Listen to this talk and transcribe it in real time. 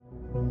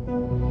The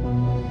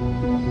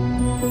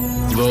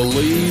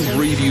Lave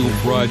Radio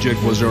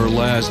Project was our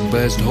last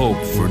best hope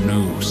for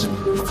news.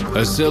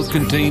 A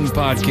self-contained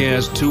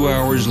podcast 2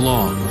 hours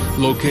long,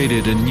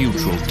 located in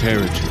neutral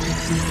territory.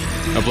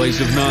 A place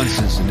of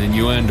nonsense and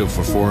innuendo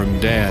for forum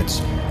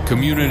dads,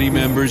 community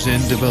members,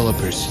 and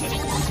developers.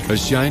 A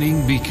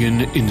shining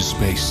beacon in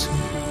space.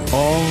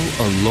 All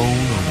alone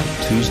on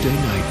a Tuesday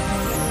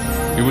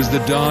night. It was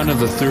the dawn of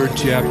the third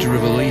chapter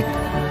of Elite.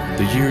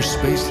 The year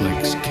Space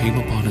Lakes came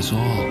upon us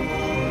all.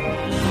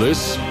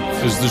 This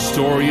is the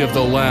story of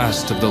the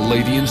last of the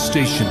Ladian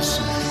stations.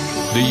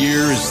 The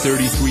year is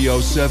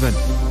 3307.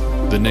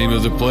 The name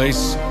of the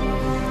place?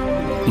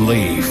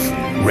 Lave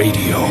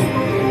Radio.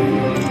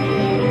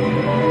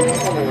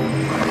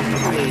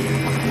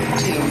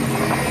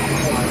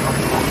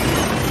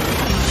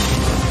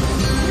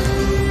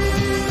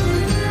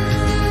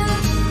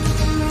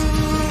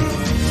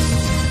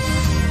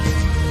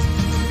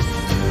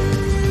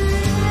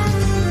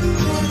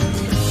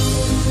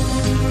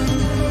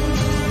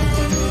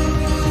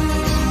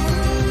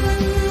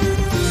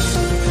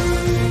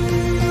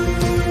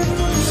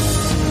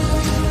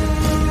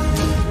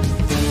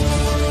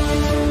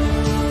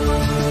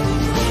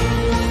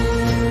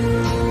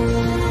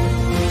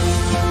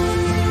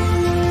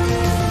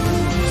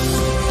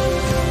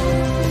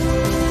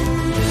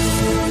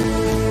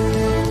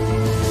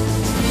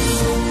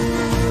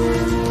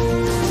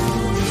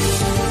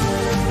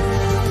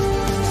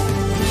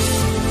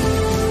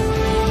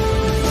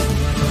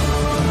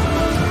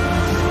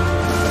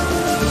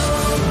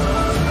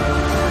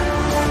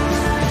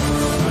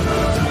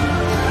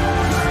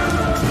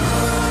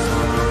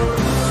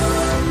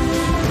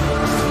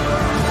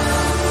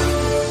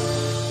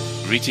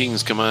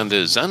 Greetings,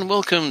 Commanders, and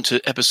welcome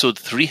to episode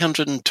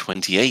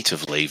 328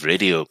 of Lave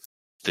Radio,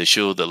 the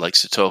show that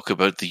likes to talk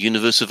about the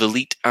universe of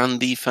Elite and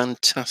the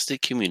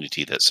fantastic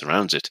community that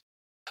surrounds it.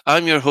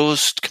 I'm your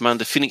host,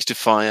 Commander Phoenix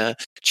Defire,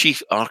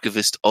 Chief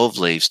Archivist of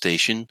Lave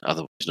Station,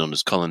 otherwise known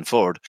as Colin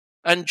Ford,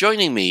 and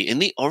joining me in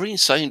the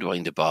Orange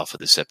Sidewinder bar for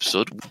this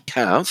episode, we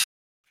have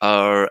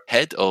our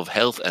Head of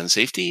Health and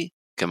Safety,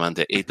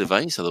 Commander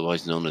Edelweiss,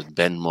 otherwise known as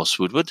Ben Moss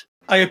Woodward.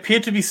 I appear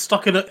to be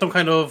stuck in some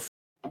kind of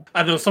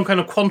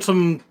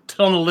quantum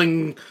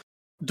tunneling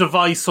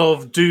device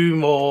of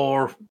doom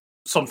or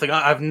something.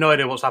 I have no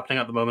idea what's happening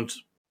at the moment.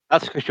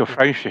 That's because your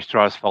phone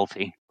shifter is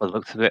faulty, by the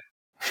looks of it.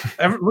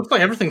 Looks like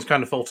everything's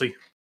kind of faulty.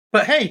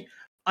 But hey,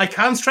 I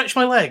can stretch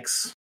my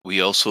legs. We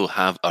also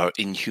have our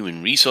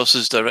Inhuman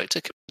Resources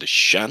Director, Commander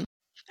Shan.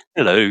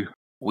 Hello.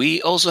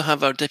 We also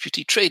have our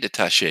Deputy Trade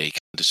Attaché,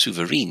 Commander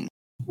Souverine.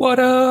 What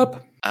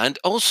up? And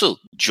also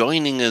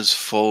joining us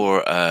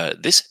for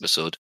this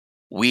episode,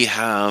 we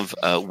have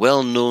a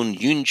well-known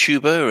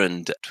YouTuber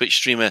and Twitch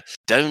streamer,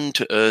 Down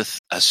to Earth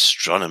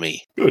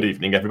Astronomy. Good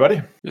evening,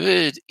 everybody.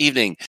 Good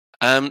evening.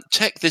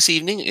 Tech this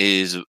evening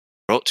is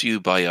brought to you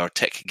by our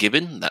Tech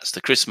Gibbon. That's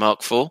the Chris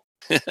Mark IV.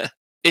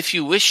 If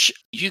you wish,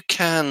 you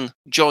can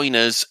join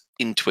us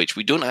in Twitch.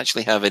 We don't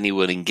actually have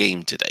anyone in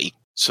game today,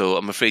 so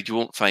I'm afraid you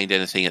won't find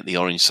anything at the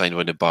Orange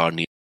Sidewinder bar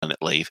near Planet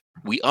Lave.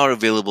 We are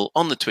available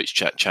on the Twitch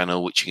chat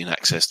channel, which you can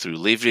access through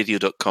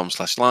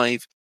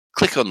laveradio.com/live.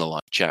 Click on the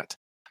live chat.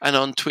 And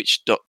on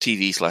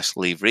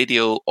twitch.tv/Lave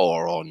Radio,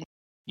 or on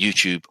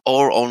YouTube,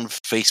 or on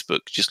Facebook.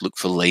 Just look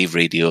for Lave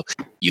Radio.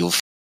 You'll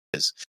find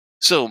us.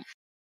 So,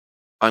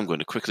 I'm going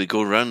to quickly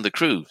go around the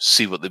crew,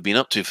 see what they've been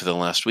up to for the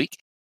last week.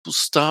 We'll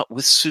start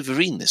with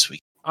Souverine this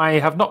week. I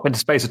have not been to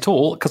space at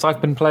all, because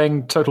I've been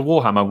playing Total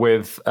Warhammer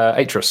with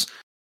Atris,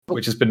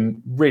 which has been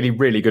really,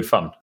 really good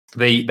fun.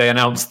 They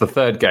announced the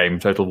third game,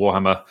 Total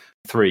Warhammer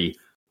 3,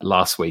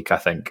 last week, I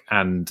think,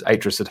 and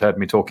Atris had heard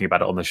me talking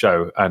about it on the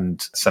show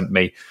and sent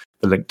me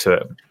the link to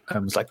it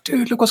and was like,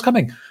 dude, look what's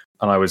coming.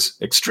 And I was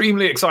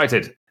extremely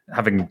excited,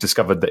 having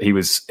discovered that he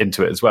was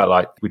into it as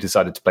well. We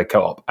decided to play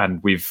co-op,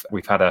 and we've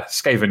had a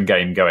Skaven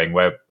game going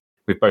where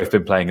we've both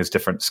been playing as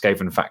different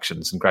Skaven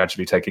factions and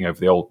gradually taking over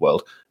the old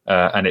world.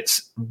 And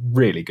it's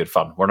really good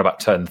fun. We're on about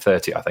turn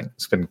 30, I think.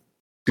 It's been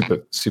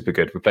super, super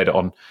good. We played it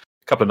on a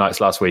couple of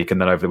nights last week and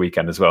then over the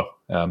weekend as well.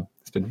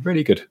 It's been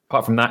really good.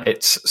 Apart from that,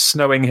 it's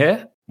snowing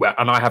here. Well,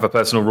 and I have a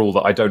personal rule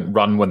that I don't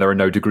run when there are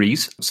no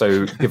degrees.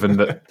 So given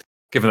that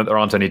there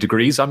aren't any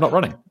degrees, I'm not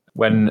running.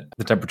 When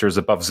the temperature is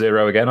above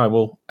 0 again, I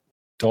will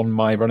don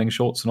my running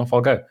shorts and off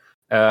I'll go.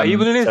 Are you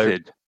a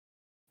lizard?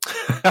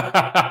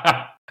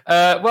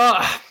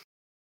 Well,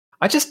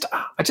 I just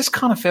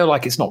kind of feel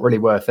like it's not really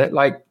worth it.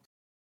 Like,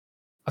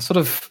 I sort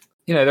of,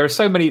 there are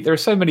so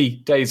many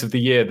days of the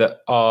year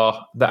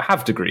that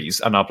have degrees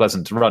and are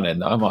pleasant to run in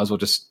that I might as well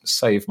just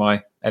save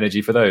my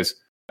energy for those.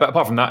 But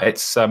apart from that,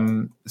 it's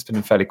been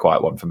a fairly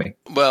quiet one for me.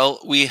 Well,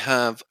 we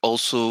have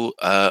also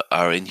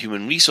our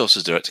Inhuman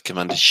Resources Director,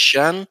 Commander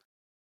Shan.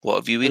 What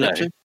have you been up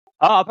to?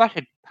 I've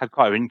actually had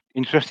quite an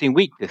interesting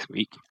week this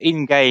week.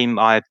 In game,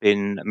 I've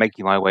been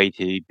making my way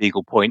to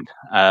Beagle Point.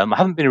 I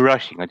haven't been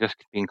rushing. I've just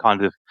been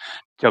kind of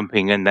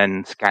jumping and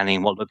then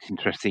scanning what looks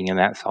interesting in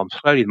that. So I'm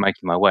slowly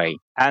making my way.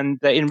 And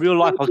in real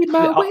life, I was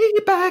my way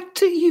back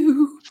to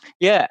you.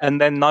 Yeah, and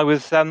then I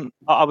was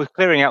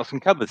clearing out some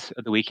cupboards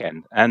at the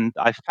weekend, and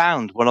I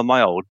found one of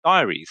my old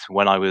diaries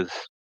when I was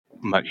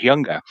much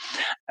younger,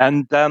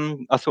 and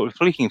I sort of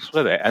flicking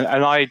through it, and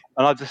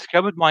I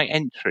discovered my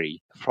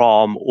entry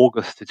from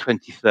August the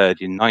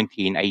 23rd in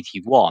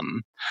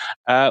 1981,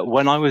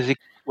 when I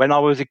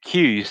was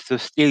accused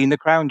of stealing the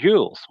crown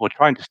jewels or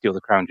trying to steal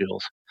the crown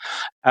jewels,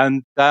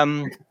 and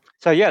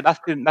so yeah, that's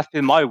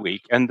been my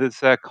week. And as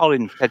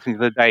Colin said to me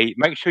the other day,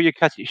 make sure you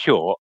cut it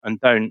short and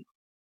don't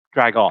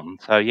drag on.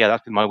 So yeah,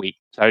 that's been my week.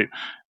 So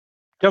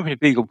jumping to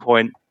Beagle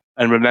Point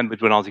and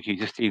remembered when I was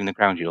accused of stealing the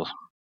crown jewels.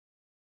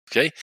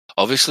 Okay.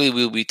 Obviously,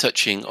 we'll be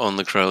touching on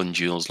the crown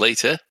jewels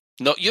later.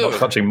 Not Not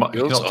touching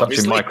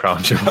my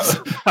crown jewels.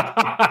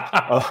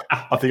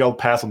 I think I'll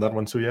pass on that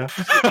one too. Yeah.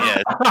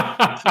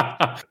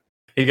 Yeah.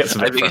 He gets a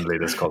bit friendly,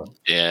 this Colin.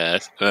 Yeah.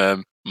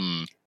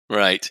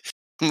 Right.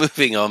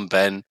 Moving on,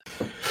 Ben.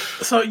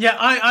 So yeah,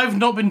 I've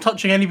not been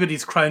touching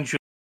anybody's crown jewel.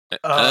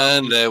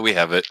 And there we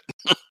have it.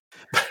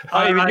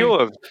 Even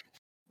yours.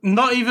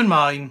 Not even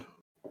mine.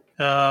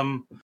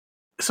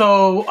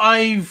 So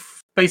I've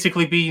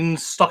basically been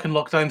stuck in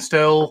lockdown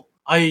still.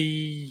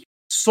 I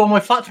saw my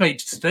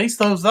flatmate today,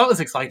 so that was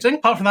exciting.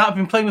 Apart from that, I've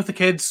been playing with the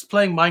kids,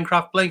 playing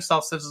Minecraft, playing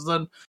Star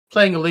Citizen,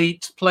 playing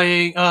Elite,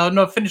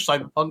 finished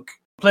Cyberpunk,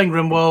 playing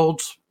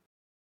RimWorld,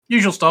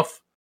 usual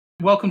stuff.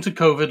 Welcome to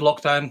COVID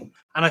lockdown.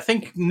 And I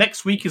think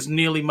next week is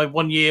nearly my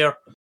 1 year.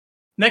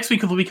 Next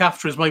week or the week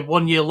after is my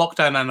 1 year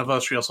lockdown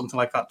anniversary or something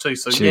like that too.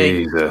 So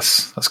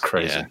Jesus, that's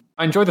crazy. Yeah.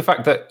 I enjoy the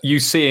fact that you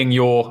seeing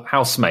your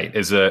housemate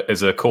is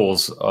a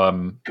cause,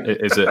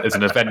 is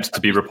an event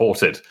to be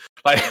reported.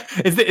 Like,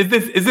 is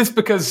this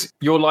because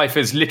your life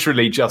is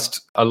literally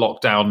just a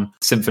lockdown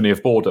symphony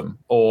of boredom,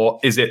 or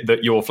is it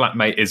that your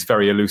flatmate is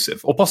very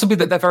elusive, or possibly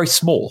that they're very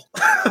small?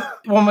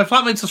 Well, my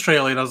flatmate's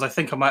Australian, as I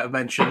think I might have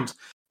mentioned,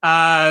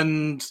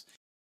 and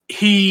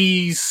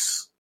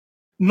he's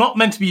not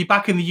meant to be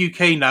back in the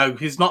UK now.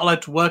 He's not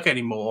allowed to work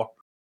anymore,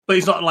 but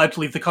he's not allowed to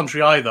leave the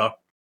country either.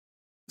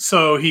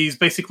 So he's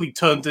basically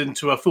turned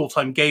into a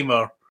full-time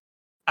gamer,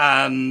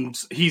 and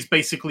he's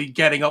basically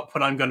getting up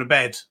when I'm going to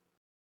bed.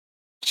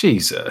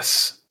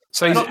 Jesus.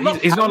 So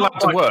he's not allowed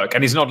to work,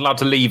 and he's not allowed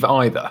to leave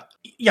either.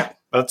 Yeah.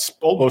 That's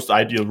almost the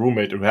ideal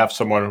roommate to have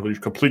someone who's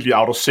completely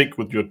out of sync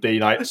with your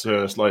day-night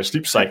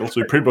sleep cycle,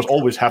 so you pretty much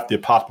always have the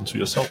apartment to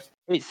yourself.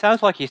 It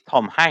sounds like he's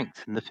Tom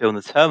Hanks in the film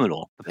The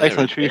Terminal, based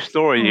on a true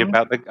story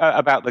about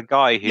the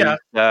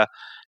guy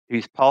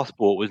whose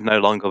passport was no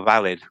longer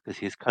valid because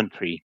his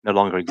country no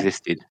longer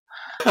existed,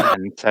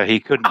 and so he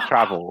couldn't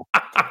travel,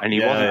 and he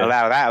wasn't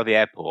allowed out of the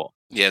airport.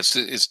 Yes,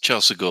 it's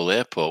Charles de Gaulle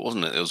Airport,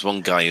 wasn't it? There was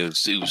one guy who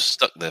was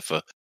stuck there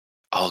for,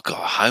 oh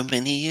God, how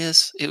many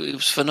years? It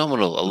was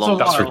phenomenal.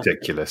 That's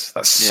ridiculous.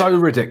 That's so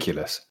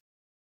ridiculous.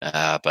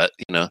 But,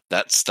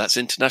 that's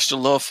international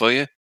law for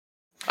you.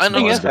 I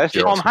know that's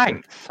Tom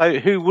Hanks. So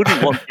who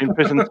wouldn't want to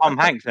imprison Tom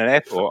Hanks in an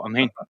airport? I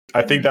mean,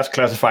 I think that's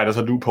classified as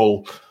a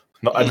loophole,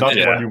 not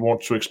one you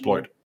want to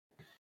exploit.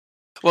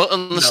 Well,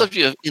 on the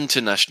subject of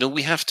international,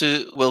 we have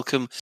to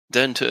welcome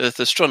Down to Earth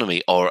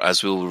Astronomy, or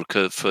as we'll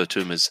refer to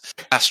him as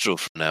Astro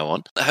from now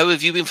on. How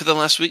have you been for the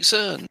last week,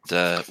 sir?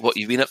 And what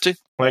you've been up to?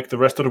 Like the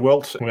rest of the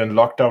world, we're in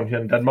lockdown here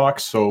in Denmark,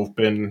 so I've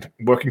been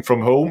working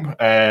from home.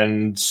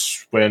 And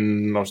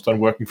when I was done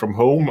working from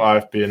home,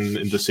 I've been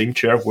in the same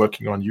chair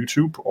working on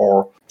YouTube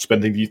or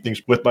spending the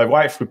evenings with my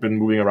wife. We've been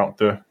moving around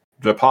the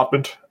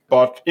apartment.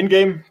 But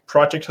in-game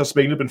project has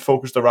mainly been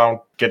focused around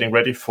getting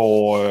ready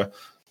for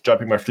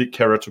jumping my fleet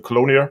carrier to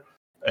Colonia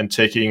and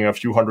taking a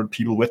few hundred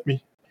people with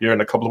me here in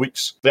a couple of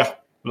weeks. Yeah,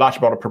 large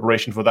amount of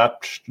preparation for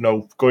that.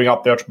 Going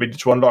out there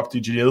to unlock the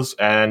engineers,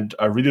 and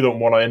I really don't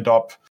want to end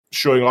up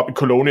showing up in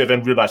Colonia and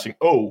then realizing,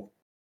 oh,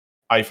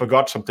 I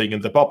forgot something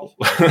in the bubble.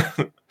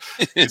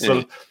 It's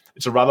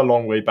a rather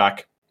long way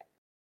back.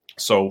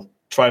 So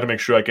try to make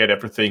sure I get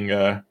everything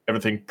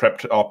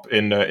prepped up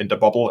in the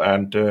bubble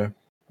and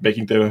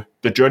making the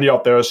journey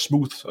out there as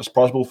smooth as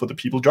possible for the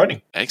people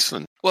joining.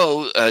 Excellent.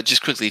 Well,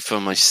 just quickly for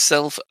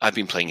myself, I've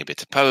been playing a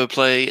bit of Power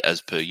Play,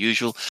 as per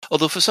usual,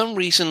 although for some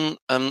reason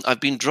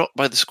I've been dropped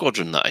by the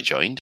squadron that I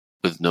joined,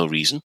 with no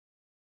reason.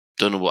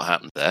 Don't know what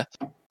happened there.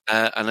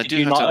 And I Did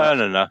you not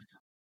earn enough?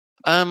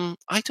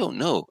 I don't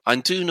know. I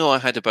do know I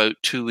had about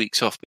 2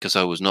 weeks off because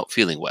I was not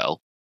feeling well,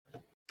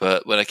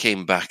 but when I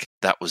came back,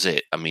 that was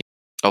it. I mean,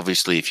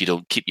 obviously, if you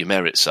don't keep your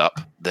merits up,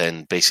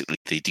 then basically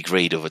they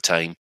degrade over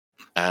time,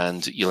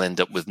 and you'll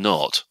end up with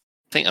naught.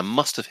 I think I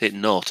must have hit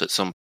naught at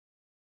some,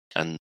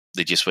 and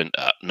they just went,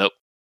 nope,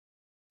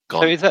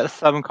 gone. So is that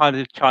some kind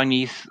of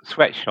Chinese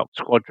sweatshop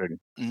squadron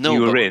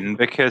you were in?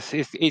 Because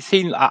it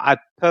seems, I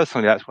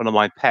personally, that's one of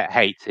my pet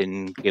hates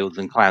in guilds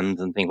and clans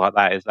and things like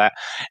that, is that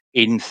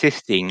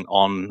insisting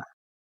on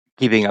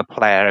giving a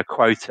player a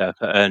quota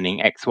for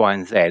earning X, Y,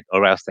 and Z,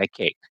 or else they're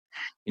kicked.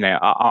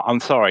 I'm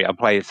sorry, I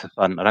play this for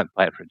fun. I don't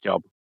play it for a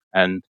job.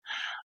 And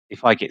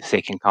if I get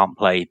sick and can't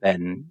play,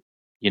 then,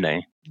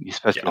 you're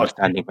supposed to be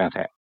understanding about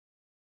it.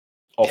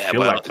 Or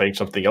feel like playing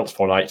something else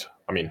for night.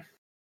 I mean...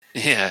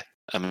 Yeah,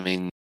 I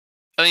mean,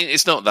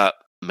 it's not that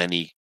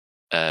many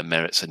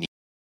merits I need.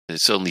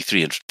 It's only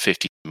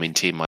 350 to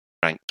maintain my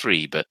rank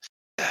 3, but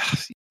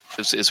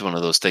it's one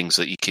of those things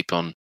that you keep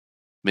on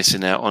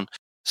missing out on.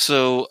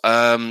 So,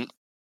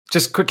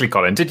 just quickly,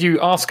 Colin, did you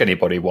ask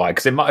anybody why?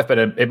 Because it might have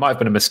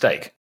been a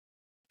mistake.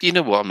 You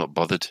know what? I'm not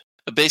bothered.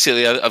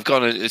 Basically, I've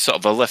gone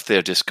I left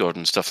their Discord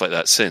and stuff like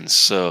that since.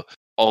 So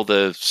all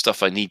the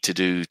stuff I need to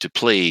do to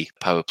play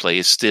Power Play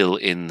is still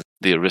in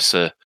the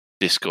Orisa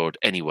Discord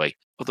anyway.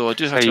 Although I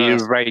do have to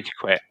ask, rage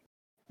quit.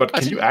 But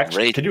can you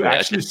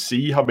actually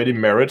see how many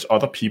merits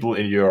other people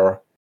in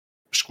your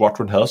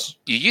squadron has?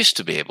 You used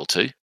to be able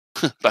to,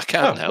 but I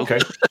can't now. Okay.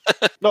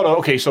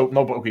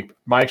 Okay.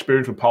 My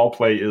experience with Power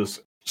Play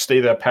is stay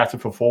there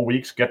passive for 4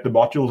 weeks, get the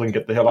modules, and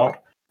get the hell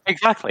out.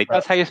 Exactly.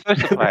 That's how you're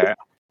supposed to play it.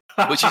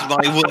 Which is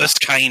my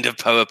worst kind of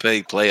Power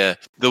Play player.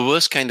 The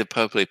worst kind of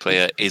Power Play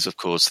player is, of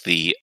course,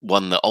 the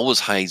one that always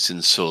hides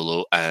in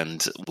solo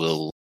and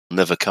will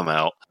never come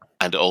out,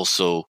 and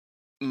also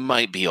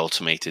might be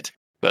automated.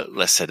 But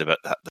less said about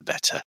that, the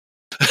better.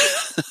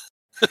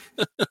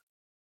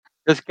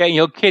 Does getting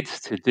your kids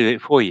to do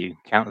it for you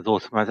count as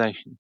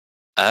automation?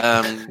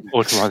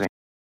 Automizing.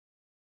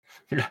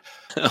 Is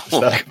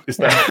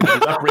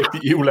that break the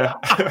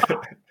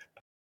EULA?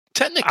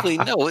 Technically,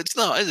 no, it's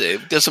not, is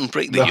it? It doesn't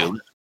break the EULA.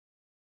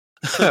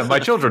 My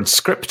children,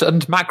 script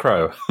and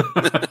macro.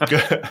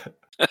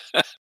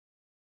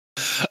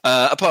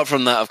 Apart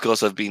from that, of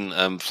course, I've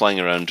been flying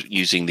around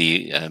using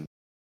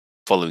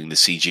following the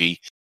CG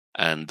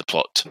and the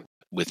plot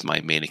with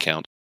my main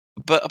account.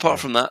 But apart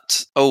from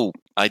that,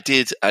 I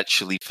did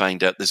actually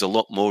find out there's a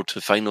lot more to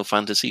Final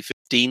Fantasy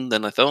 15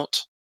 than I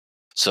thought.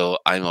 So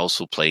I'm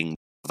also playing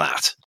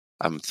that.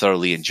 I'm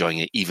thoroughly enjoying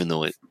it, even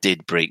though it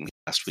did break me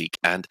last week.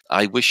 And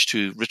I wish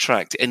to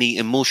retract any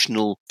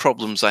emotional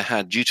problems I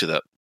had due to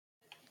that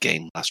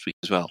game last week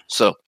as well.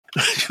 So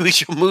we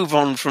shall move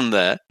on from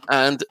there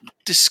and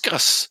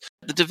discuss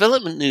the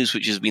development news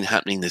which has been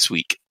happening this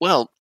week.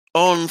 Well,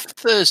 on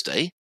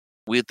Thursday,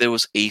 there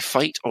was a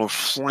fight or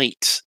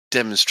flight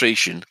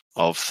demonstration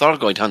of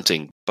Thargoid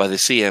hunting by the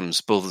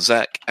CMs. Both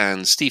Zach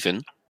and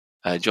Stephen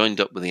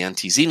joined up with the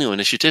Anti-Xeno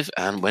initiative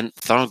and went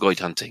Thargoid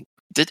hunting.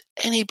 Did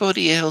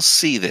anybody else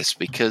see this?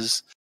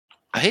 Because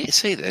I hate to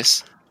say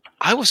this,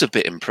 I was a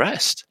bit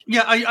impressed.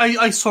 Yeah,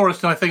 I saw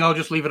it, and I think I'll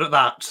just leave it at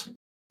that.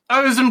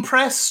 I was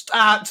impressed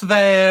at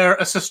their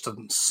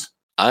assistance.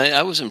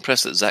 I was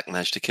impressed that Zach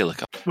managed to kill a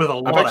couple. With a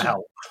lot of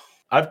help.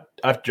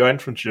 I've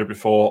joined Frontier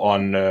before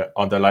on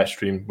their live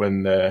stream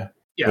when they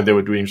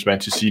were doing some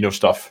Anti-Xeno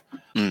stuff.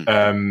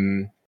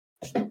 And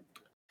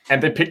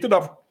they picked it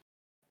up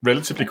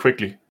relatively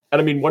quickly.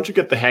 And I mean, once you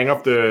get the hang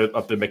of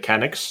the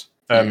mechanics,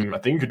 I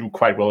think you could do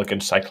quite well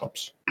against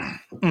Cyclops.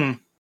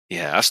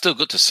 Yeah, I still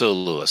got to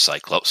solo a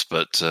Cyclops,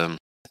 but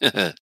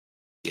yeah,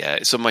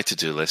 it's on my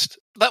to-do list.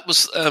 That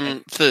was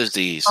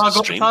Thursday's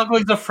stream.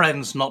 Thargoids are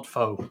friends, not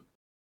foe.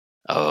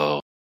 Oh.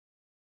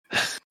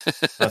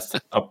 That's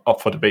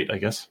up for debate, I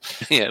guess.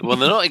 Yeah, well,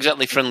 they're not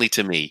exactly friendly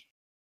to me.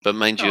 But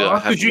mind you, I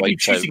have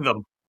wiped out.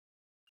 Them.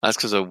 That's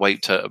because I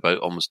wiped out about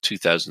almost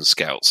 2,000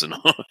 scouts in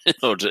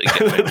order to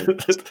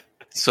get my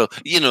So,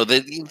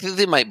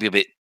 they might be a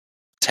bit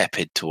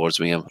tepid towards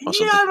me or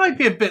something. Yeah, it might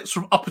be a bit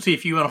sort of uppity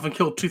if you went off and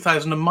killed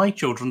 2,000 of my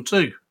children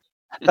too.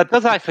 That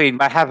does actually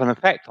have an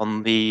effect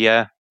on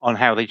the on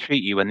how they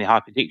treat you when they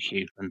hyperdict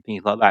you and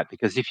things like that.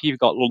 Because if you've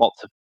got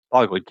lots of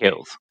Thargoid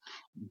kills,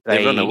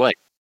 they run away.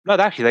 No,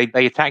 actually,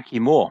 they attack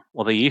you more,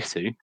 or they used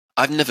to.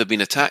 I've never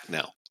been attacked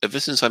now. Ever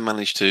since I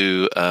managed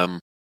to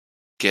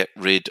get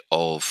rid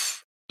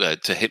of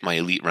to hit my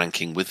elite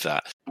ranking with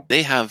that,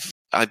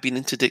 I've been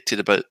interdicted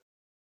about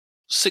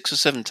 6 or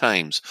 7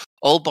 times,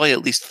 all by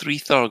at least 3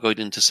 Thargoid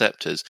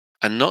interceptors,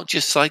 and not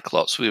just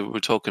Cyclops. We were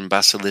talking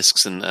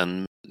basilisks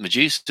and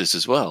Medusas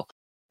as well,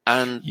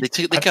 and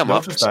they come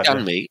up,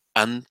 scan me,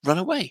 and run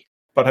away.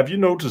 But have you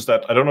noticed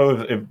that? I don't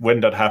know if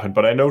when that happened,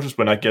 but I noticed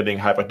when I'm getting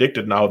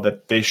hyperdicted now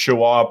that they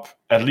show up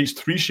at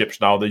least 3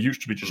 ships now. There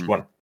used to be just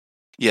 1.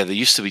 Yeah, there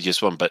used to be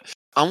just 1, but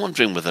I'm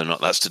wondering whether or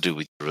not that's to do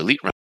with your elite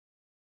rank.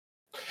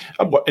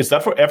 Is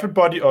that for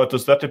everybody, or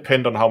does that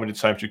depend on how many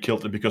times you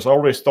killed them? Because I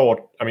always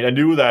thought, I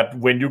knew that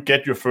when you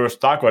get your first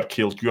Thargoid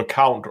killed, your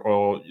count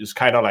is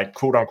kind of like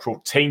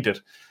quote-unquote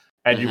tainted,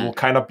 and you will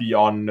kind of be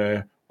on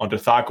the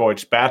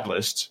Thargoid's bad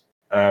list.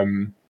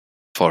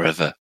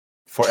 Forever.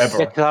 Yeah,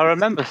 because I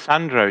remember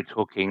Sandro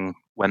talking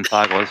when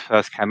Thargoids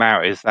first came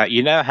out, is that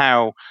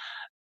how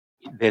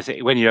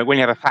when you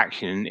have a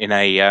faction in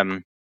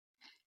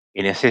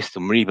a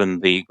system, or even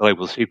the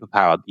global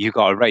superpower, you've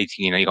got a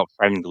rating, you've got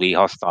friendly,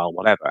 hostile,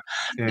 whatever.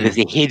 There's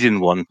a hidden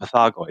one for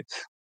Thargoids.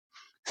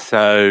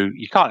 So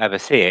you can't ever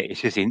see it. It's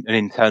just an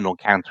internal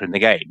counter in the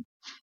game.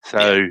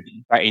 So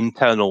that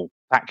internal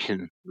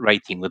faction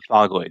rating with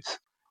Thargoids.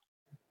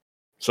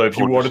 So if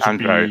you wanted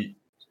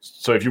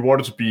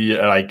to be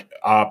like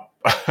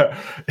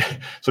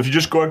So if you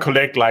just go and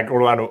collect like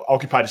Orlando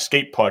occupied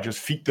escape pod, just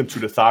feed them to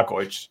the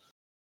Thargoids.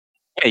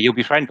 Yeah, you'll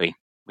be friendly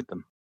with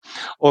them,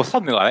 or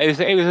something like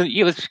that.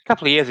 It was a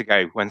couple of years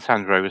ago when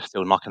Sandro was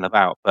still knocking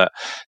about, but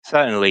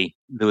certainly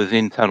there was an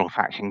internal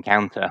faction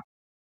counter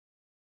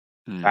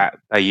that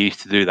they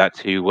used to do that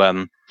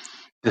to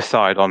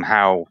decide on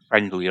how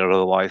friendly or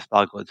otherwise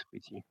Thargoids would be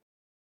to you.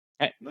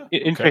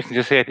 Interesting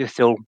to see if it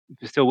still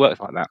works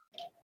like that.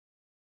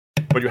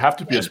 But you have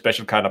to be a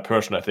special kind of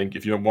person, I think,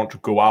 if you want to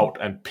go out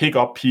and pick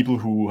up people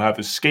who have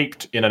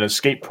escaped in an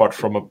escape pod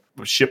from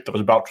a ship that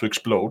was about to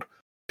explode,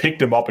 pick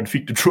them up and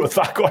feed them to a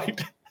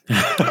Thargoid.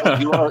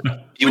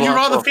 Would you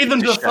rather feed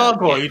them to a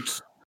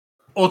Thargoid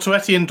or to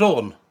Etienne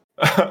Dawn?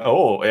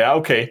 Oh, yeah,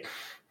 okay.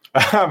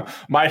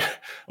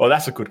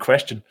 That's a good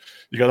question,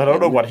 because I don't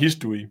know what he's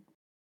doing.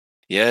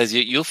 Yeah,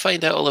 you'll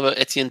find out all about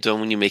Etienne Dawn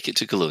when you make it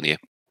to Colonia.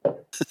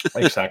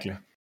 Exactly.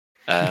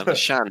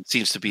 Shan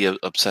seems to be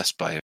obsessed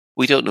by it.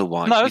 We don't know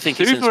why. No, we think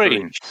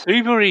Souverine.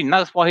 Souverine.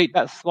 That's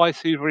why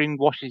Souverine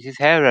washes his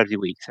hair every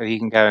week, so he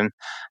can go and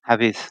have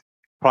his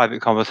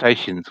private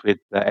conversations with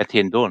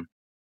Etienne Dawn.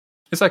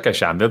 It's okay,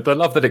 Shan. The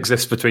love that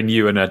exists between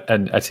you and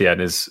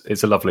Etienne is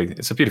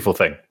a beautiful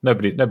thing.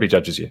 Nobody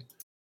judges you.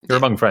 You're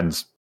among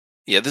friends.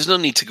 Yeah, there's no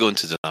need to go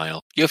into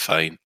denial. You're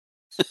fine.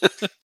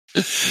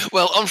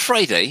 Well, on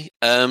Friday,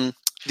 the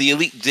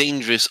Elite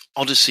Dangerous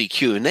Odyssey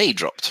Q&A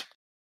dropped.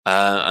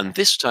 And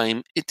this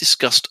time it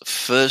discussed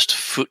First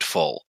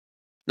Footfall.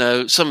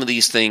 Now, some of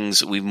these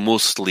things we've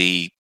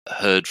mostly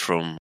heard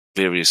from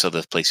various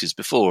other places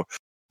before,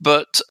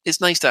 but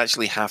it's nice to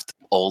actually have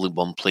them all in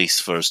one place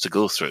for us to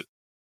go through.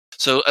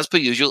 So, as per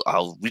usual,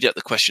 I'll read out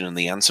the question and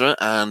the answer,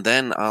 and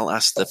then I'll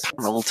ask the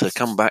panel to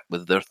come back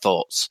with their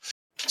thoughts.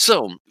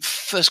 So,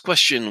 first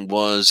question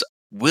was,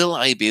 will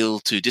I be able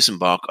to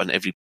disembark on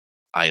every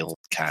isle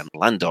can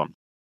land on?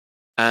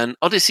 And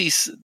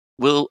Odysseys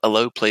will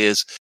allow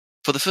players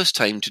for the first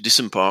time to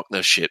disembark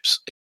their ships,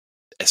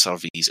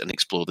 SRVs, and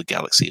explore the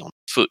galaxy on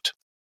foot.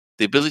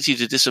 The ability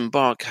to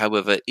disembark,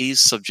 however,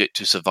 is subject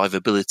to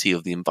survivability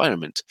of the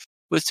environment,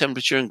 with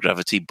temperature and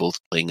gravity both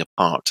playing a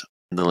part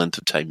in the length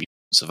of time you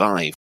can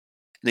survive.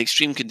 In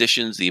extreme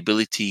conditions, the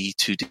ability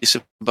to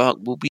disembark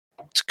will be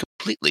blocked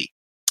completely.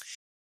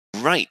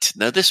 Right,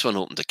 now this one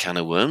opened a can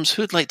of worms.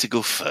 Who'd like to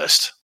go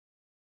first?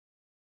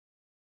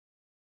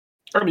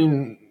 I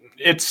mean,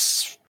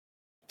 it's,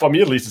 for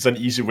me at least, it's an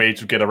easy way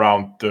to get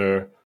around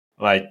the,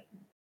 like,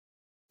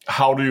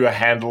 how do you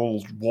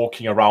handle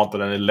walking around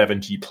on an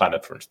 11G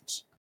planet, for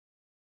instance?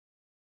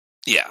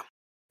 Yeah.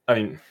 I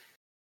mean,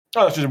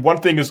 just one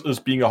thing is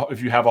being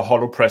if you have a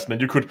hollow present,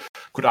 and you could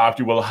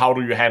argue, well, how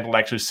do you handle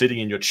actually sitting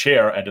in your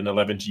chair at an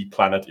 11G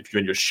planet if you're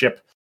in your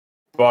ship?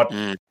 But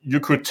you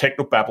could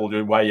technobabble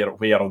your way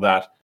out of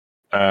that.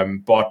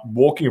 But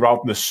walking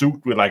around in a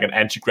suit with like an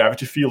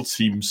anti-gravity field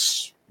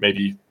seems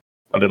maybe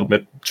a little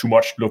bit too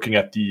much, looking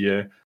at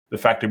the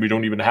fact that we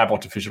don't even have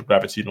artificial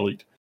gravity in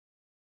Elite.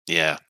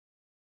 Yeah.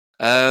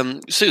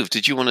 Sue,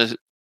 did you want to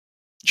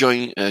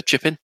join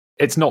chip in?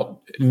 It's not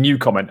a new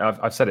comment.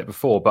 I've said it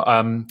before, but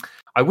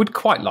I would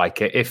quite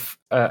like it if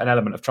an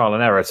element of trial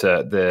and error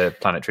to the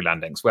planetary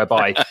landings,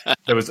 whereby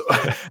there's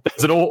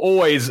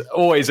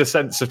always a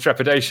sense of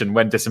trepidation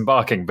when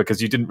disembarking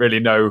because you didn't really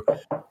know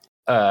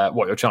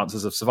what your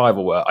chances of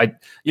survival were.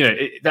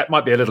 That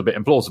might be a little bit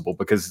implausible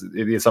because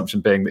the assumption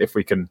being that if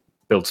we can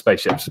build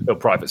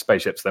private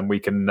spaceships, then we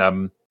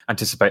can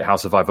anticipate how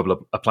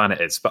survivable a planet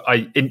is. But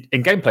in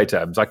gameplay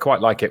terms, I quite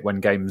like it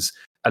when games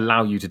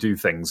allow you to do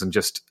things and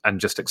just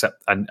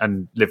accept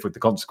and live with the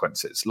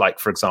consequences. Like,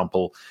 for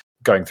example,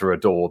 going through a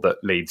door that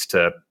leads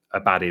to a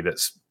baddie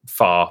that's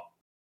far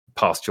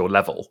past your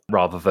level,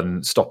 rather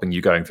than stopping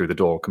you going through the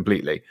door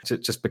completely.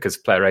 Just because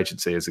player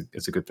agency is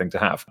a good thing to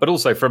have. But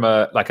also from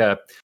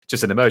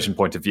just an immersion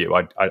point of view,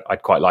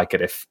 I'd quite like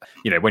it if,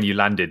 when you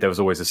landed, there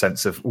was always a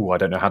sense of, I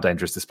don't know how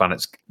dangerous this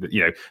planet's,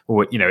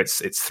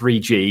 it's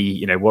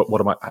 3G,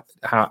 what am I,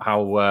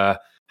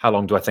 how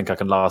long do I think I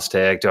can last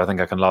here? Do I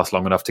think I can last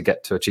long enough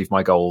to achieve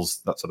my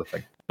goals? That sort of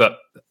thing. But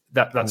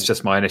that's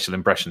just my initial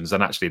impressions,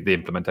 and actually the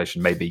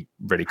implementation may be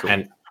really cool.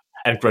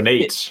 And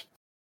grenades.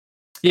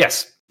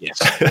 Yes.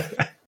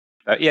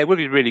 It would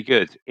be really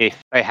good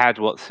if they had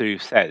what Sue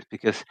said,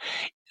 because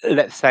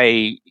let's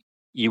say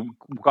you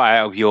got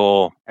out of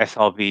your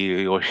SRV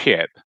or your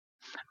ship,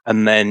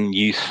 and then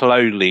you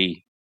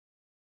slowly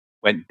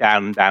went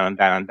down and down and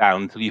down and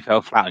down until you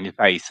fell flat on your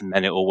face, and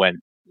then it all went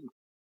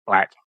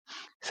black.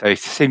 So to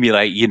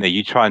simulate,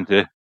 you're trying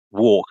to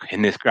walk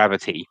in this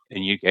gravity,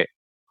 and you get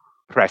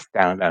pressed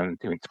down and down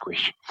until it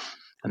squish.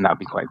 And that'd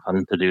be quite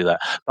fun to do that.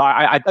 But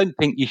I don't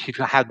think you should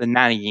have the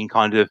nannying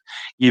kind of,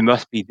 you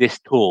must be this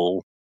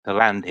tall to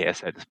land here,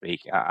 so to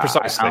speak.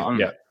 Precisely,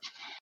 yeah.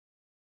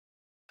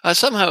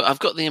 Somehow I've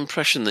got the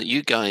impression that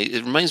you guys,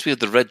 it reminds me of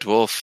the Red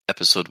Dwarf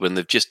episode when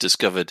they've just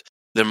discovered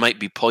there might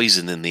be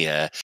poison in the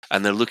air,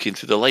 and they're looking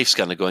through the life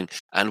scanner going,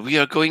 and we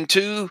are going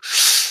to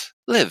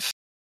live.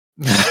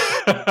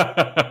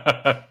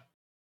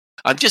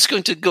 I'm just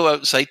going to go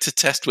outside to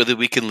test whether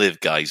we can live,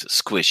 guys.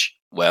 Squish.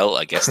 Well,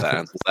 I guess that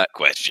answers that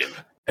question.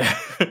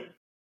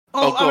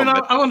 Oh, go I mean,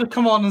 on, I want to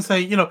come on and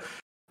say,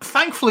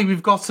 thankfully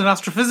we've got an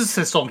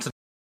astrophysicist on today,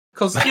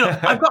 because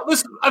I've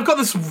got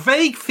this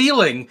vague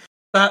feeling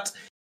that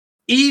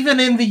even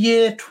in the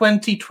year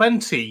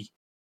 2020,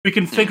 we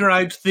can figure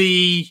out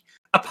the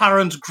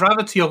apparent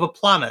gravity of a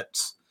planet,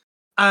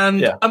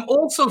 and I'm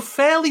also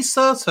fairly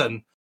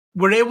certain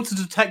we're able to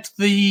detect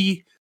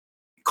the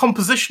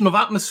composition of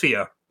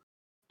atmosphere.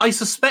 I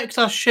suspect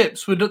our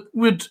ships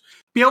would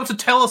be able to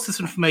tell us this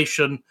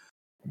information.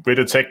 We're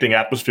detecting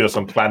atmospheres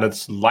on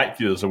planets light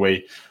years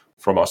away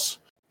from us.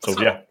 So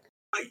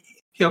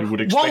we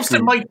would expect whilst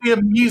it might be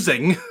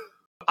amusing,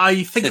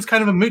 I think it's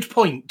kind of a moot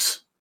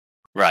point.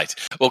 Right.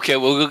 Okay,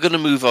 well, we're going to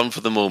move on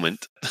for the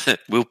moment.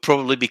 We'll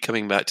probably be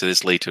coming back to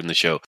this later in the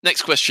show.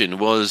 Next question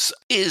was,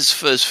 is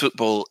First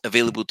Football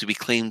available to be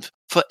claimed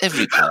for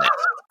every planet?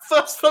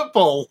 First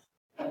Football?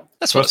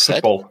 That's what I First said.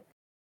 Football.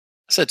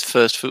 I said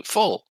First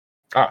Footfall.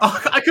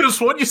 Oh, I could have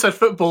sworn you said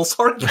football.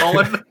 Sorry,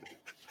 Colin.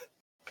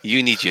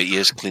 You need your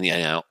ears cleaning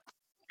out.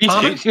 He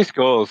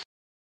scores.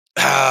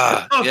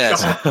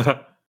 Yes.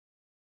 God.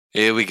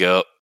 Here we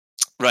go.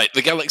 Right,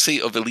 the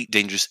galaxy of Elite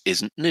Dangerous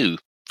isn't new.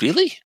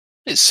 Really?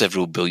 It's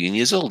several billion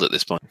years old at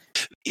this point.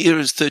 The year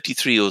is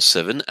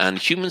 3307, and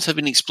humans have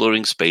been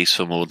exploring space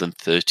for more than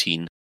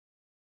 13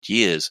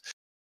 years.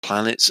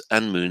 Planets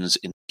and moons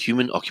in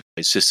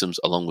human-occupied systems,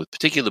 along with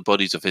particular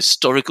bodies of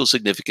historical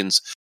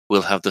significance,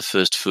 will have the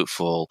first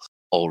footfall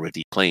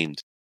already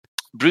claimed.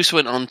 Bruce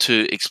went on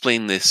to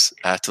explain this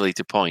at a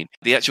later point.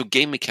 The actual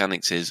game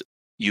mechanics is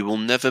you will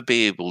never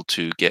be able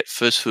to get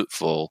first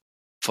footfall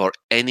for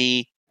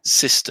any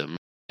system,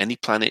 any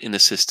planet in a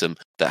system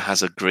that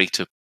has a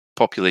greater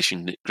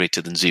population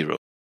greater than 0.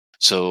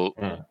 So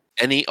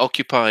any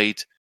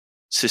occupied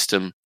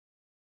system,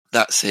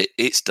 that's it.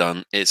 It's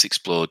done. It's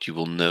explored. You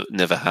will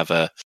never have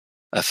a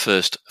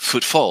first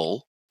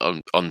footfall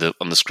on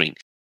the screen.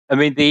 I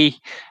mean, the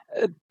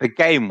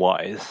game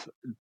wise,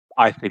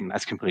 I think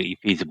that's completely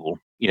feasible.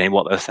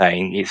 What they're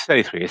saying. It's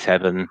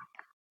 3307.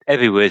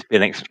 Everywhere's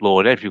been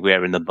explored.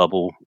 Everywhere in the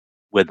bubble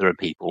where there are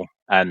people,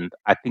 and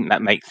I think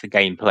that makes the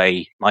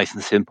gameplay nice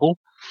and simple.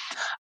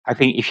 I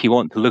think if you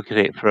want to look at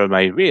it from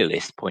a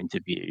realist point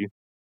of view,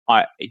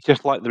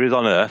 just like there is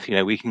on Earth,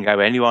 we can go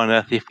anywhere on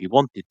Earth if we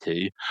wanted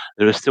to.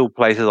 There are still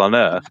places on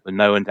Earth where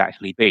no one's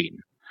actually been.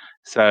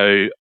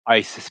 So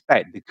I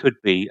suspect there could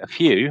be a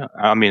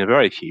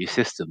very few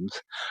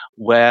systems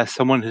where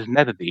someone has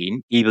never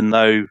been, even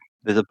though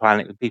there's a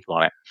planet with people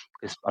on it.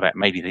 Because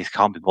maybe they just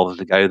can't be bothered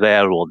to go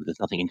there, or there's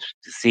nothing interesting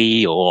to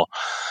see, or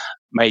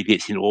maybe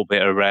it's in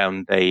orbit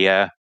around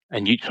a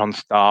neutron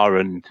star,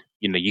 and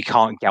you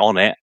can't get on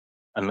it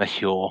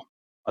unless you're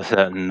a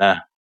certain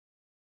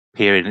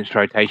period in its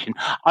rotation.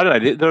 I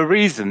don't know. There are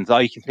reasons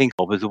I can think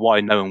of as to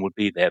why no one would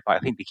be there, but I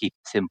think to keep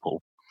it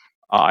simple,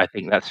 I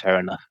think that's fair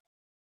enough.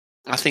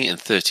 I think in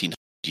 1300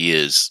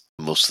 years,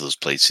 most of those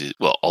places,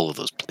 well, all of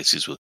those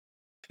places will.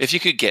 If you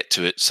could get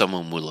to it,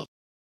 someone will have,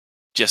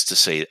 just to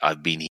say,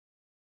 I've been here.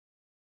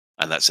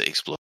 And that's it,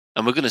 explore.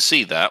 And we're going to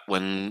see that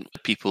when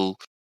people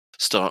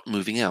start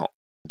moving out,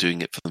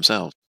 doing it for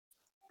themselves.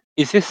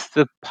 Is this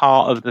the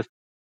part of the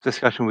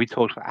discussion we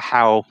talked about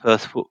how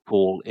first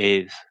footfall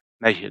is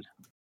measured?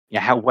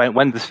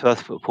 When does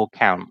first footfall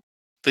count?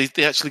 They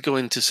actually go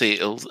in to say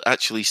it'll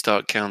actually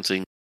start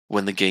counting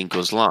when the game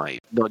goes live,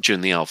 not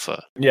during the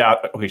alpha. Yeah,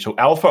 okay, so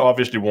alpha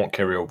obviously won't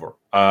carry over.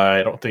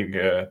 I don't think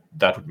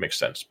that would make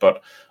sense,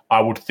 but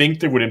I would think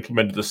they would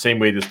implement it the same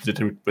way they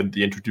did when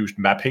they introduced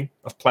mapping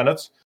of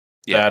planets.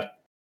 Yeah.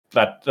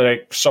 That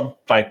some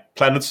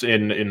planets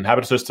in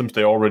inhabited systems,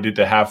 they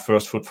have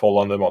first footfall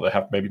on them, or they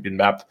have maybe been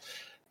mapped.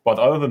 But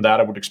other than that,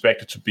 I would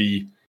expect it to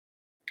be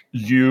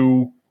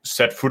you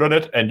set foot on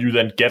it, and you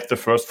then get the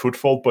first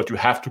footfall, but you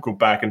have to go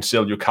back and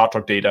sell your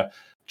CardLog data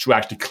to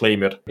actually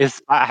claim it.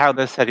 Is that how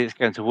they said it's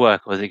going to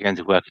work, or is it going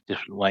to work a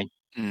different way?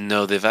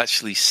 No, they've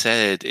actually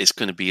said it's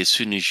going to be as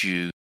soon as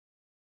you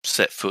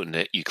set foot in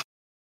it, you.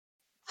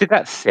 See,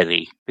 that's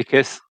silly,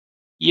 because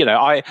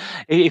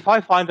if I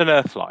find an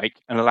Earth-like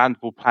and a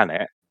landable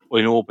planet or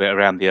in orbit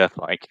around the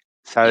Earth-like,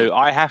 so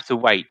I have to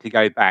wait to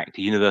go back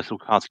to Universal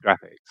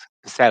Cartographics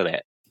to sell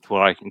it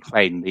before I can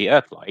claim the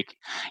Earth-like.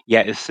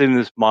 Yet as soon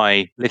as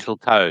my little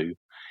toe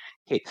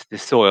hits the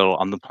soil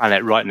on the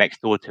planet right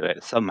next door to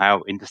it, somehow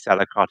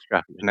Interstellar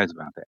Cartographics knows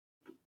about it.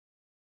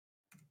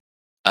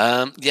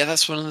 Yeah,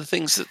 that's one of the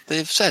things that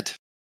they've said.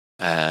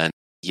 And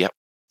yep.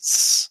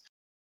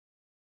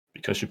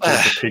 Because you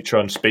post a picture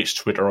on Space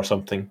Twitter or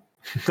something.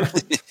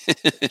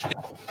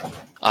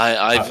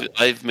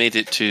 I've made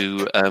it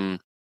to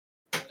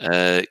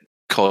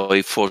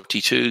Koi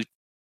 42.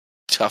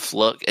 Tough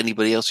luck.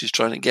 Anybody else who's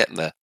trying to get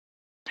there?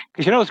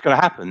 Because you know what's going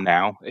to happen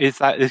now is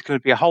that there's going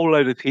to be a whole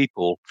load of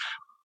people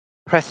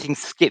pressing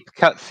skip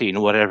cutscene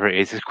or whatever it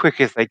is as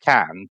quick as they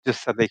can,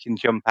 just so they can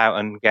jump out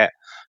and get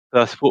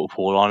first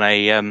footfall on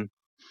a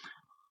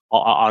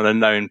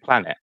known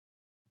planet.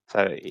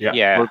 So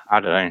yeah, I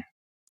don't know.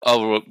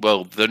 Oh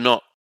well, they're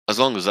not. As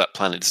long as that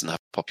planet doesn't have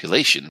a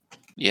population,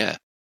 yeah.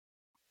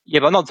 Yeah,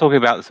 but I'm not talking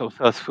about the sort of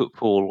first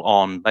footfall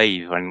on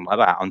Bathe or anything like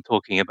that. I'm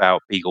talking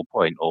about Beagle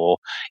Point or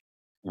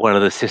one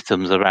of the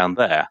systems around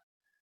there,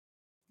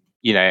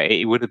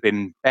 it would have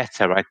been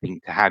better, I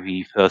think, to have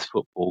you first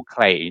football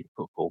claimed.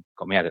 Football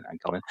got me out of that,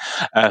 Colin.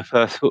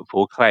 First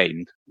football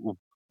claimed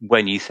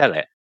when you sell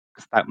it,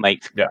 because that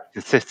makes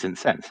consistent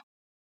sense.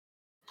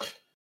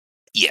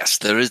 Yes,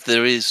 there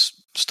is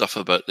stuff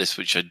about this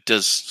which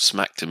does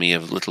smack to me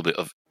of a little bit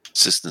of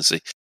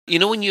consistency. You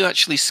know, when you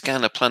actually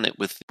scan a planet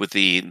with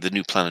the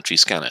new planetary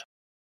scanner,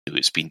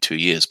 it's been 2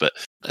 years, but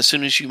as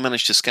soon as you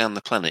manage to scan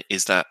the planet,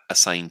 is that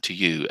assigned to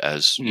you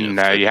as?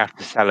 No, you have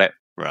to sell it.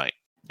 Right.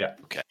 Yeah.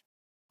 Okay.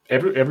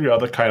 Every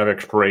other kind of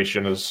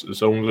exploration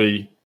is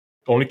only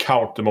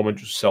count the moment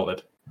you sell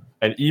it.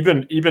 And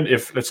even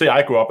if, let's say,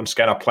 I go up and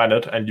scan a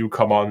planet, and you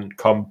come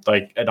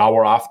like an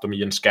hour after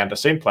me and scan the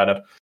same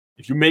planet,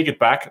 if you make it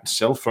back and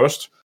sell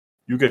first,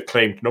 you get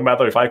claimed. No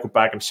matter if I go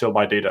back and sell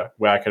my data,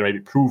 where I can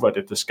maybe prove I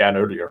did the scan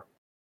earlier,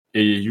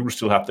 you will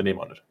still have the name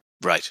on it.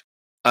 Right.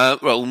 Well,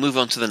 we'll move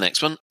on to the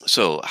next one.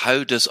 So,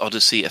 how does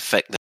Odyssey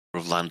affect the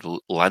number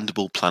of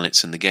landable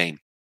planets in the game?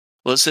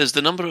 Well, it says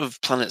the number of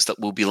planets that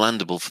will be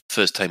landable for the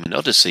first time in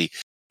Odyssey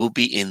will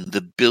be in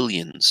the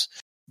billions.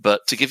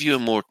 But to give you a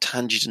more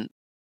tangent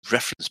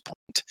reference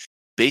point,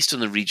 based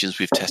on the regions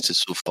we've tested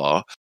so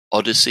far,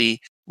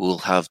 Odyssey will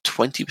have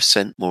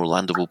 20% more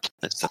landable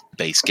planets than the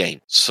base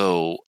game.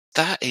 So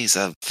that is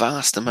a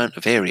vast amount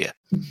of area.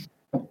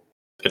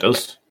 It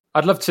is.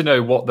 I'd love to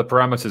know what the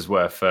parameters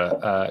were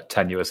for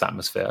tenuous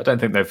atmosphere. I don't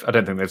think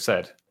they've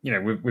said.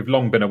 We've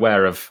long been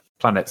aware of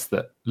planets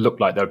that look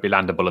like they would be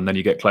landable, and then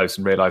you get close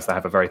and realise they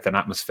have a very thin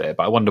atmosphere.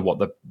 But I wonder what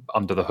the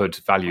under the hood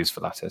values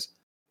for that is.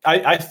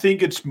 I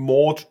think it's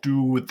more to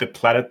do with the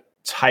planet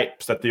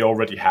types that they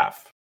already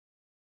have.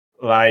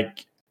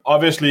 Like,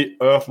 obviously,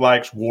 Earth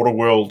likes water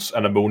worlds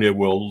and ammonia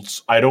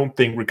worlds. I don't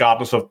think,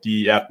 regardless of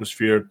the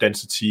atmosphere,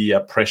 density,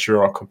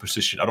 pressure, or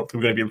composition, I don't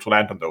think we're going to be able to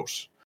land on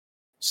those.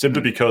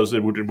 Simply because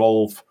it would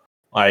involve,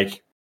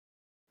 like,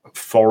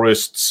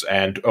 forests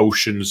and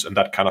oceans and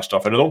that kind of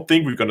stuff. And I don't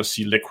think we're going to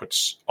see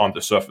liquids on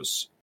the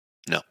surface.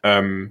 No.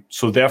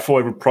 So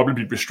therefore, it would probably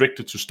be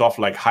restricted to stuff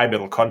like high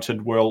metal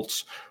content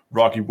worlds,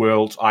 rocky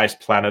worlds, ice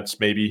planets,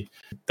 maybe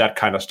that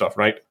kind of stuff,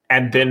 right?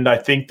 And then I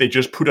think they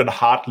just put a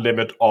hard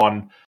limit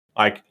on,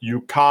 like,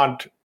 you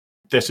can't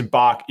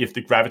disembark if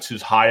the gravity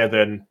is higher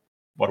than,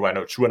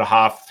 2.5,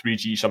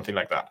 3G, something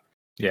like that.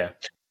 Yeah.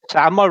 So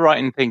am I right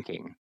in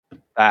thinking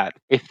that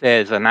if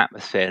there's an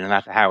atmosphere, no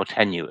matter how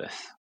tenuous,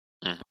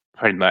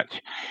 pretty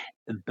much,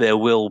 there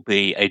will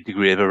be a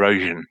degree of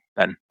erosion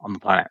then on the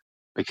planet,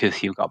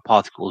 because you've got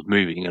particles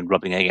moving and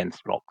rubbing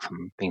against rocks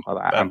and things like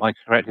that. Am I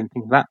correct in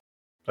thinking that?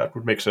 That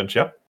would make sense,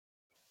 yeah.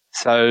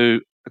 So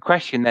the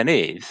question then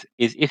is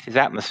if there's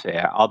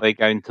atmosphere, are they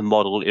going to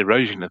model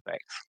erosion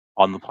effects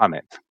on the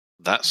planet?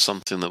 That's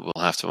something that we'll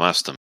have to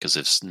ask them, because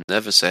they've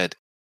never said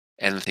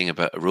anything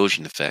about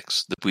erosion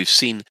effects. We've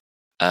seen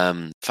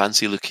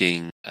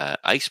fancy-looking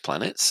ice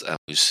planets.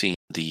 We've seen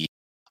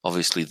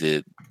obviously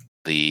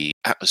the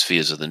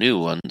atmospheres of the new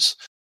ones,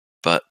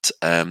 but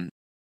haven't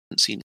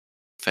seen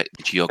affect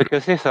the geography.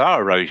 Because if there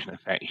are erosion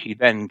effects, you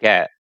then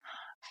get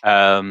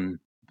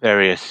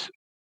various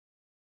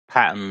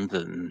patterns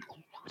and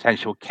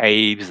potential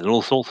caves and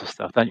all sorts of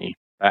stuff, don't you?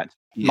 That's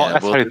not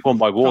necessarily formed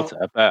by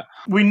water, but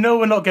we know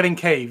we're not getting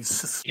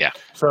caves. Yeah.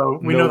 So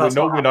we know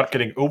we're not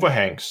getting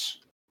overhangs.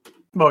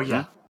 Well,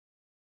 yeah.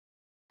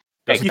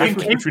 There's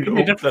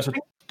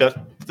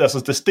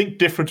a distinct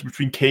difference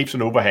between caves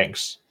and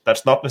overhangs.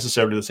 That's not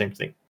necessarily the same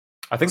thing.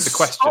 I think the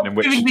question Stop in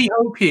which giving me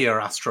hope here,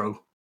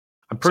 Astro.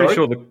 I'm pretty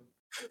Sorry? sure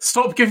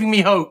Stop giving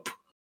me hope.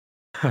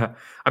 I'm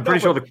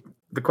pretty sure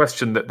the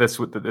question that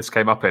this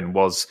came up in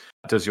was,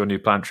 does your new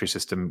planetary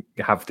system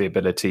have the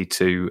ability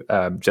to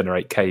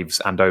generate caves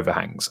and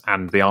overhangs?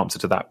 And the answer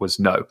to that was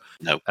no.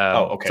 No.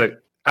 Okay. So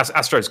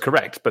Astro's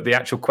correct, but the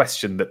actual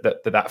question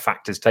that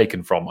fact is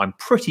taken from, I'm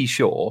pretty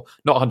sure,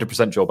 not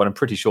 100% sure, but I'm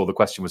pretty sure the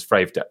question was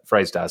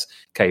phrased as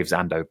caves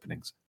and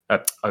overhangs.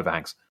 But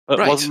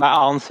Right. wasn't that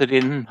answered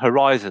in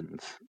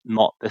Horizons?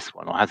 Not this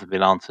one, or has it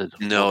been answered?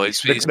 No,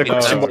 it's The been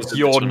question answered was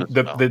this one as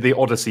well. the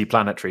Odyssey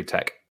planetary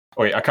tech.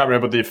 Okay, I can't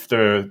remember if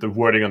the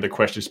wording on the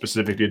question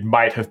specifically. It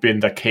might have been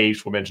that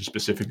caves were mentioned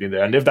specifically in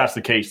there. And if that's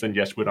the case, then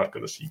yes, we're not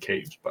going to see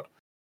caves. But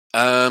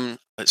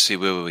Let's see,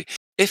 where were we?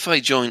 If I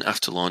join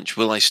after launch,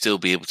 will I still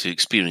be able to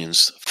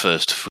experience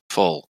first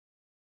footfall?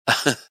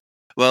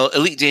 Well,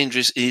 Elite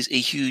Dangerous is a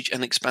huge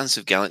and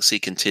expansive galaxy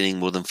containing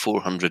more than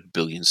 400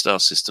 billion star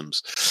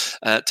systems.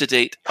 To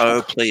date,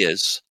 our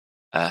players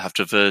have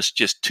traversed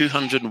just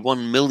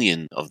 201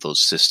 million of those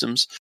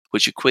systems,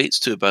 which equates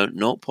to about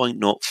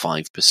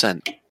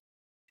 0.05%.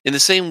 In the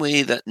same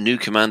way that new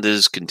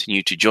commanders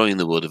continue to join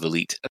the world of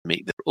Elite and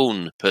make their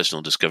own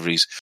personal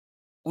discoveries,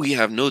 we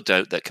have no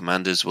doubt that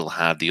commanders will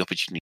have the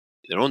opportunity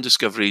to make their own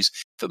discoveries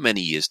for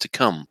many years to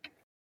come.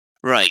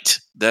 Right,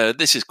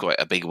 this is quite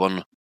a big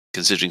one,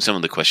 considering some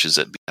of the questions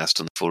that have been asked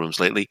on the forums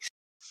lately.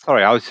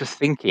 Sorry, I was just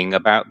thinking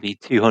about the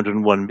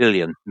 201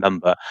 million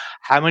number.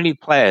 How many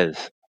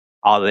players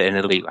are there in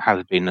Elite?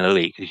 Have been in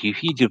Elite? Because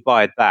if you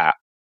divide that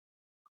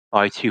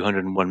by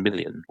 201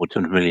 million or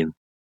 200 million,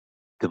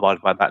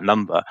 divided by that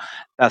number,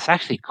 that's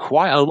actually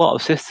quite a lot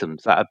of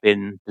systems that have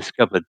been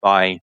discovered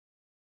by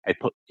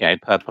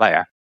per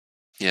player.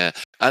 Yeah.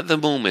 At the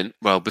moment,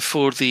 let's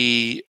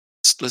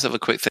have a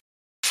quick thing.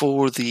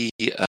 For the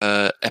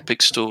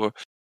Epic Store,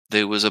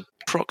 there was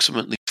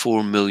approximately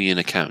 4 million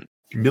accounts.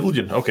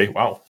 Million? Okay,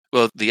 wow.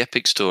 Well, the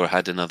Epic Store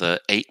had another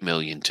 8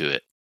 million to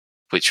it,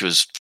 which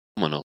was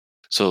phenomenal.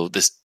 So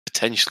there's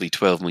potentially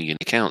 12 million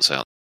accounts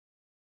out.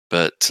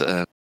 But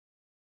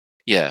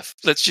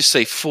let's just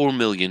say 4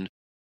 million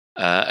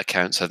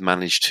accounts have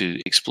managed to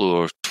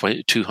explore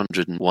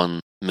 201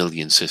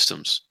 million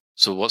systems.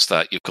 So what's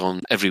that?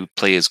 Every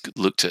player's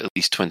looked at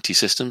least 20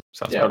 systems?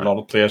 A lot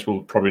of players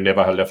will probably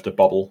never have left the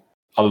bubble.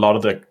 A lot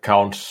of the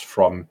accounts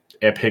from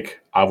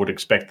Epic, I would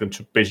expect them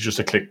to basically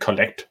just click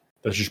collect.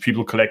 There's just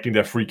people collecting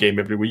their free game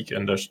every week,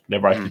 and there's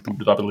never actually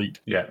booted up Elite.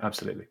 Yeah,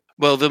 absolutely.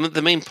 Well,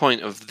 the main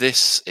point of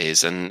this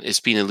is, and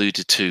it's been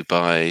alluded to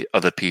by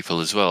other people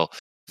as well,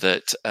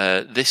 that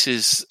this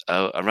is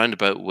a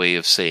roundabout way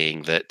of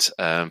saying that,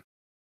 in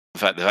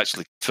fact, they've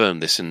actually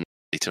confirmed this in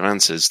later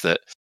answers,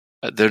 that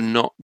they're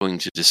not going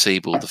to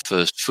disable the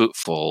first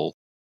footfall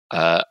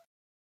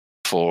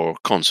for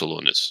console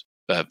owners,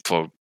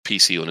 for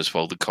PC owners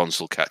while the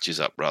console catches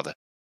up, rather.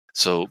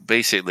 So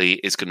basically,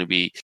 it's going to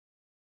be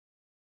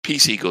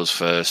PC goes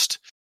first.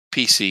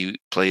 PC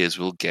players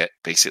will get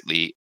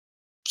basically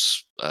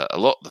a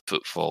lot of the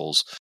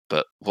footfalls,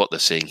 but what they're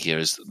saying here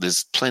is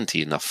there's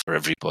plenty enough for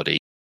everybody.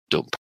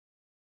 Dump.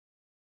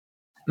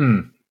 I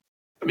mean,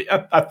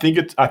 I think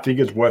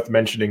it's worth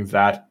mentioning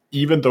that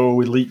even though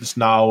Elite is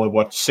now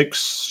a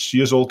 6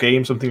 years old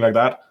game, something like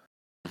that,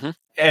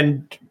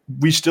 and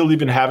we still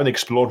even haven't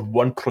explored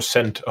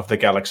 1% of the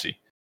galaxy.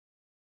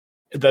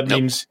 That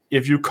means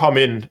if you come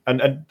in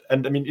and I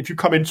mean, if you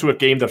come into a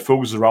game that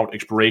focuses around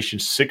exploration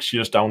 6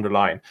 years down the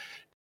line,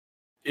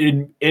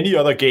 in any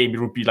other game it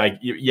would be like,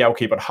 yeah,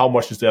 okay, but how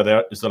much is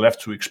there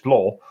left to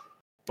explore?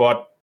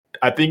 But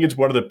I think it's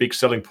one of the big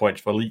selling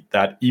points for Elite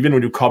that even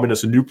when you come in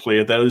as a new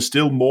player, there is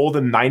still more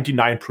than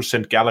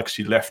 99%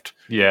 galaxy left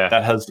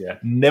that has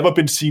never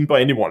been seen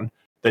by anyone,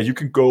 that you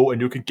can go and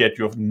you can get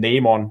your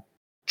name on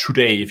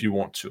today if you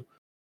want to.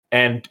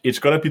 And it's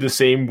going to be the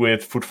same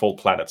with Footfall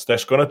Planets.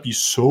 There's going to be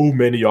so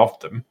many of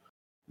them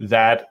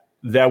that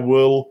there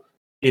will,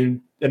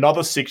 in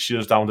another 6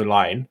 years down the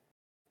line,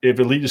 if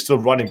Elite is still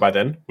running by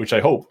then, which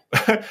I hope,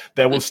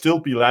 there will still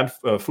be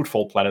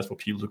Footfall Planets for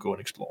people to go and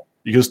explore,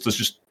 because there's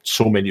just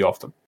so many of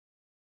them.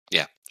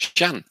 Yeah.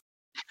 Jan?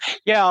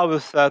 Yeah, I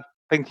was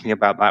thinking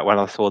about that when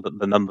I saw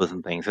the numbers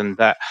and things. And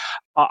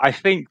I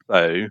think,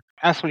 though,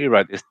 as what you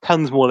wrote, there's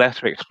tons more left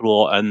to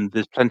explore, and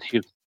there's plenty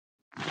of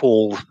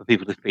falls for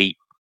people to beat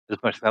as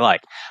much as they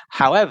like.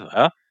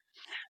 However,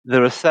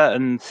 there are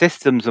certain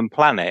systems and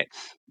planets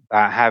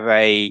that have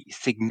a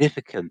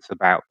significance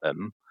about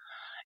them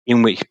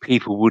in which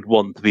people would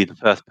want to be the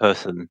first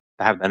person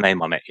to have their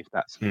name on it, if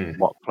that's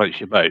what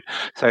floats your boat.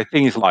 So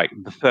things like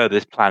the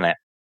furthest planet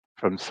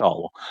from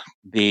Sol,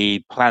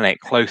 the planet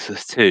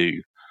closest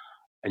to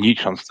a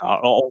neutron star,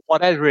 or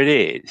whatever it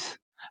is,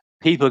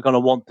 people are going to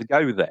want to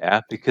go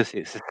there because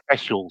it's a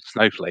special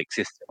snowflake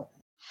system.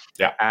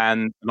 Yeah,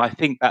 and I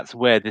think that's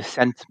where this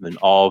sentiment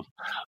of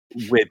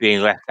we're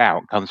being left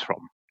out comes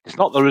from. It's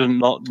not there isn't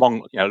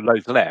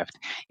loads left.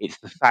 It's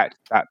the fact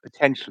that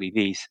potentially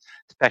these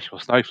special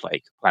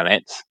snowflake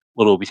planets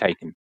will all be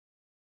taken.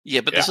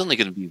 Yeah, but there's only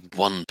going to be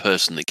one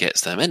person that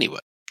gets them anyway.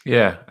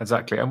 Yeah,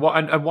 exactly. And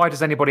why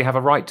does anybody have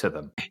a right to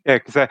them? Yeah,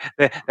 because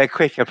they're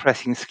quicker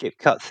pressing skip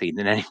cutscene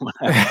than anyone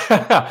else.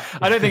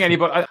 I don't think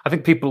anybody. I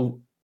think people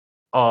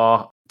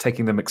are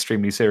taking them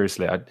extremely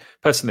seriously. I'm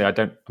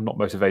not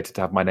motivated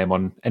to have my name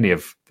on any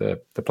of the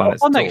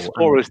planets. Well,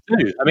 explorers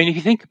do. I mean, if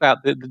you think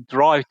about the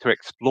drive to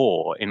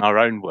explore in our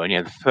own world,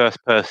 the first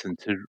person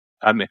to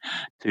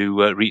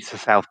reach the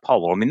South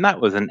Pole. I mean, that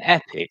was an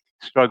epic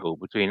struggle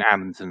between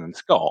Amundsen and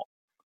Scott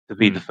to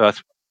be the first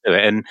to do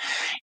it. And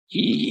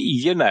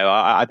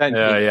I don't think.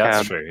 Yeah,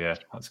 that's true. Yeah,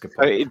 that's a good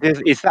point.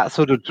 It's that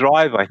sort of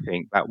drive, I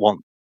think, that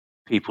wants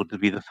people to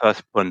be the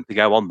first one to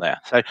go on there.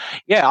 So,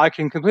 yeah, I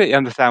can completely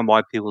understand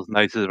why people's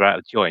noses are out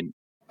of joint,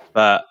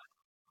 but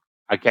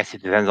I guess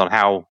it depends on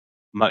how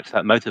much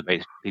that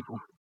motivates people.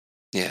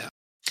 Yeah.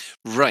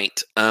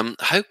 Right.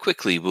 How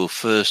quickly will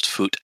first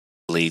foot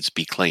accolades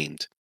be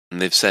claimed?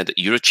 And they've said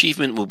your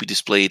achievement will be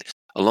displayed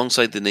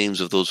alongside the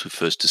names of those who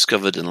first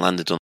discovered and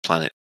landed on the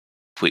planet,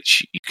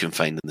 which you can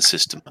find in the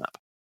system map.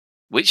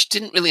 Which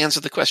didn't really answer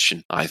the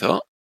question, I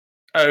thought.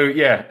 Oh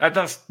yeah,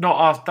 that's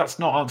not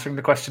answering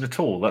the question at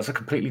all. That's a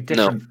completely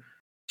different. No.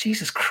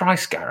 Jesus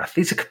Christ, Gareth!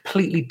 These are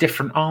completely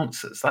different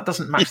answers. That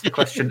doesn't match the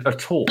question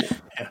at all.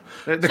 Yeah.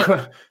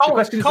 The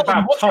question is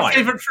about time,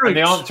 and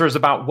the answer is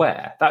about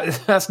where.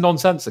 That's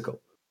nonsensical.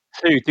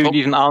 So, do we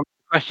need an answer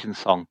question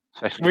song?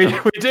 We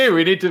do.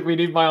 We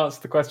need my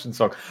answer the question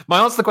song.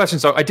 My answer the question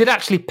song. I did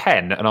actually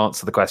pen an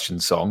answer the question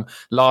song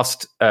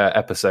last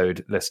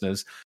episode,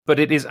 listeners, but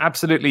it is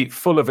absolutely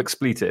full of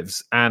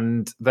expletives,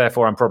 and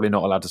therefore I'm probably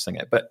not allowed to sing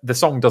it. But the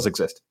song does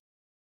exist.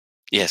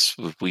 Yes,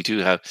 we do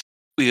have.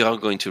 We are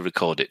going to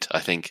record it. I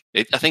think.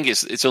 I think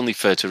it's only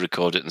fair to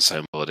record it and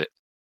soundboard it.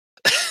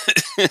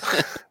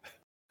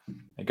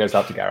 It goes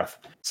out to Gareth.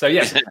 So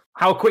yes,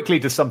 how quickly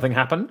does something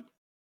happen?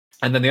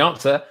 And then the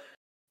answer: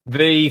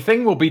 the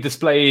thing will be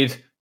displayed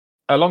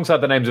alongside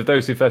the names of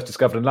those who first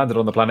discovered and landed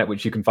on the planet,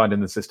 which you can find in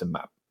the system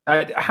map.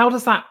 How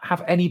does that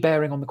have any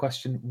bearing on the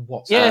question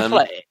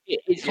whatsoever? Yeah,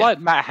 it's like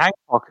Matt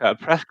Hancock at a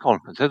press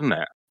conference, isn't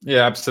it?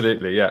 Yeah,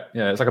 absolutely. Yeah.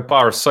 It's like a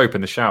bar of soap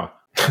in the shower.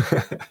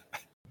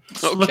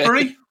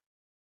 Slippery?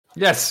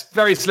 Yes,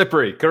 very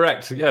slippery.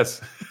 Correct.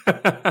 Yes.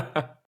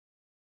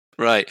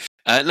 Right.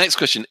 Next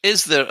question.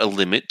 Is there a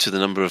limit to the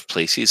number of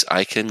places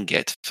I can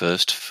get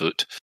first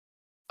foot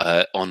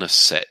on a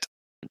set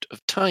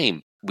of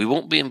time? We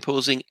won't be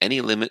imposing any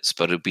limits,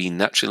 but it'll be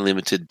naturally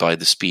limited by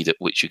the speed at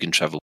which you can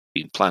travel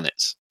between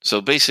planets. So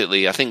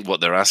basically, I think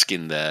what they're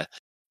asking there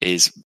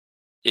is,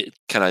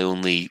 can I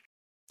only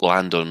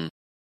land on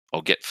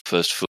or get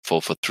first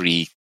footfall for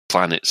 3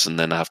 planets and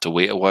then I have to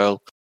wait a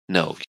while?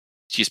 No,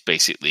 just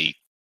basically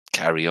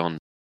carry on.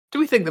 Do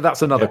we think that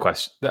that's another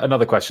question?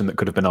 Another question that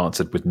could have been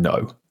answered with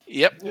no.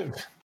 Yep.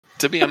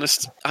 To be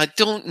honest, I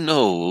don't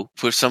know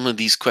where some of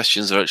these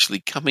questions are actually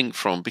coming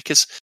from,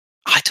 because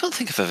I don't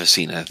think I've ever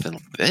seen anything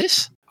like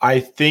this. I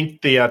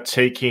think they are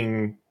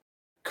taking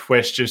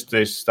questions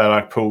that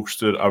are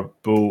posted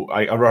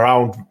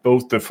around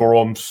both the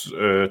forums,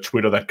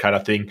 Twitter, that kind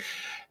of thing,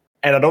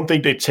 and I don't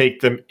think they take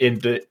them in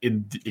the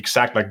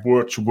exact like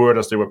word to word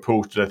as they were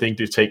posted. I think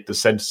they take the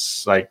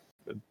sense, like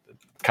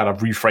kind of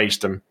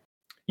rephrase them.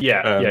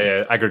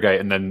 Yeah.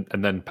 Aggregate and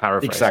then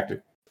paraphrase. Exactly.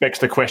 Begs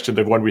the question,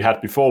 the one we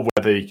had before,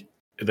 where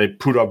they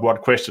put up one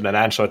question and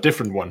answer a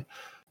different one.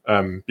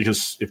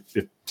 Because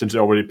since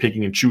they're already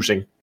picking and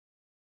choosing,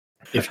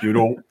 if you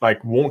don't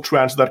want to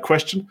answer that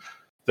question,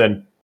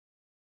 then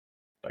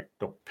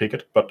don't pick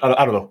it. But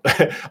I don't know.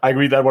 I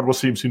agree that one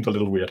seems a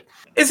little weird.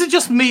 Is it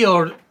just me,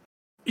 or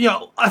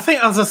I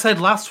think, as I said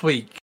last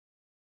week,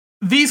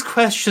 these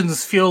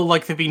questions feel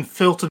like they've been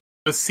filtered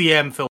with a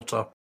CM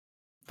filter.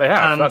 They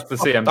have. That's the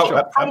CM.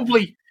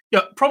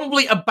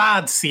 Probably a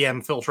bad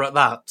CM filter at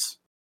that.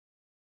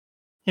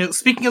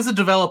 Speaking as a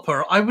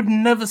developer, I would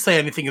never say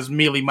anything as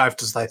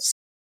mealy-mouthed as this.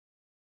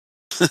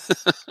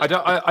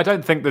 I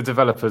don't think the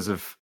developers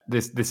of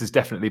this has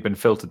definitely been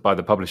filtered by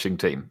the publishing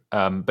team.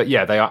 But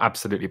yeah, they are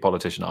absolutely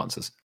politician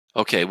answers.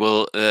 Okay,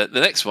 well, the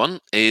next one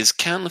is,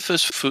 can the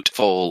first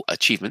footfall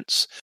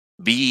achievements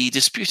be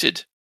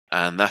disputed?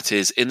 And that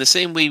is, in the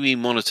same way we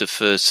monitor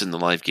firsts in the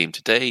live game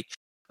today,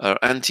 our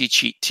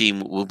anti-cheat team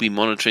will be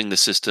monitoring the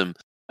system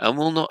and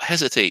will not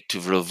hesitate to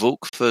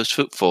revoke first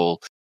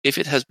footfall if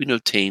it has been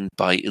obtained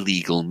by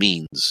illegal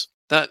means.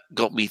 That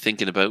got me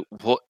thinking about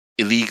what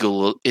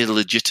illegal or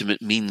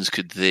illegitimate means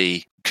could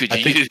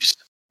use.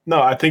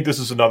 No, I think this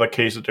is another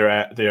case that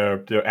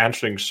they're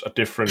answering a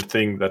different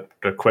thing. That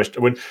the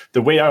question, when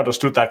the way I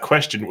understood that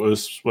question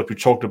was what we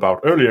talked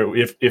about earlier.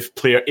 If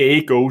player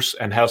A goes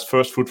and has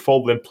first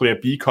footfall, then player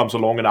B comes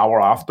along an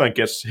hour after and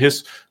gets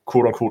his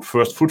quote unquote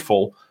first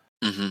footfall.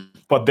 Mm-hmm.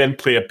 But then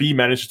player B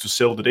manages to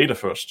sell the data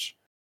first.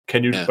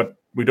 Can you? Yeah. But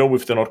we know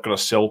if they're not going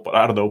to sell. But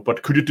I don't know.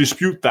 But could you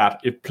dispute that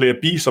if player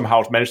B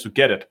somehow managed to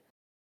get it?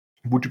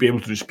 Would you be able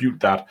to dispute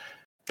that?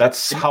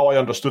 That's how I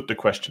understood the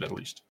question, at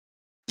least.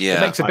 Yeah,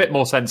 it makes a bit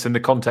more sense in the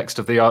context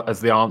of the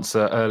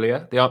answer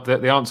earlier. The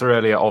answer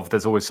earlier of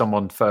there's always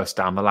someone first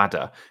down the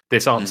ladder.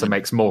 This answer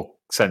makes more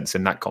sense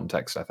in that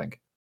context, I think.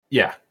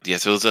 Yeah.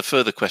 So there's a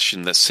further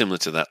question that's similar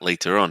to that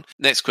later on.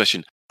 Next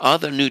question. Are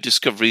there new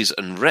discoveries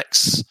and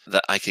wrecks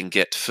that I can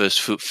get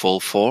first footfall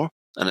for?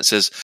 And it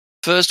says,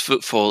 first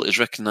footfall is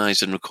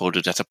recognized and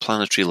recorded at a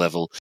planetary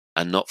level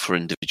and not for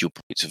individual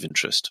points of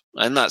interest.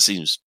 And that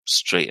seems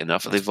straight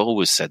enough. They've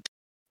always said that.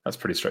 That's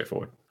pretty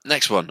straightforward.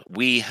 Next one.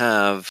 We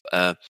have,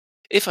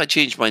 if I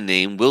change my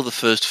name, will the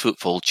first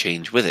footfall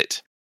change with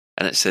it?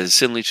 And it says,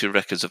 similarly to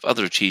records of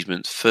other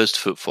achievements, first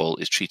footfall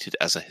is treated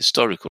as a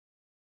historical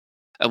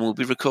and will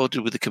be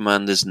recorded with the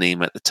commander's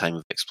name at the time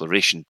of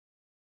exploration.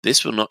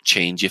 This will not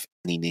change if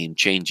any name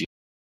changes.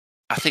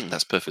 I think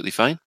that's perfectly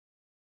fine.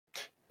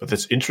 But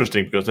that's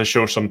interesting because they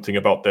show something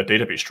about their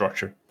database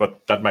structure.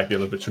 But that might be a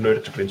little bit too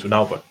nerdy to get into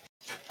now, but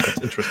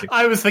that's interesting.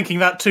 I was thinking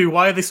that too.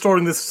 Why are they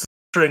storing this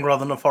string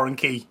rather than a foreign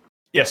key?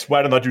 Yes, why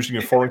are they not using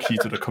a foreign key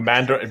to the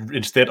commander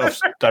instead of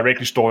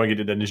directly storing it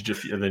in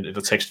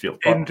the text field?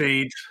 But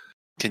indeed.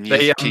 Can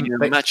you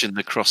imagine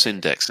the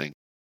cross-indexing?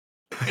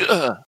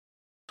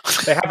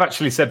 They have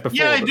actually said before.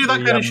 Yeah, they do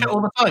that kind of shit all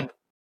the time.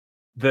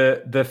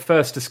 The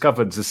first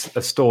discovered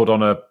are stored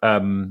on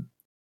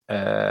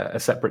a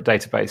separate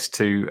database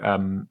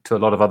to a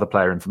lot of other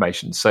player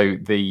information. So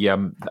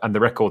the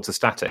records are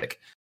static.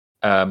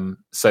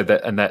 So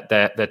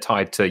that they're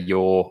tied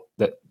to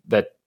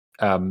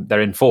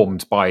they're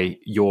informed by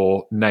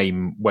your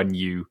name when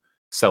you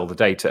sell the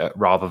data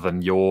rather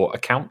than your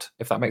account,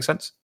 if that makes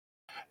sense.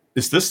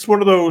 Is this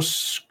one of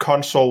those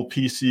console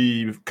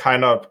PC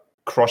kind of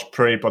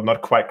cross-play but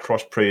not quite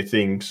cross-play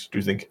things, do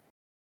you think?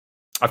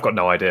 I've got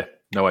no idea.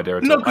 No idea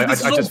at all. I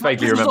just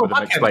vaguely remember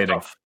them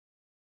explaining.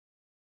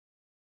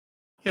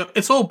 Yeah,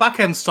 it's all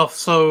back-end stuff,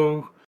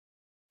 so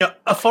Yeah,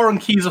 a foreign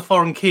key is a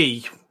foreign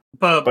key,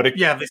 but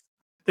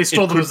they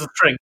store them as a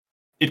string.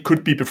 It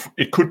could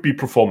be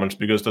performance,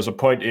 because there's a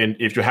point in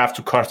if you have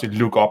to constantly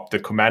look up the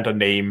commander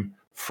name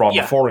from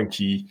a foreign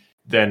key,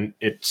 then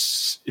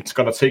it's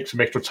going to take some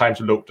extra time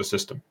to load the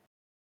system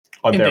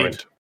on their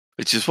end.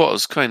 Which is what I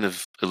was kind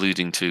of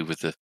alluding to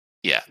with the.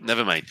 Yeah,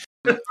 never mind.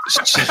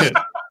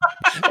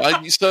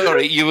 I'm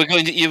sorry, you were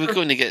going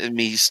to get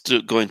me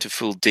going to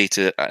full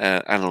data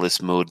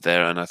analyst mode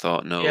there, and I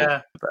thought no.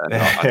 Yeah.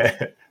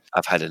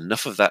 I've had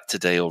enough of that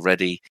today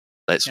already.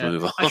 Let's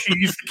move on. I should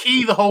use the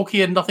key, the whole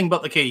key, and nothing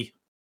but the key.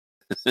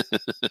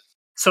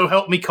 So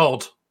help me,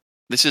 COD.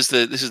 This is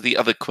the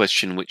other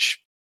question, which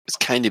has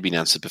kind of been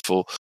answered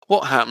before.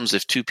 What happens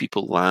if two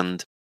people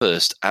land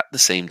first at the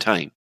same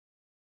time?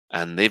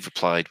 And they've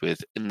replied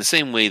with, in the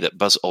same way that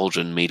Buzz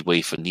Aldrin made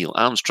way for Neil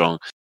Armstrong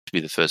to be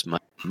the first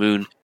man on the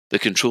moon, the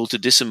control to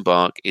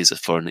disembark is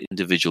for an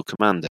individual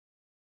commander,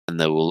 and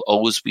there will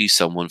always be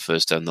someone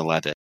first down the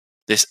ladder.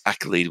 This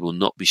accolade will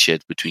not be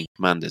shared between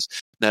commanders.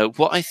 Now,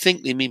 what I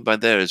think they mean by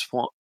there is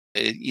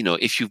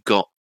if you've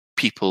got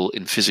people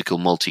in physical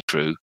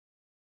multi-crew,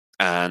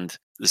 and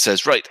it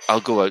says, right, I'll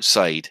go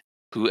outside.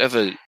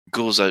 Whoever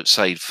goes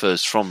outside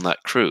first from that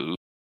crew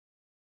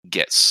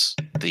gets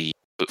the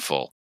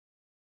footfall.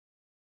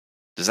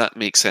 Does that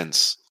make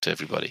sense to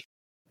everybody?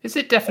 Is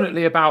it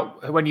definitely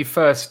about when you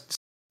first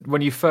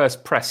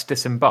press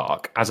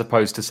disembark as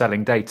opposed to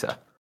selling data?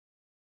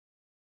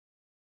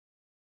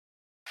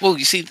 Well,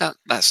 you see,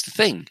 that's the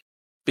thing.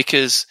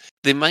 Because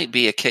there might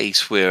be a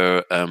case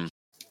where,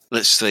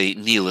 let's say,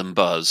 Neil and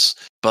Buzz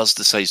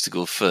decides to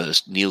go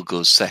first, Neil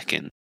goes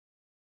second.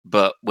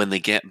 But when they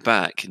get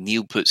back,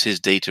 Neil puts his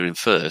data in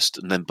first,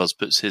 and then Buzz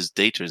puts his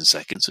data in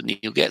second, so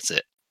Neil gets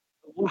it.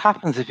 What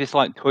happens if it's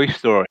like Toy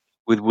Story,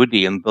 with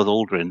Woody and Buzz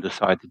Aldrin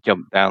decide to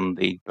jump down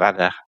the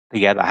ladder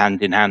together,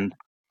 hand in hand,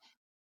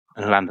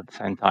 and land at the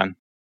same time?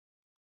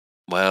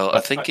 Well,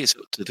 I think it's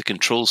up to the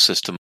control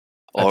system,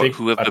 or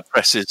whoever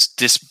presses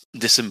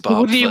disembark.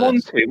 Wouldn't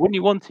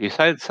you want to?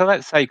 So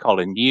let's say,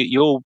 Colin,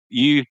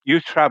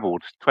 you've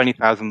travelled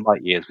 20,000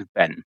 light years with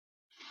Ben,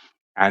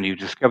 and you've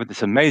discovered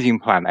this amazing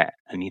planet,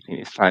 and you think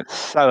it's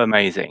so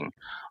amazing.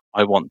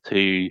 I want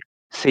to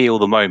seal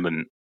the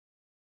moment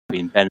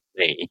between Ben and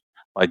me.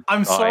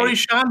 I'm sorry,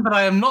 Shan, but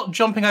I am not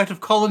jumping out of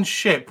Colin's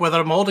ship, whether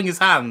I'm holding his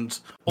hand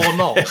or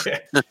not.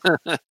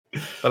 The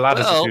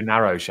ladders are too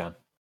narrow, Shan.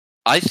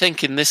 I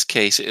think in this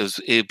case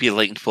it'd be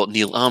linked to what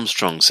Neil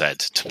Armstrong said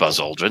to Buzz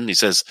Aldrin. He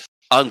says,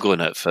 "I'm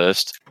going out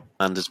first,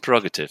 and it's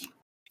prerogative."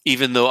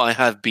 Even though I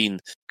have been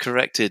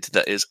corrected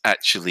that it's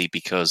actually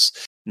because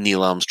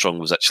Neil Armstrong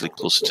was actually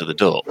closer to the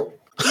door.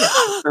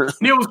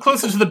 Neil was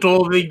closer to the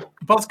door. The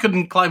Buzz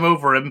couldn't climb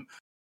over him.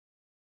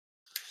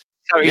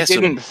 So he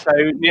didn't. So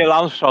Neil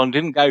Armstrong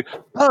didn't go,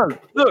 "Oh,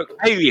 look,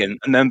 alien,"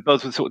 and then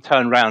Buzz would sort of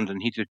turn around and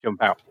he'd just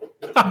jump out.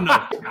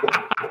 No.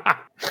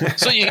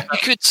 So you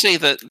could say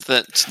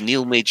that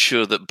Neil made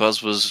sure that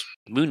Buzz was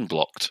moon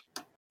blocked.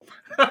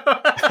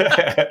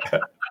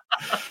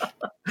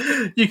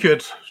 You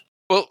could.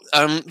 Well,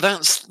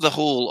 that's the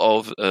whole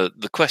of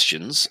the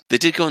questions. They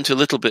did go into a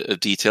little bit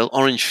of detail.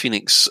 Orange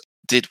Phoenix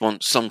did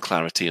want some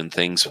clarity on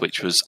things,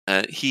 which was,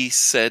 he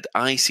said,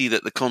 "I see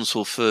that the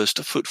console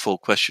first footfall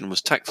question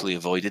was tactfully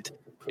avoided.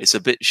 It's a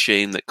bit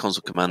shame that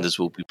console commanders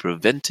will be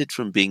prevented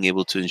from being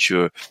able to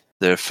ensure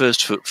their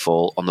first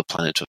footfall on the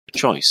planet of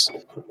choice.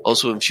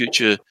 Also in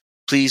future,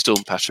 please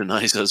don't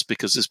patronize us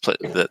because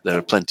there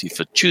are plenty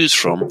to choose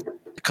from.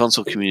 The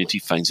console community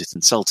finds it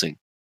insulting.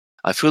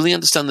 I fully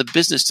understand the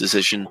business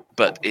decision,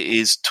 but it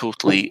is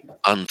totally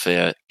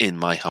unfair in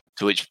my heart."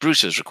 To which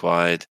Bruce has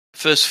required,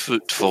 first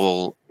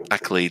footfall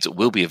accolades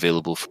will be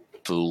available for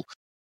full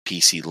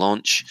PC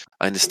launch.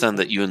 I understand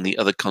that you and the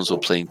other console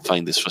playing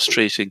find this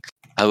frustrating.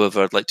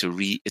 However, I'd like to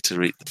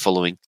reiterate the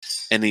following.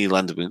 Any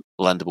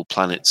landable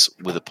planets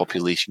with a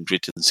population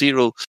greater than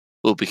 0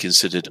 will be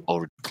considered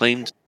already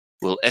claimed.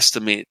 We'll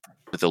estimate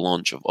with the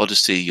launch of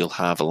Odyssey, you'll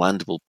have a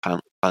landable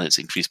planets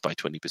increased by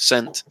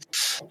 20%.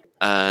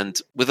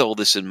 And with all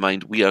this in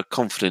mind, we are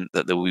confident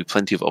that there will be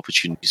plenty of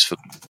opportunities for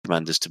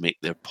commanders to make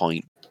their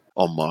point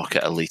on mark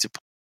at a later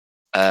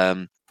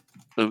point.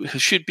 It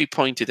should be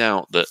pointed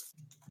out that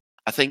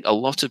I think a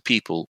lot of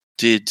people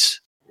did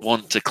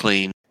want to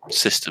claim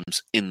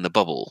systems in the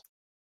bubble,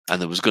 and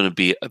there was going to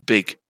be a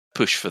big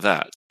push for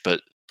that.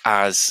 But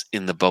as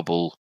in the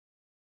bubble,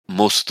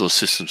 most of those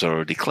systems are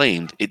already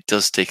claimed, it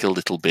does take a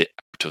little bit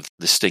out of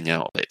the sting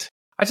out of it.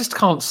 I just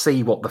can't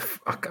see what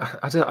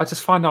I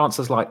just find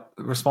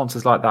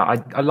responses like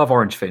that. I love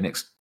Orange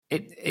Phoenix.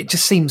 It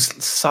just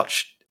seems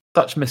such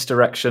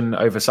misdirection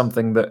over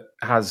something that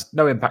has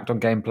no impact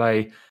on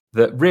gameplay,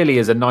 that really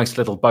is a nice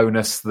little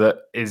bonus that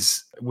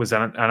has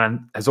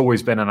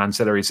always been an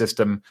ancillary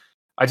system.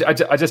 I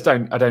just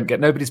don't get.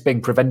 Nobody's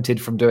being prevented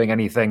from doing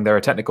anything. There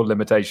are technical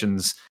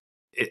limitations.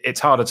 It's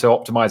harder to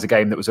optimize a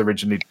game that was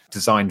originally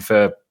designed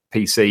for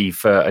PC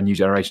for a new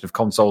generation of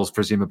consoles,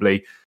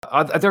 presumably.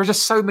 There are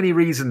just so many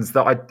reasons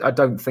that I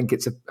don't think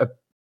it's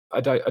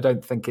I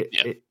don't think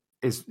it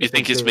is. You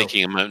think it's material.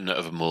 making a mountain out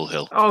of a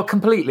molehill? Oh,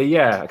 completely,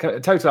 yeah,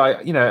 totally.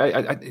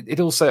 It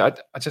also,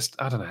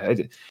 I don't know.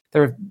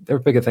 There are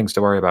bigger things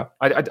to worry about.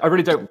 I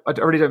really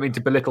don't mean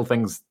to belittle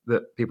things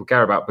that people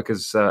care about,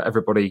 because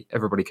everybody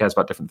cares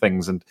about different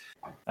things, and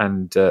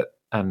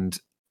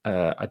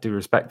I do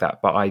respect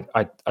that. But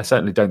I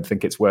certainly don't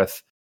think it's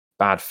worth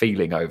bad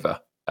feeling over.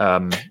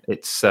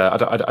 It's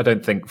I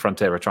don't think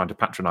Frontier are trying to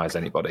patronise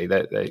anybody.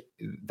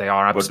 They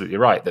are absolutely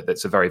right that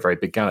it's a very, very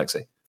big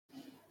galaxy.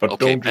 But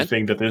Okay, don't you Ben?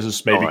 think that this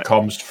is maybe Alright.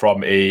 comes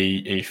from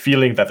a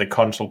feeling that the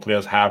console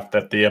players have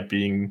that they are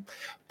being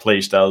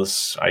placed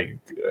as a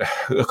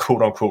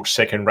quote unquote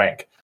second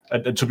rank?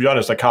 And to be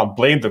honest, I can't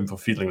blame them for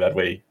feeling that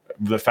way.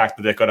 The fact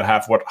that they're going to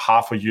have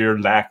half a year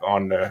lag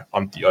on the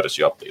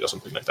Odyssey update or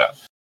something like that.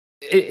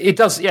 It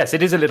does, yes.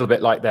 It is a little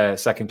bit like they're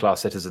second-class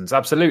citizens,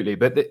 absolutely.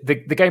 But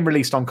the game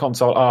released on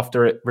console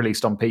after it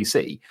released on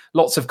PC.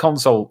 Lots of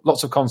console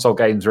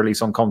games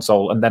release on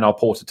console and then are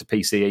ported to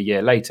PC a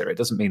year later. It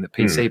doesn't mean that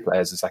PC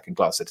players are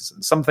second-class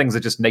citizens. Some things are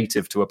just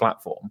native to a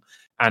platform,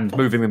 and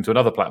moving them to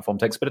another platform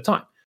takes a bit of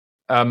time.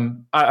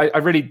 I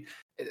really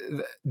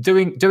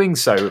doing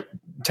so,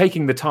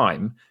 taking the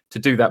time to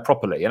do that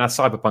properly, and as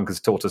Cyberpunk has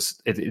taught us,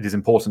 it is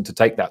important to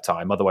take that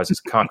time. Otherwise,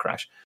 it's a car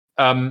crash.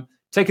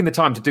 Taking the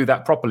time to do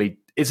that properly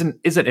isn't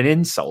an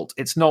insult.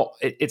 It's not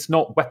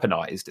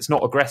weaponized. It's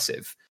not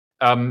aggressive.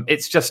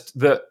 It's just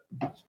that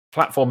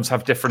platforms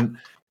have different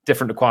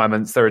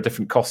requirements. There are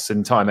different costs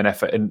in time and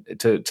effort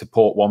to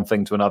port one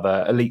thing to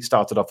another. Elite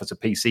started off as a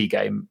PC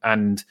game,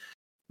 and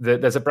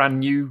there's a brand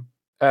new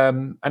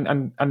and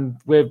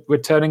we're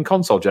turning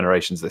console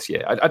generations this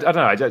year. I don't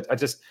know. I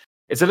just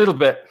it's a little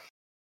bit.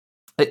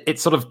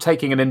 It's sort of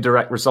taking an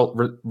indirect result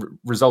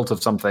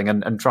of something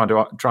and trying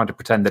to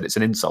pretend that it's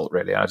an insult.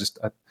 Really, I just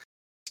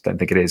don't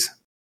think it is.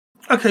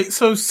 Okay,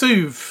 so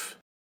Suv,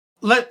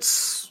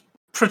 let's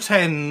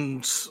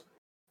pretend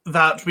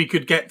that we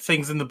could get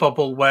things in the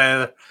bubble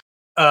where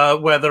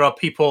there are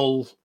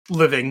people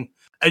living,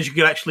 as you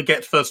could actually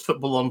get first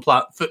footfall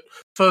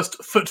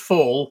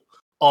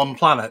on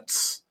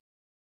planets.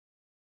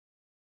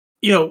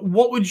 You know,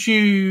 what would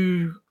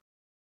you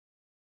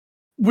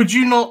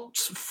not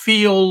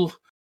feel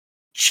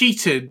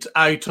cheated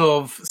out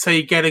of,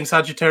 say, getting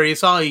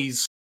Sagittarius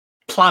I's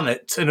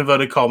planet, in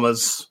inverted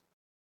commas,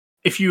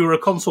 if you were a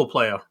console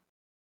player?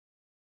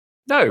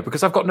 No,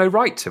 because I've got no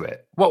right to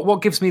it.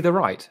 What gives me the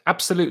right?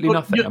 Absolutely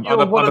nothing.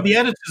 You're one of the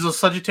editors of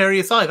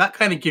Sagittarius I. That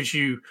kind of gives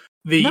you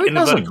the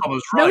inverted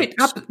commas right.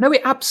 No,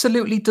 it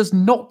absolutely does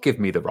not give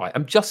me the right.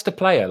 I'm just a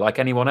player like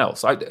anyone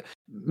else.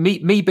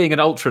 Me being an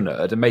ultra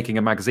nerd and making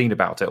a magazine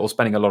about it, or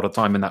spending a lot of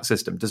time in that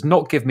system, does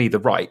not give me the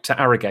right to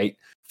arrogate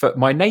for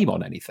my name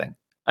on anything.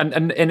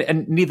 And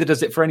neither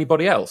does it for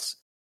anybody else.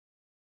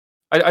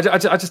 I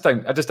just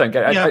don't get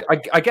it. Yeah.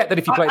 I get that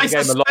if you play the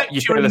game a lot,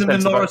 you feel a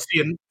sense of.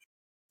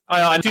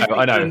 I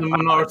know. You're in the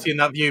minority in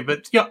that view,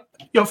 but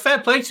fair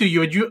play to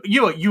you.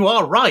 You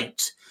are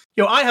right.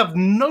 I have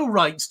no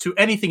rights to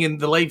anything in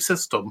the Lave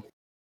system,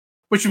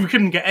 which we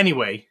couldn't get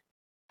anyway.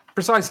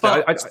 Precisely.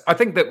 I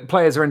think that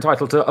players are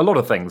entitled to a lot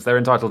of things. They're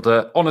entitled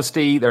to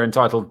honesty. They're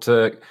entitled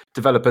to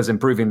developers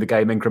improving the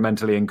game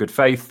incrementally in good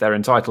faith. They're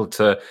entitled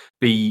to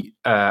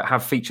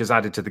have features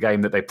added to the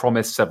game that they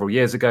promised several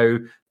years ago.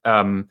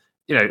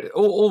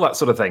 All that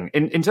sort of thing.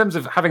 In terms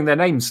of having their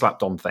name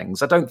slapped on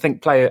things, I don't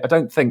think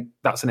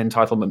that's an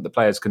entitlement that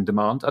players can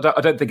demand.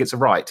 I don't think it's a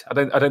right. I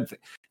don't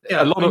think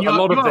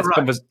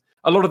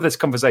a lot of this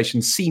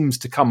conversation seems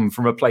to come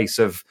from a place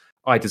of,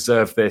 I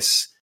deserve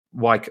this.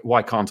 Why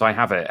can't I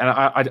have it? And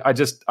I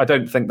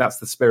don't think that's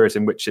the spirit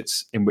in which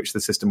the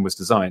system was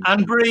designed.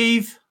 And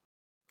breathe.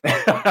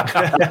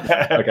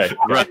 Okay.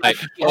 Right.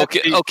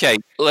 Okay.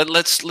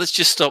 Let's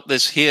just stop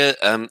this here.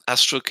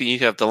 Astro, can you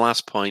have the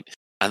last point?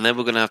 And then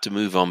we're going to have to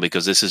move on,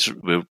 because this is...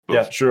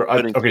 Yeah, sure.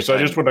 So I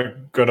just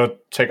gonna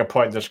take a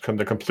point that's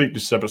the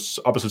completely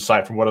opposite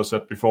side from what I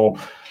said before.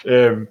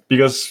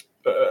 Because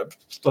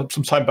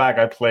some time back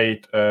I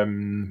played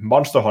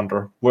Monster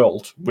Hunter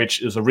World,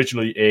 which is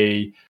originally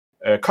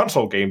a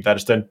console game that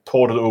is then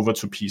ported over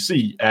to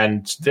PC.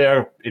 And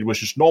there it was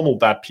just normal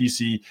that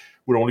PC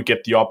would only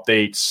get the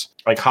updates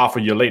like half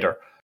a year later.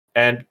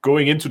 And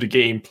going into the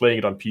game, playing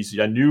it on PC,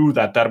 I knew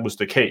that was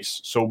the case.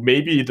 So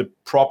maybe the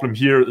problem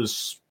here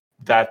is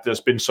that there's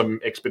been some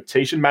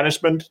expectation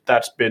management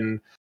that's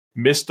been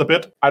missed a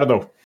bit. I don't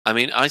know. I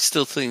mean, I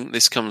still think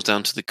this comes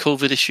down to the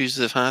COVID issues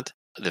they've had.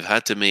 They've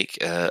had to make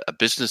a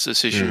business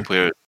decision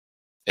where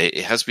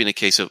it has been a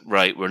case of,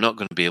 right, we're not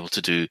going to be able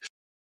to do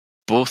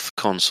both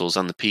consoles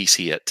and the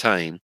PC at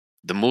time.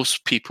 The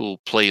most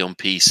people play on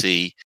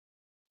PC,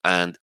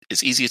 and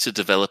it's easier to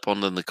develop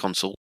on than the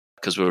console,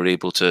 because we're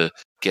able to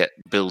get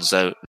builds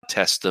out and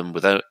test them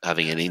without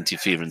having any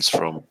interference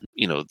from,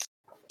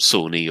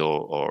 Sony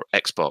or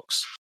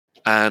Xbox.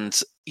 And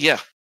yeah,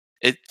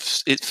 it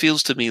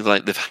feels to me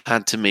like they've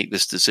had to make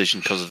this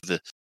decision because of the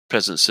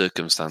present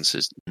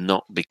circumstances,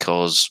 not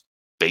because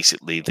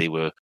basically they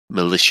were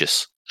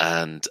malicious.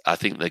 And I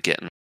think they're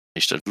getting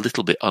punished a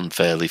little bit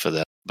unfairly for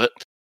that. But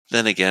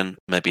then again,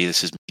 maybe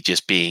this is me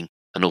just being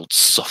an old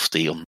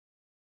softy on.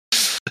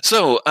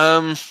 So,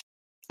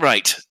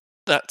 right,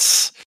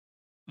 that's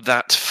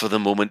that for the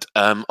moment.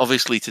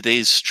 Obviously,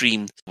 today's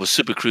stream was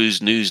Super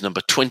Cruise News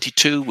number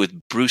 22 with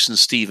Bruce and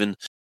Stephen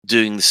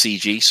doing the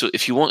CG. So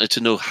if you wanted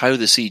to know how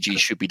the CG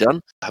should be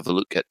done, have a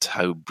look at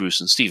how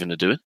Bruce and Stephen are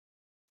doing.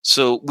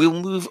 So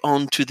we'll move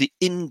on to the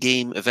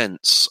in-game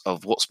events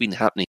of what's been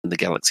happening in the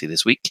galaxy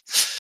this week.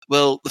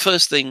 Well, the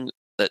first thing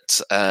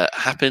that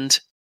happened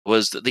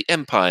was that the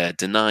Empire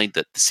denied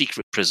that the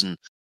secret prison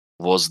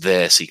was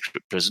their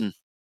secret prison.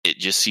 It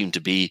just seemed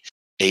to be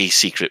a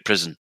secret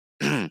prison.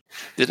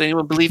 Did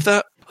anyone believe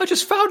that? I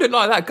just found it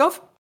like that,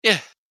 Gov. Yeah.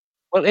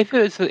 Well, if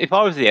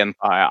I was the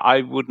Empire,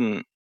 I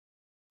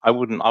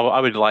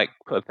would like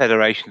put a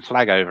Federation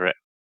flag over it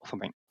or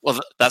something. Well,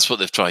 that's what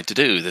they've tried to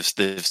do.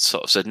 They've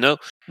sort of said, no,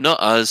 not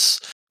us.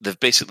 They've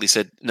basically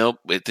said, no,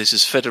 this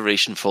is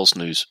Federation false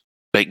news.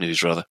 Fake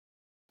news, rather.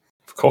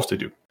 Of course they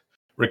do.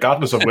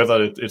 Regardless of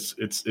whether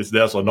it's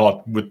theirs or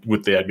not,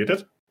 would they admit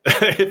it?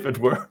 If it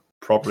were,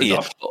 probably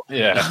not.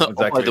 Yeah, exactly.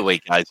 Oh, by the way,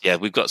 guys,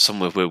 we've got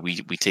somewhere where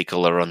we take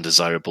all our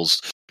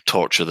undesirables,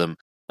 torture them,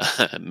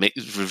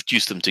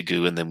 reduce them to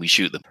goo, and then we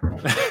shoot them.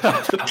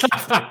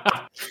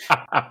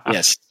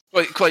 Yes,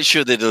 quite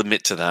sure they'd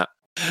admit to that.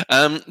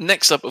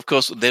 Next up, of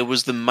course, there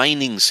was the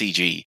mining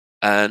CG.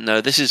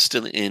 Now, this is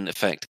still in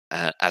effect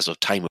as of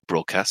time of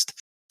broadcast.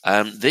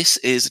 This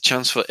is a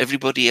chance for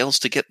everybody else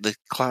to get the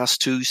Class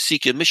 2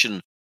 Seeker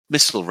mission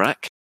missile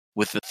rack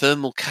with the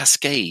thermal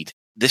cascade.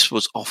 This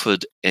was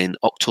offered in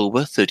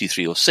October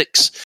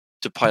 3306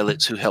 to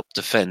pilots who helped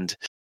defend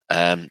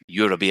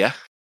Eurabia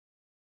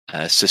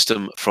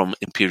system from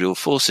Imperial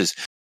forces.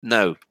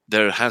 Now,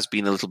 there has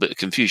been a little bit of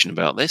confusion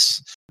about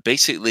this.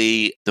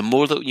 Basically, the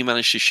more that you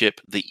manage to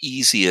ship, the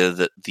easier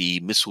that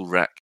the missile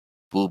rack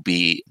will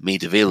be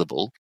made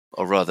available.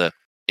 Or rather,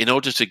 in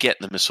order to get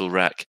the missile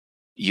rack,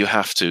 you're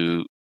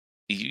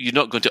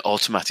not going to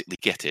automatically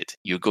get it.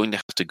 You're going to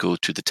have to go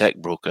to the tech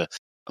broker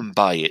and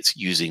buy it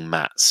using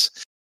mats.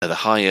 Now, the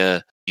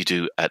higher you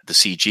do at the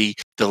CG,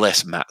 the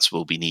less mats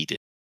will be needed.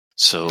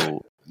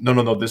 So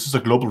No. This is a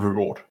global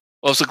reward.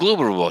 Oh, it's a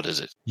global reward, is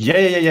it?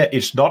 Yeah.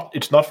 It's not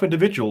for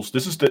individuals.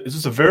 This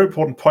is a very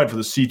important point for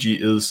the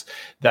CG is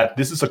that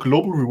this is a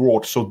global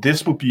reward. So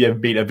this will be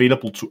made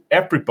available to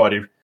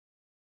everybody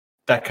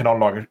that can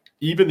unlock it,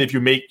 even if you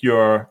make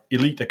your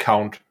elite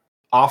account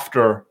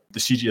after the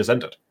CG has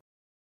ended.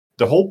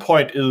 The whole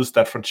point is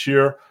that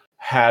Frontier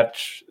had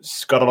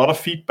got a lot of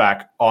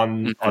feedback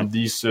on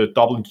these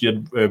double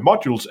engineered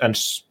modules, and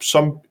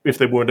some, if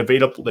they weren't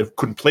available, they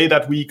couldn't play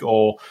that week,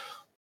 or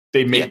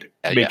they may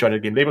join the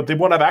game later, but they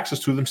won't have access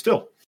to them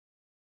still.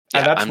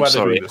 And that's why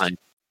they're doing this.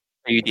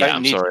 You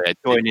don't need to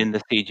join in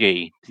the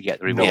CG to get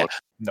the reward.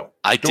 No.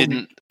 I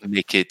didn't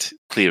make it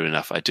clear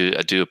enough. I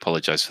do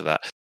apologize for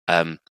that.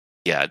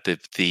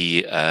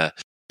 The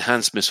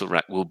enhanced missile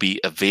rack will be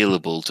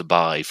available to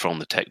buy from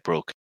the tech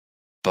broker,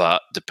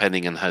 but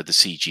depending on how the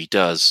CG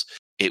does,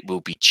 it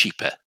will be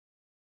cheaper.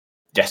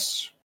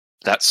 Yes.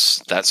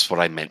 That's what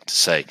I meant to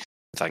say.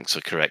 Thanks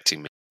for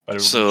correcting me. But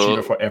it will be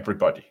cheaper for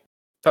everybody.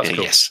 That's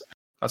cool. Yes.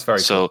 That's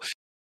very cool.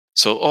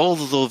 So all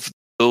of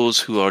those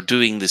who are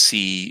doing the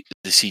CG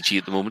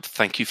at the moment,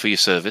 thank you for your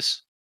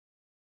service.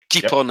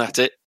 Keep on at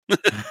it.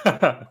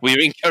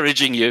 We're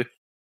encouraging you.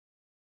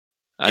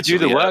 I do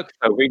the work,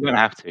 so we're going to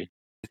have to.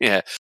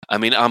 Yeah, I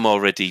mean, I'm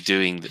already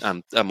got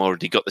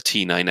the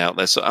T9 out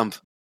there, so I'm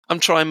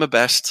trying my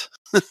best.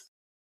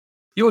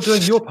 You're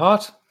doing your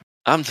part.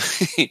 Do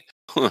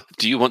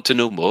you want to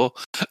know more?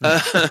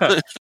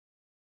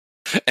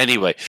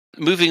 Anyway,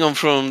 moving on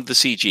from the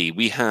CG,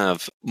 we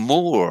have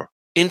more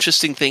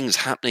interesting things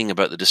happening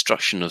about the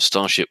destruction of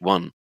Starship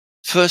One.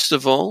 First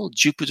of all,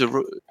 Jupiter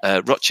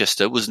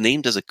Rochester was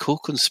named as a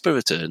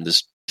co-conspirator in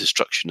this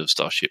destruction of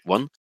Starship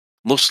One,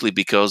 mostly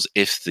because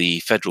if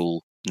the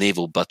federal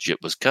naval budget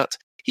was cut,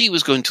 he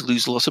was going to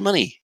lose a lot of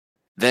money.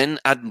 Then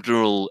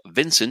Admiral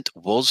Vincent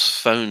was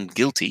found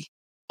guilty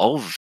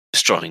of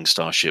destroying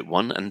Starship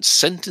One and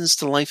sentenced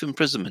to life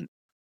imprisonment.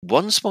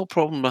 One small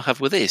problem I have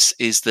with this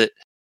is that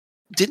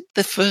didn't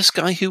the first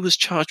guy who was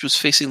charged was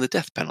facing the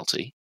death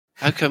penalty?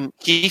 How come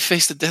he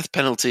faced the death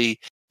penalty,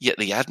 yet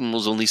the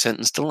Admiral's only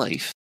sentenced to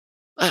life?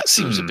 That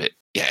seems a bit...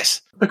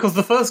 Yes. Because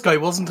the first guy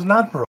wasn't an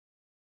admiral.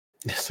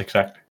 Yes,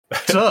 exactly.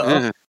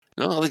 Duh.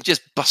 No, they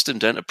just bust him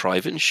down to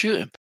private and shoot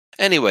him.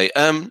 Anyway,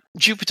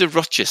 Jupiter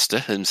Rochester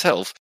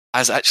himself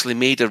has actually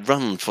made a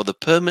run for the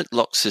permit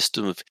lock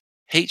system of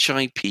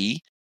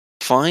HIP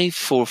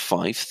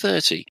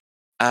 54530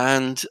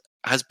 and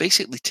has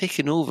basically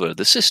taken over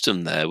the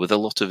system there with a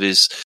lot of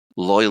his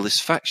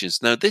loyalist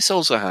factions. Now, this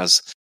also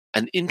has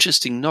an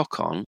interesting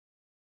knock-on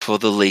for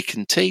the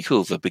Laken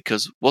takeover,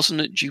 because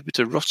wasn't it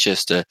Jupiter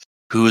Rochester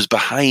who was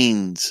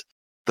behind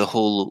the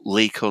whole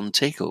Lakon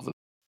takeover?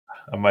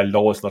 And my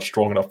law is not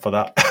strong enough for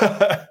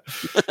that.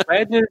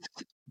 Where does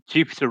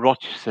Jupiter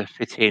Rochester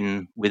fit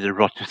in with the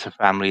Rochester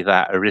family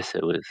that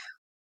Aisling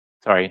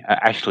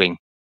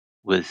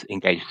was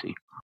engaged to?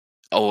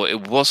 Oh,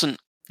 it wasn't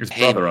his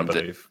brother, I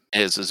believe.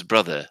 It was his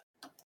brother.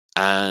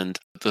 And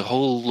the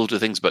whole load of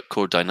things about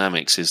Core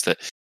Dynamics is that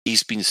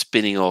he's been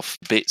spinning off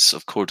bits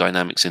of Core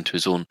Dynamics into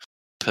his own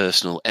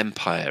personal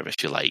empire, if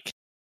you like,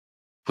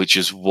 which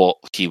is what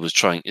he was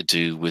trying to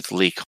do with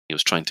Lakon. He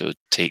was trying to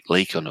take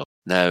Lakon up.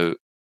 Now,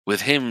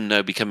 with him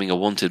now becoming a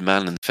wanted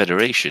man in the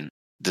Federation,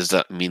 does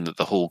that mean that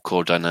the whole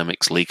Core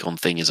Dynamics Lakon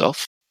thing is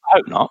off? I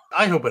hope not.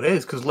 I hope it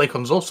is, because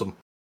Lakon's awesome.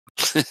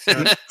 3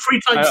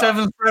 Type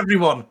 7s for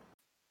everyone.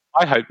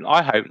 I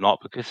hope not,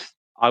 because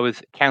I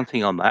was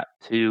counting on that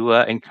to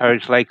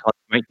encourage Lakon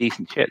to make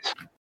decent ships.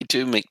 You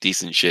do make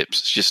decent ships.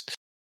 It's just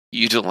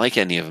you don't like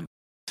any of them.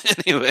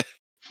 Anyway.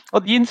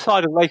 Well, the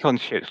inside of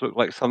Lakon's ships look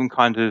like some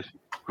kind of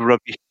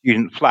grubby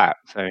student flat.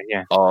 So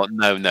yeah. Oh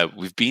no,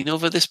 we've been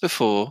over this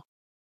before.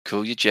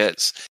 Cool your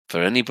jets.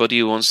 For anybody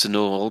who wants to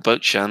know all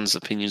about Shan's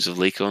opinions of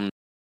Lakon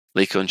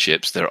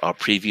ships, there are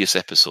previous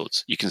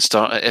episodes. You can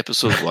start at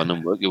episode 1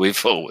 and work your way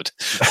forward.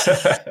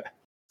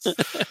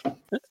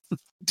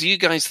 Do you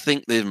guys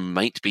think there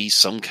might be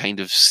some kind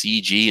of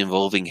CG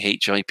involving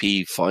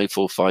HIP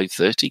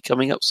 54530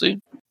 coming up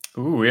soon?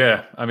 Ooh,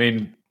 yeah. I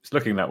mean, it's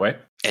looking that way.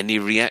 Any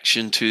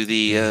reaction to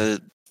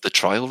the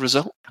trial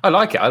result? I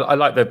like it. I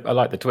like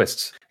the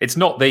twists. It's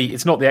not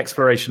the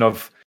exploration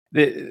of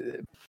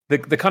the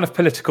kind of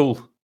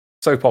political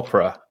soap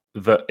opera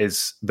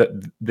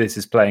that this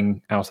is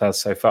playing out as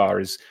so far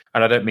is,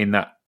 and I don't mean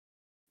that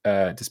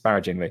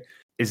disparagingly,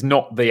 is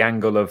not the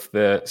angle of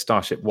the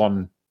Starship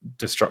One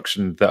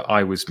destruction that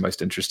I was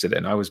most interested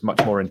in. I was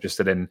much more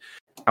interested in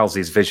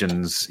Halsey's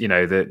visions,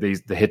 the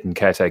hidden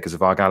caretakers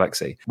of our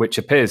galaxy, which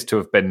appears to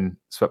have been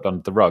swept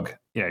under the rug.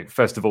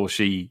 First of all,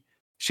 she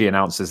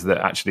announces that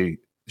actually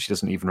she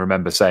doesn't even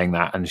remember saying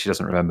that, and she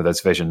doesn't remember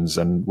those visions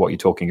and what you're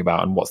talking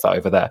about and what's that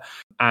over there.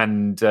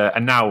 And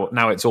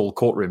now it's all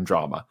courtroom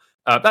drama.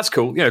 That's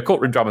cool.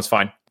 Courtroom drama's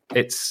fine.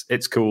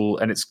 It's cool,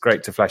 and it's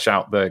great to flesh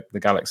out the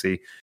galaxy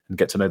and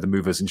get to know the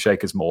movers and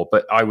shakers more.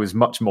 But I was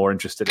much more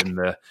interested in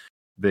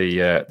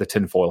the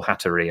tinfoil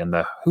hattery and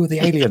the who are the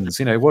aliens?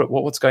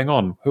 What's going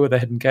on? Who are the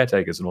hidden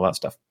caretakers and all that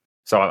stuff?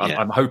 So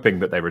I'm hoping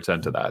that they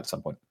return to that at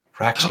some point.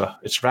 Raxler.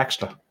 It's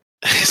Raxler.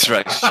 It's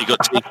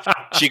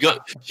Raxler.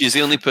 She's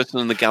the only person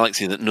in the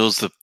galaxy that knows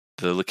the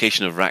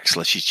location of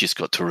Raxler. She's just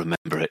got to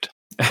remember it.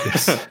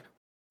 Yes.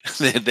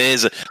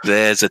 There's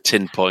a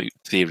tinpoint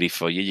theory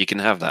for you. You can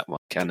have that one,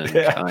 Canon.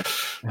 Yeah.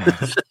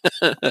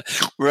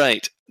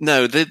 Right.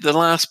 No, the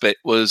last bit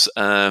was,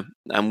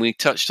 and we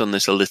touched on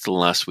this a little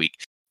last week,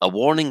 a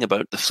warning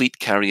about the fleet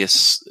carrier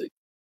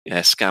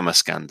scammer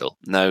scandal.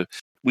 Now,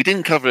 we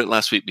didn't cover it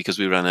last week because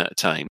we ran out of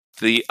time.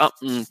 The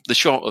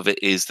short of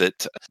it is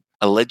that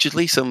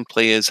allegedly some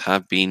players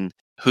have been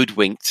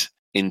hoodwinked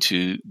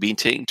into being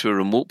taken to a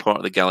remote part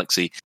of the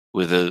galaxy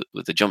with a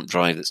jump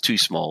drive that's too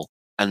small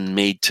and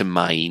made to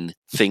mine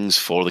things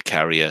for the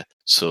carrier.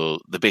 So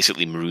they're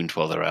basically marooned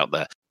while they're out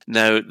there.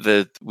 Now,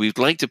 we'd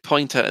like to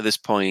point out at this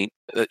point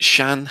that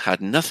Shan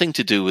had nothing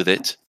to do with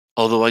it,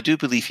 although I do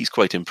believe he's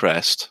quite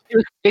impressed.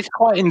 It's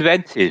quite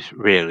inventive,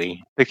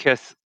 really,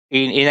 because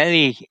in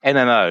any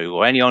MMO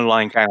or any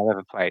online game I've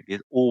ever played,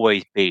 there's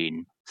always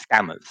been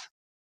scammers.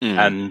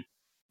 And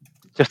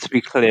just to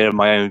be clear,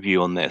 my own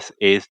view on this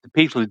is the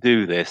people who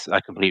do this are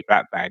complete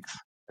ratbags,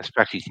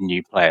 especially to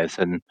new players,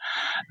 and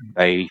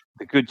the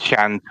good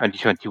Shan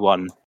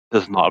 2021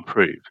 does not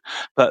approve.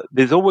 But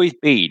there's always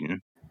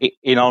been,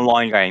 in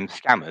online games,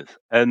 scammers,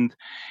 and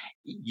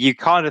you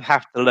kind of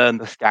have to learn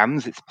the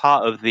scams. It's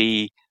part of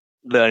the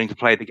learning to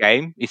play the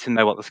game, is to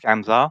know what the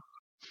scams are.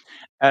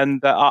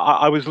 And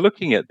I was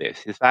looking at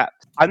this, is that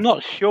I'm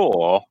not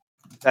sure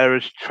they're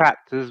as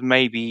trapped as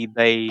maybe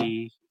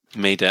they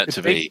made out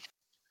to be.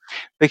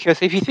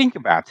 Because if you think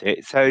about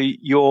it, so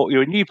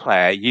you're a new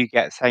player, you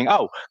get saying,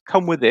 "Oh,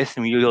 come with this,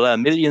 and you'll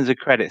earn millions of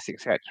credits,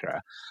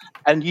 etc."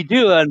 And you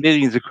do earn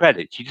millions of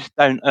credits, you just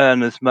don't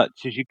earn as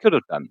much as you could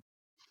have done.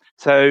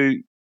 So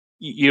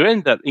you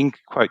end up, in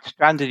quote,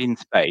 stranded in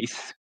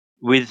space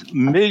with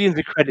millions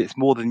of credits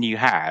more than you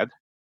had.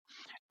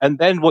 And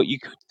then what you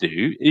could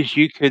do is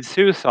you could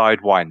suicide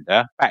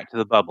winder back to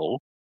the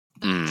bubble,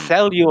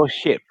 sell your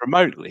ship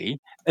remotely,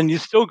 and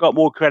you've still got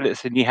more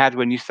credits than you had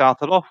when you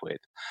started off with.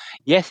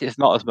 Yes, it's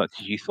not as much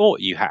as you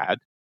thought you had,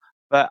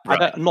 but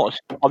right.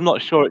 I'm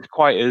not sure it's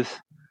quite as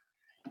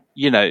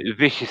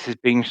vicious as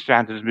being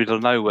stranded in the middle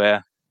of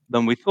nowhere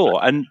than we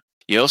thought. And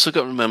you also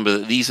got to remember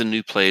that these are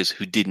new players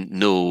who didn't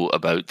know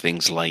about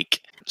things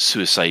like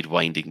suicide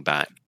winding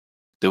back.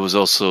 There was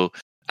also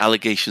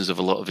allegations of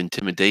a lot of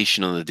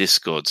intimidation on the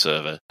Discord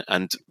server.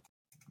 And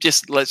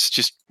let's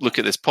just look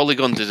at this.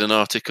 Polygon did an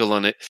article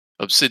on it.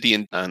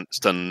 Obsidian has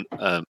done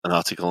an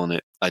article on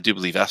it. I do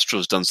believe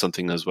Astro's done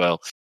something as well.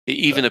 It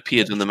even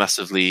appeared on the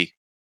massively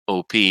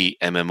OP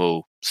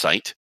MMO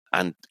site,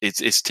 and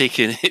it's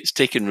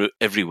taken root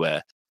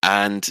everywhere.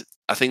 And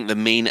I think the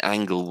main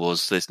angle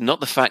was this: not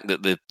the fact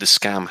that the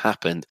scam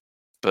happened,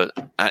 but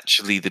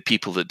actually the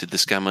people that did the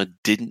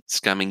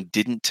scamming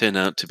didn't turn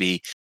out to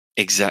be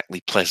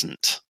exactly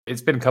pleasant.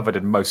 It's been covered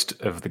in most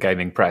of the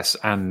gaming press,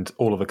 and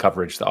all of the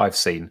coverage that I've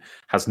seen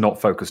has not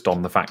focused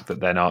on the fact that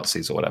they're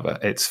Nazis or whatever.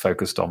 It's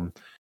focused on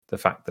the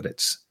fact that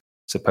it's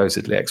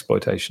supposedly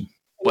exploitation.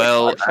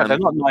 Well, they're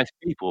not nice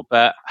people,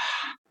 but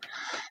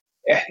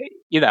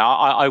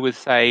I would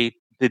say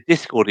the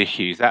Discord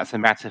issues, that's a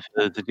matter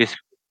for the Discord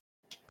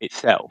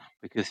itself,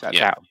 because that's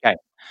out of game.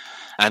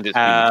 And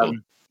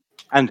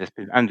it's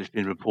been reported. And it's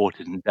been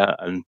reported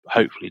and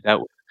hopefully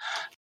dealt with.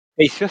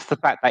 It's just the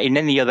fact that in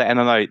any other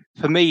MMO,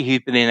 for me, who's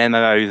been in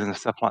MMOs and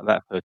stuff like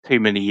that for too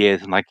many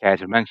years, and I care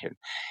to mention,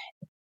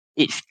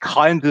 it's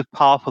kind of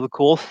par for the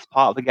course,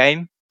 part of the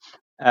game.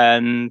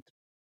 And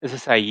as I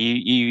say,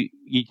 you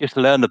just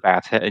learn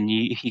about it, and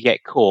if you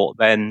get caught,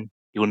 then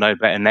you'll know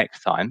better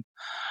next time.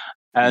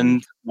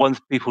 And once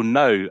people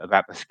know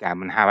about the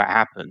scam and how it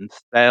happens,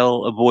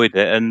 they'll avoid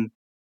it and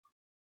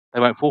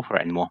they won't fall for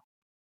it anymore.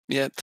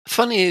 Yeah,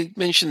 funny you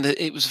mentioned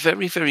that it was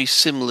very, very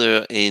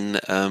similar in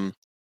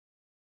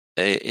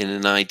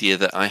an idea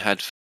that I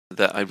had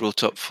that I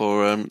wrote up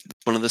for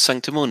one of the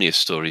Sanctimonious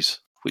stories,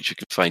 which you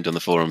can find on the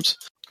forums.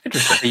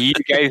 Interesting. You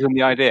gave them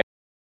the idea.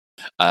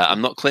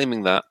 I'm not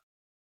claiming that.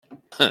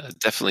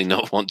 Definitely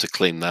not want to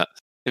claim that.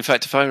 In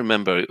fact, if I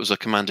remember, it was a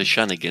Commander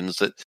Shenanigans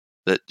that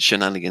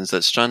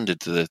stranded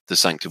the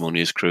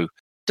Sanctimonious crew.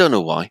 Don't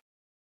know why.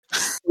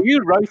 Well,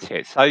 you wrote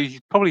it, so it's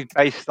probably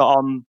based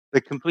on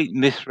the complete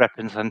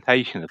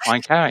misrepresentation of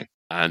my character.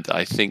 And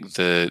I think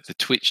the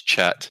Twitch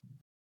chat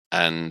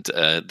and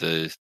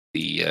the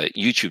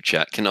YouTube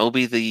chat can all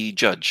be the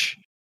judge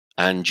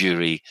and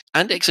jury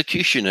and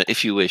executioner,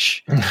 if you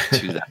wish,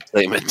 to that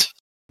statement.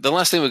 The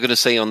last thing we're going to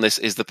say on this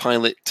is the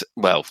pilot.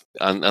 Well,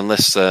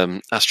 unless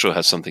Astro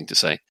has something to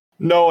say.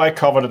 No, I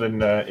covered it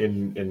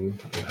in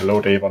Hello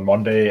Dave on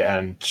Monday,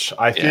 and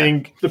I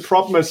think the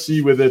problem I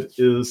see with it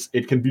is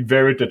it can be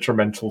very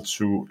detrimental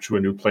to a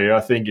new player.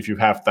 I think if you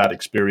have that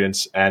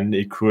experience, and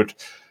it could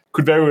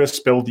very well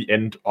spell the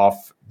end of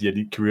the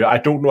Elite career. I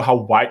don't know how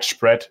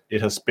widespread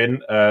it has been.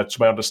 To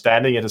my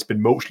understanding, it has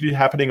been mostly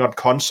happening on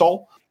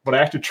console. What I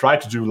actually tried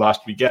to do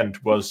last weekend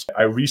was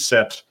I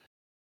reset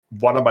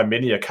one of my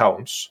many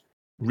accounts,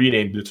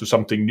 renamed it to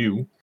something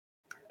new,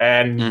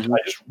 and I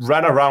just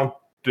ran around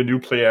the new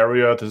play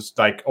area, that's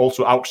like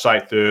also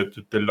outside the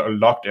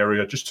locked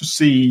area, just to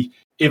see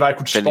if I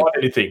could spot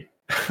anything.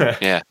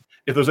 Yeah.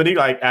 If there's any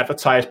like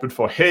advertisement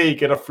for, hey,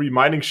 get a free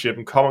mining ship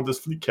and come on this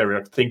fleet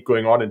carrier thing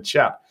going on in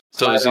chat.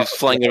 So is he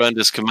flying around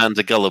as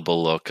Commander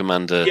Gullible or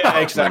Commander? Yeah,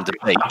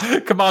 exactly.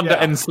 Commander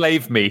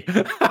Enslave Me.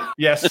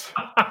 Yes.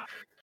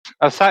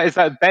 Is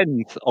that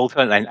Ben's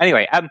alternate name?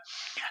 Anyway, I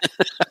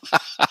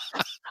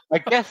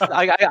guess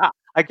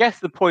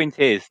the point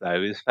is,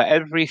 though, is for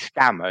every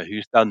scammer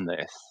who's done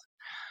this,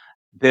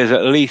 there's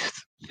at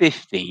least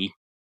 50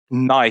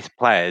 nice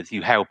players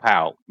who help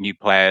out new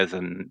players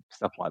and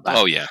stuff like that.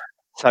 Oh, yeah.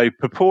 So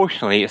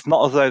proportionally, it's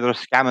not as though there are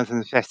scammers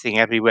infesting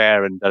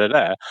everywhere and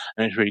and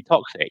it's really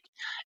toxic.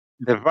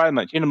 They're very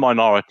much in a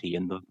minority,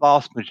 and the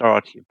vast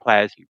majority of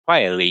players who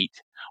play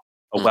Elite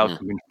are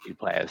welcoming new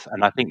players,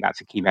 and I think that's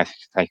a key message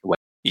to take away.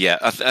 Yeah,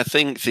 I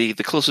think the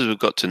closest we've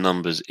got to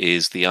numbers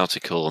is the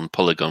article on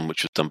Polygon,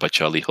 which was done by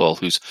Charlie Hall,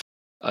 who's,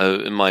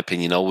 in my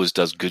opinion, always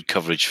does good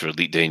coverage for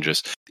Elite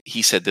Dangerous.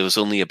 He said there was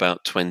only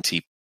about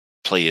 20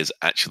 players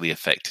actually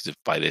affected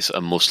by this,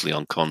 and mostly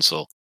on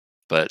console.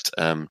 But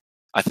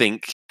I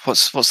think,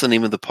 what's the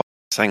name of the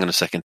podcast? Hang on a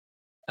second.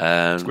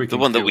 The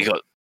one that we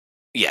got.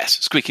 Yes,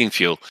 Squeaking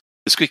Fuel.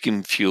 The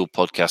Squeaking Fuel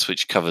podcast,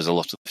 which covers a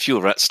lot of the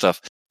Fuel Rat stuff.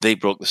 They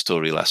broke the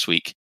story last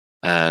week,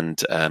 and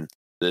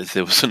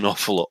there was an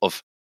awful lot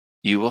of,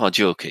 you are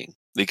joking.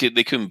 They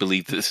couldn't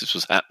believe that this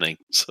was happening.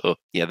 So,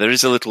 yeah, there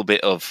is a little bit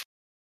of,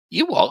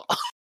 you what?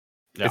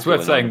 Yeah. It's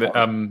worth saying that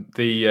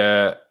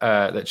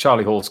that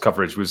Charlie Hall's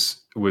coverage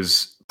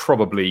was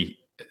probably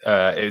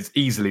is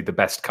easily the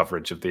best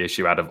coverage of the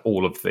issue out of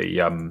all of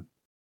the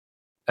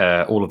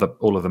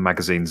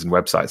magazines and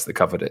websites that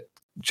covered it.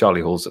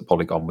 Charlie Hall's at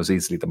Polygon was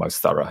easily the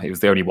most thorough. He was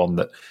the only one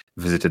that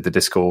visited the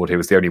Discord. He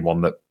was the only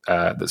one that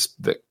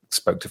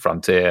spoke to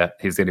Frontier.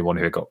 He was the only one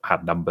who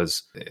had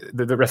numbers.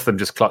 The rest of them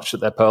just clutched at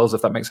their pearls,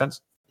 if that makes sense.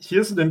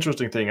 Here's an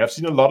interesting thing. I've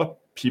seen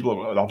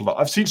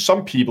I've seen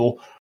some people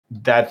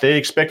that they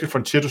expected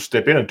Frontier to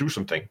step in and do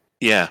something.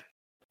 Yeah.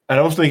 And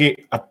I was thinking,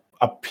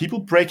 are people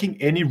breaking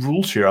any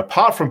rules here,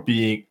 apart from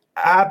being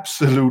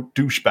absolute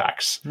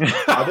douchebags?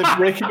 Are they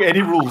breaking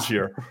any rules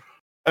here?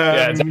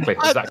 Yeah,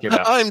 exactly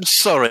that. I'm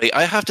sorry,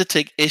 I have to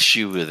take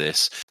issue with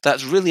this.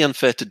 That's really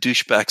unfair to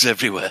douchebags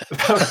everywhere.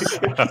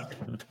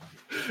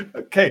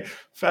 Okay,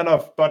 fair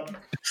enough, but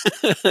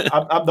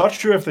I'm not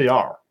sure if they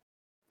are.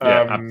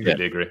 Yeah,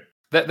 absolutely agree.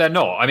 They're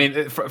not. I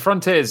mean,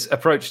 Frontier's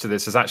approach to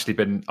this has actually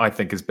been, I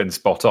think, has been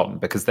spot on,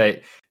 because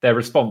their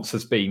response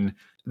has been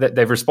that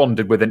they've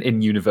responded with an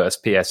in-universe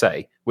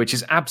PSA, which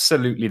is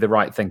absolutely the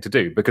right thing to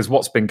do, because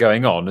what's been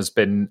going on has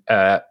been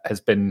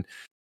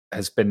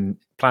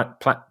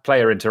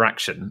player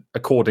interaction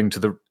according to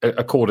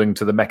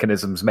the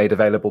mechanisms made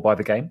available by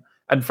the game.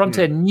 And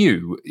Frontier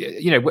knew,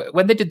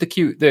 when they did the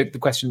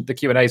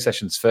Q&A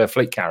sessions for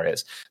fleet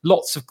carriers,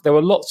 there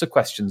were lots of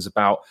questions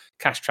about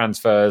cash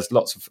transfers,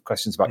 lots of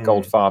questions about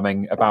gold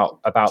farming,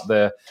 about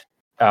the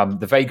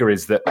the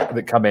vagaries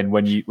that come in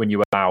when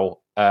you allow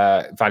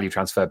value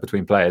transfer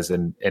between players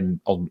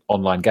in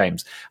online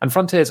games. And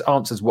Frontier's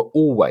answers were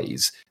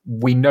always,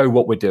 we know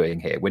what we're doing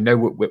here. We know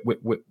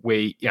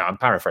we I'm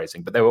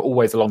paraphrasing, but they were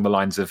always along the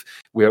lines of,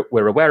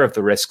 we're aware of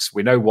the risks.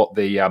 We know what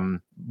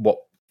what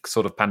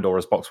sort of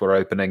Pandora's box we're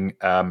opening.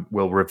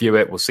 We'll review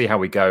it. We'll see how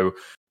we go.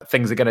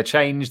 Things are going to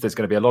change. There's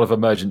going to be a lot of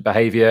emergent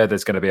behavior.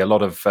 There's going to be a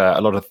lot of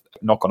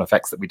knock-on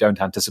effects that we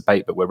don't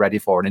anticipate, but we're ready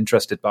for and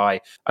interested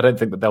by. I don't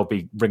think that they'll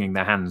be wringing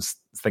their hands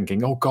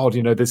thinking, oh God,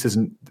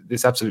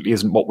 this absolutely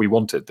isn't what we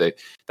wanted.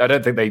 I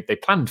don't think they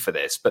planned for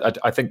this, but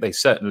I think they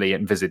certainly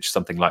envisaged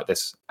something like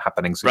this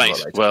happening sooner or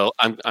later. Well,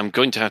 I'm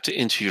going to have to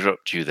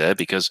interrupt you there,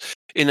 because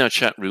in our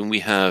chat room we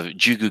have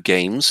Jugu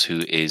Games,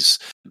 who is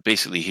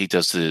basically, he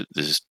does the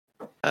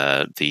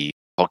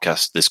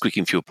podcast, the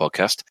Squeaking Fuel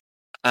podcast.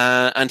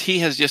 And he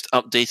has just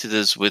updated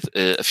us with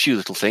a few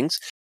little things.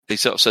 They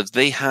sort of said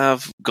they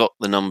have got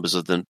the numbers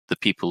of the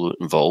people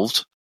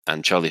involved,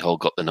 and Charlie Hall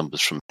got the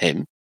numbers from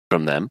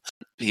them.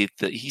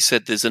 He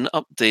said there's an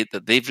update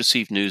that they've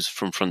received news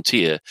from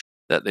Frontier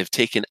that they've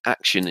taken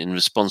action in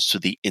response to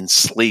the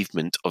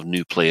enslavement of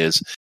new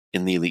players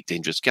in the Elite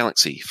Dangerous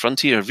Galaxy.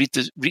 Frontier have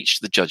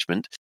reached the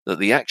judgment that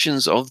the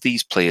actions of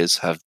these players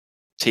have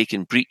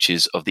taken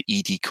breaches of the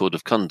ED Code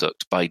of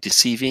Conduct by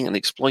deceiving and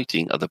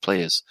exploiting other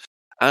players.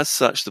 As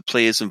such, the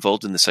players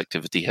involved in this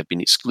activity have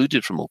been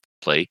excluded from open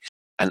play,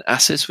 and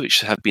assets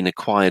which have been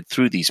acquired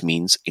through these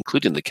means,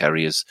 including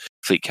the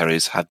fleet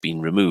carriers, have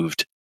been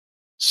removed.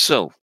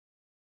 So,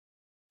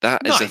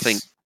 that is, I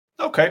think...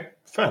 Okay,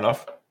 fair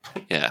enough.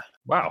 Yeah.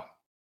 Wow.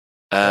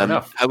 Fair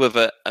enough.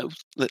 However,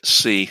 let's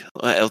see.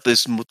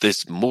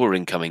 There's more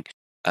incoming.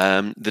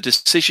 The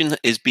decision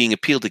is being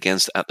appealed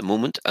against at the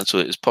moment, and so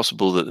it is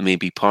possible that it may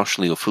be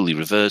partially or fully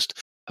reversed.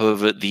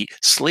 However, the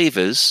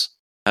slavers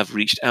have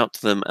reached out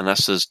to them and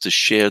asked us to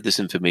share this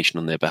information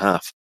on their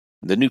behalf.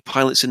 The New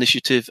Pilots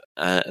Initiative,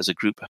 as a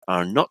group,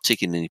 are not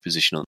taking any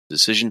position on the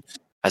decision,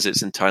 as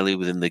it's entirely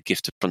within the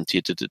gift of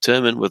Frontier to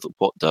determine whether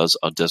what does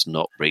or does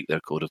not break their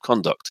code of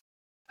conduct.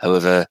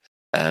 However,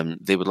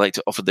 they would like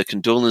to offer their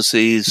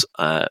condolences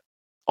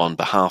on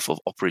behalf of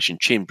Operation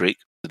Chainbreak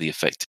to the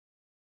affected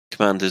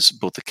commanders,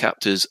 both the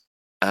captives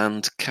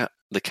and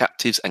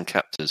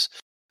captors.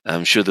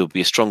 I'm sure there will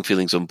be strong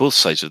feelings on both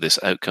sides of this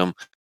outcome.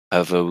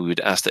 However, we would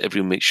ask that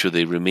everyone make sure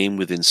they remain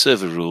within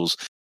server rules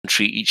and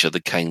treat each other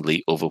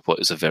kindly over what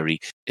is a very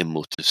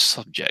emotive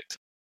subject.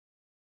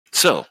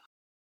 So,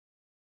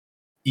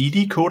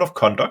 ED Code of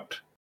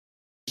Conduct?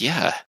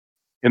 Yeah.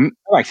 It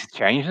makes a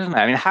change, doesn't it?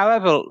 I mean,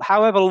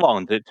 however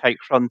long did it take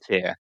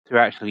Frontier to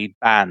actually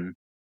ban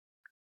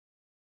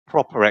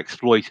proper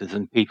exploiters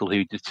and people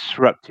who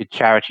disrupted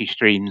charity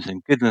streams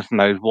and goodness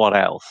knows what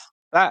else?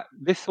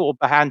 This sort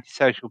of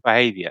antisocial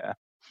behaviour,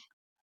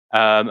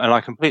 and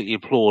I completely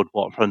applaud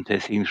what Frontier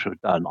seems to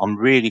have done. I'm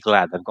really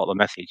glad they've got the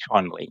message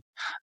finally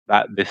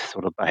that this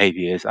sort of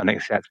behaviour is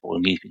unacceptable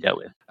and needs to be dealt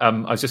with. I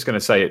was just going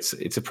to say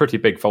it's a pretty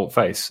big fault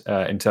face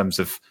in terms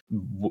of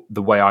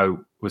the way I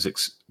was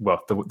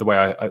the way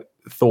I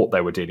thought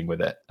they were dealing with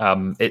it.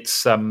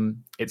 It's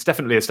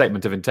definitely a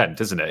statement of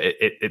intent, isn't it?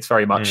 It's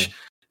very much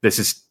this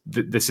is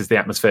the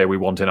atmosphere we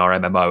want in our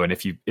MMO, and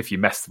if you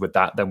mess with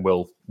that, then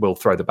we'll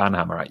throw the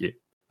banhammer at you.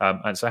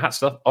 And so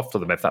hats off to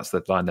them if that's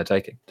the line they're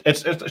taking.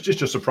 It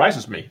just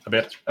surprises me a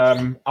bit.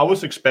 I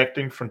was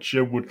expecting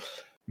Frontier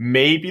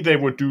they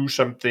would do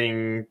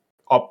something,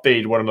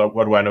 update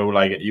what do I know,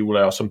 like an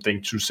EULA or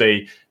something, to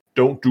say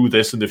don't do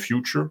this in the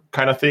future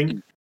kind of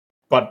thing.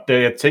 But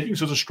they're taking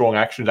such a strong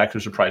action, it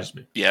actually surprises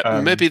me.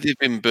 Yeah, maybe they've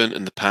been burnt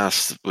in the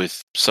past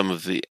with some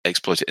of the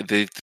exploits.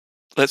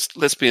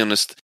 Let's be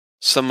honest,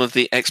 some of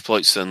the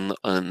exploits in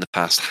the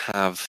past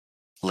have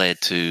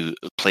led to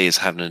players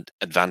having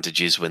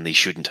advantages when they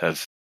shouldn't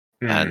have,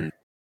 and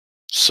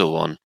so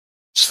on.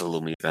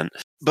 Salome event.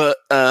 But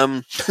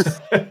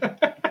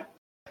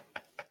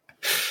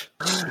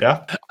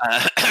yeah.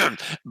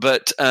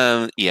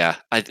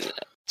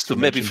 So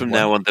maybe from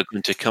now on they're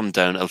going to come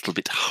down a little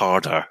bit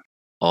harder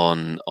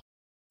on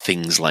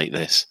things like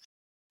this.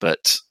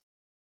 But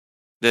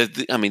there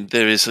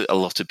is a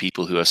lot of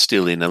people who are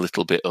still in a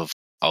little bit of,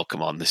 oh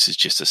come on, this is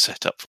just a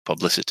setup for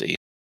publicity,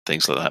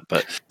 things like that.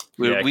 But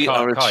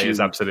Kai is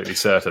absolutely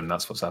certain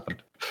that's what's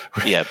happened.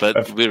 Yeah,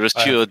 but we're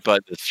assured by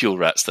the fuel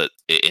rats that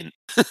it isn't.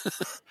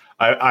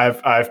 I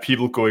have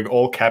people going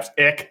all caps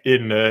 "ek"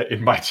 in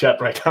my chat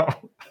right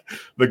now.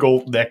 The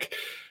golden neck.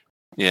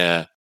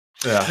 Yeah.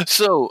 Yeah.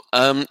 So,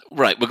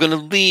 right, we're going to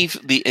leave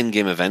the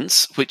in-game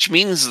events, which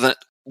means that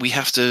we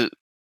have to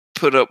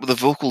put up with the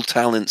vocal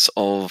talents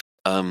of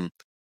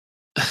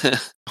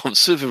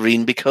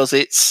Souverine, because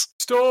it's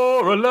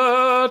Store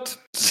Alert.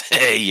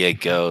 There you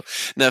go.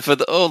 Now, for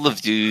all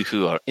of you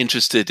who are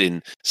interested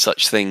in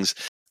such things,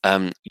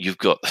 you've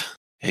got,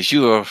 as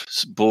you are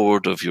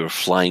bored of your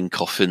flying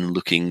coffin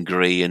looking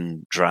grey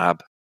and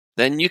drab,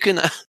 then you can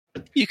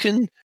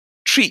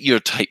treat your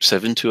Type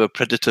 7 to a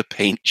Predator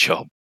paint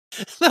job.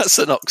 That's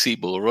an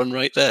oxymoron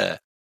right there.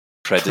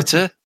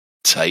 Predator,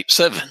 Type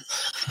 7.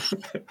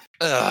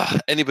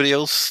 Anybody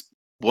else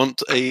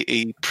want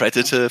a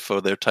Predator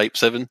for their Type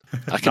 7?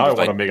 I Now I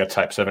want to make a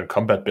Type 7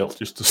 combat build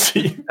just to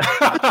see.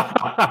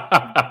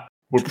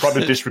 We'll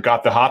probably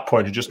disregard the hard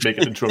point and just make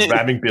it into a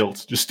ramming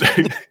build. Just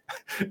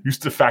use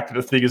the fact that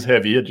the thing is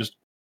heavy and just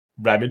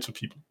ram into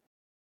people.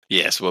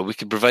 Yes, well, we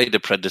can provide a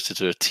Predator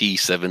to a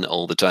T7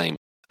 all the time.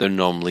 They're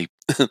normally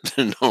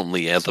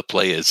other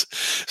players.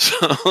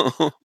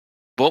 So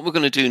what we're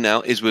going to do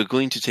now is we're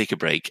going to take a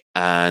break,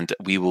 and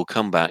we will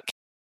come back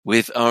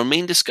with our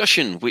main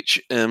discussion, which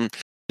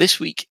this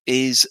week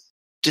is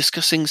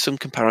discussing some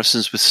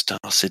comparisons with Star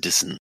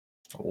Citizen.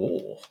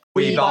 Oh.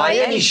 We buy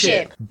any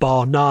ship.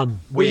 Bar none.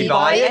 We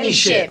buy any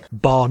ship.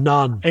 Bar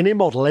none. Any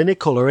model, any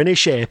colour, any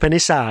shape, any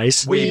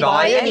size. We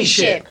buy any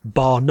ship.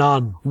 Bar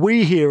none.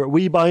 We here at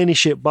We Buy Any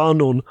Ship Bar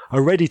None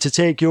are ready to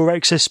take your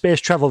excess space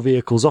travel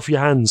vehicles off your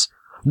hands.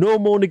 No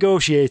more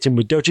negotiating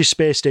with dodgy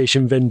space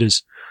station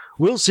vendors.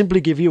 We'll simply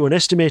give you an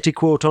estimated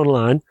quote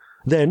online.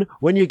 Then,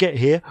 when you get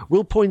here,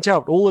 we'll point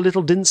out all the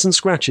little dents and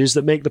scratches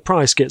that make the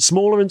price get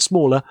smaller and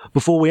smaller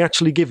before we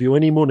actually give you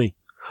any money.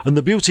 And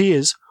the beauty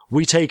is,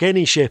 we take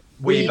any ship.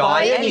 We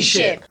buy any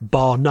ship.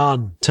 Bar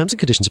none. Terms and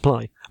conditions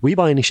apply. We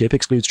Buy Any Ship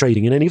excludes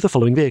trading in any of the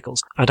following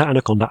vehicles: Adder,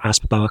 Anaconda,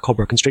 Asp, Boa,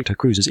 Cobra, Constrictor,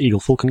 Cruisers,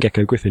 Eagle, Falcon,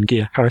 Gecko, Griffin,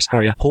 Gear, Harris,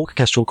 Harrier, Hawk,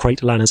 Kestrel,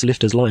 Crate, Lanners,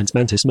 Lifters, Lions,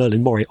 Mantis,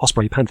 Merlin, Moray,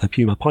 Osprey, Panther,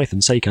 Puma, Python,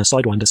 Saker,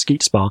 Sidewinder,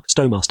 Skeet, Spar,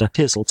 Stowmaster,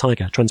 Tearsel,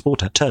 Tiger,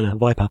 Transporter, Turner,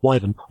 Viper,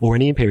 Wyvern, or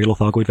any Imperial or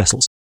Thargoid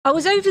vessels. I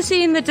was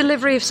overseeing the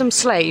delivery of some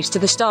slaves to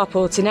the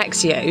starport in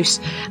Exios,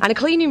 and a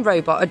cleaning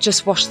robot had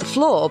just washed the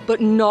floor, but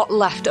not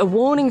left a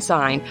warning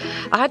sign.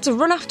 I had to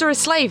run after a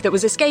slave that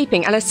was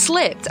escaping, and I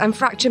slipped and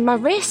fractured my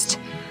wrist.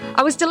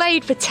 I was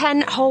delayed for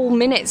 10 whole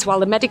minutes while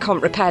the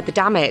Medicomp repaired the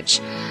damage.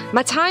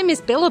 My time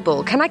is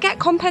billable. Can I get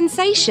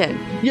compensation?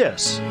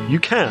 Yes, you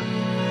can.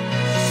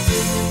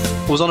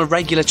 I was on a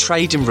regular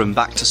trading run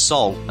back to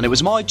Sol, and it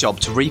was my job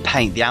to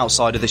repaint the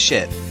outside of the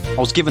ship. I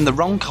was given the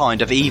wrong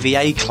kind of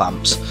EVA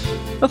clamps.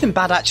 Nothing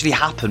bad actually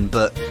happened,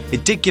 but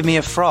it did give me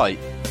a fright.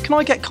 Can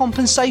I get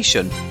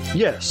compensation?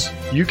 Yes,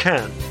 you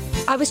can.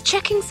 I was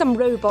checking some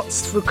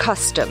robots through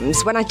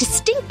customs when I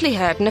distinctly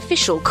heard an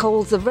official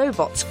call the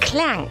robots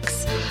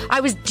clanks. I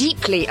was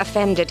deeply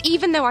offended,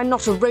 even though I'm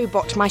not a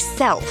robot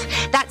myself.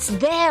 That's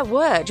their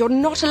word. You're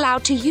not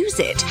allowed to use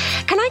it.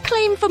 Can I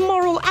claim for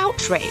moral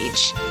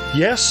outrage?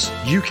 Yes,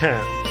 you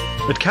can.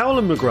 At Cowell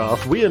and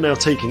McGrath, we are now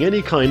taking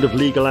any kind of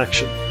legal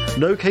action.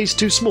 No case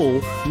too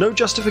small, no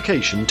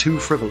justification too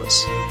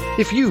frivolous.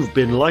 If you've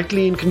been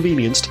lightly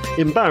inconvenienced,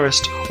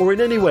 embarrassed, or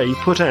in any way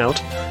put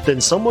out, then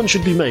someone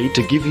should be made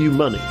to give you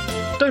money.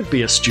 Don't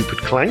be a stupid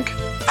clank.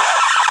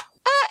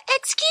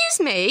 Excuse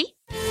me?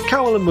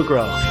 Cowell and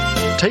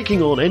McGrath,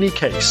 taking on any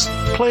case,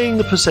 playing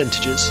the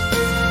percentages.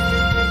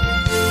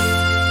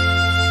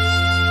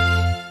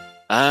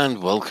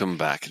 And welcome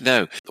back.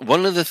 Now,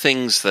 one of the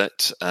things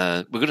that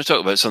we're going to talk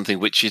about something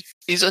which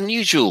is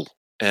unusual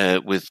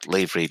with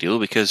Lave Radio,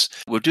 because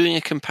we're doing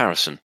a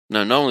comparison.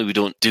 Now, normally we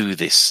don't do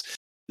this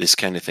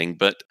kind of thing,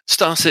 but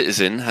Star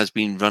Citizen has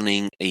been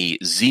running a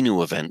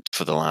Xeno event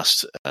for the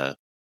last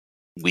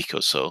week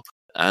or so,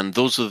 and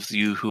those of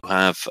you who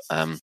have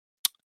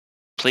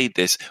played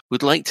this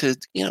would like to,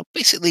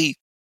 basically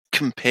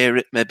compare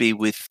it maybe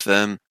with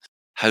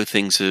how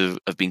things have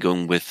been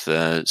going with,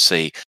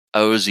 say,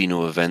 our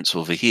Xeno events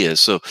over here.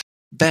 So,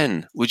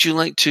 Ben, would you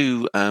like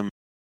to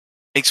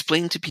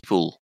explain to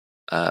people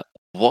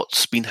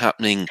what's been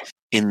happening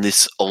in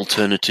this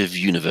alternative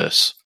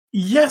universe?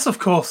 Yes, of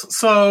course.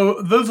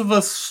 So those of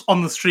us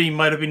on the stream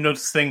might have been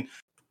noticing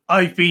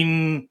I've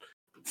been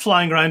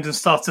flying around in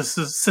Star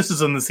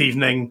Citizen this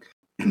evening,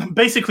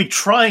 basically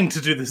trying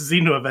to do this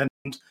Xeno event.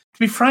 To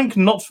be frank,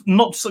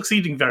 not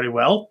succeeding very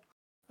well.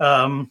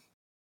 Well,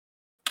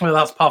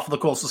 that's part of the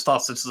course of Star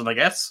Citizen, I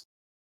guess.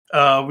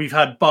 We've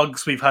had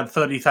bugs, we've had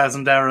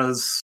 30,000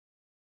 errors,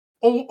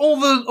 all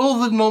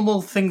the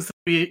normal things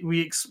that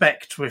we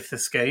expect with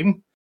this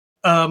game.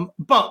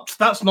 But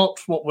that's not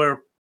what we're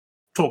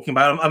talking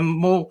about. I'm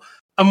more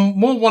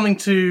wanting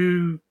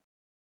to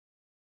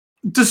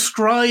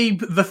describe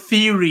the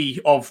theory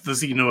of the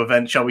Xeno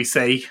event, shall we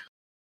say,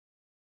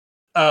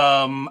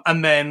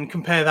 and then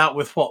compare that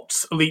with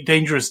what Elite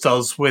Dangerous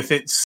does with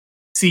its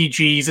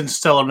CGs,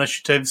 interstellar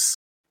initiatives,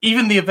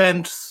 even the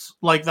events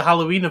like the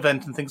Halloween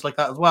event and things like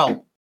that as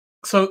well.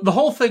 So the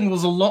whole thing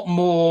was a lot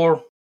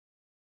more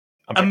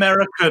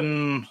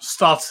American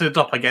started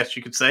up, I guess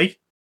you could say.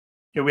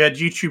 We had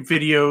YouTube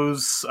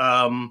videos,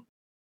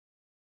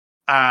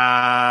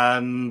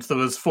 and there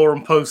was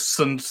forum posts,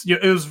 and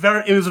it was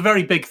a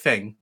very big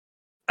thing.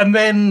 And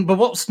then, but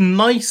what's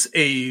nice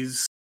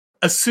is,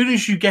 as soon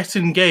as you get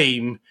in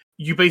game,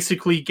 you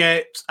basically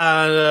get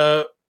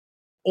an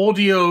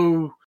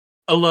audio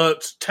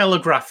alert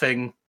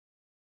telegraphing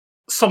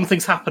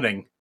something's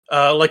happening.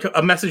 Like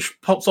a message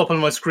pops up on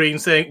my screen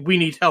saying, "We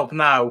need help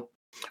now.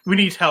 We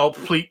need help.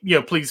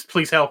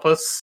 Please help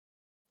us."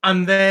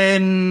 And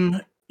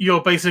then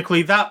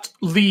that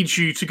leads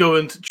you to go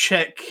and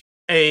check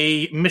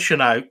a mission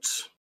out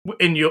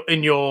in your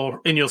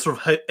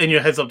sort of in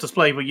your heads-up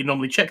display where you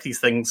normally check these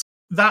things.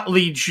 that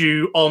leads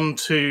you on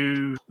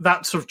to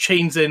that sort of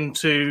chains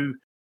into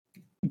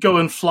go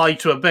and fly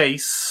to a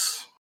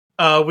base,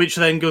 which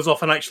then goes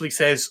off and actually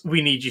says,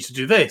 we need you to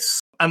do this.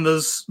 And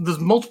there's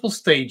multiple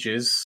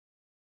stages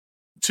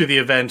to the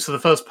event. So the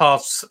first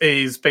part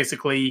is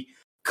basically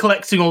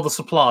collecting all the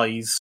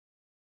supplies.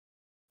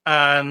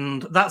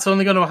 And that's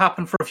only going to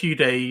happen for a few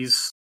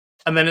days.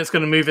 And then it's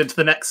going to move into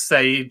the next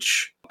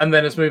stage. And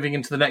then it's moving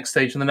into the next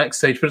stage and the next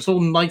stage. But it's all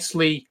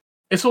nicely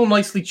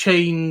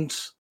chained.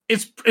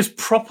 It's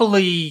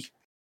properly...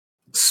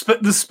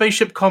 There's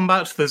spaceship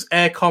combat, there's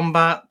air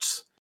combat,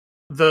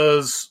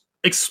 there's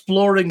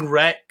exploring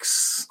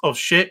wrecks of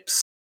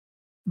ships,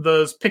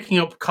 there's picking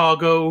up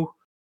cargo,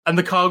 and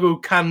the cargo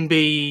can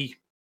be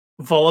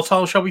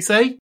volatile, shall we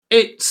say.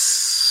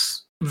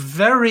 It's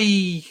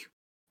very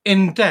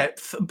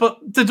in-depth, but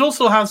it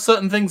also has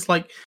certain things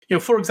like,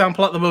 for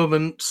example, at the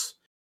moment,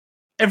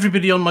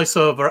 everybody on my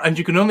server, and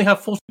you can only have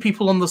 40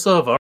 people on the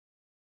server.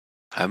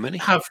 How many?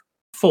 Have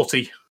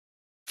 40.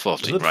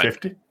 40, Is it right.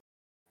 50?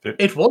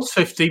 It was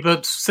 50,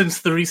 but since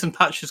the recent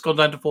patch, it's gone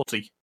down to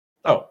 40.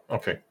 Oh,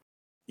 okay.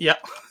 Yeah,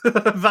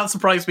 that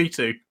surprised me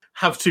too.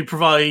 Have to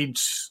provide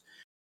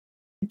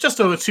just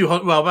over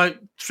 200, well, about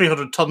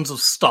 300 tons of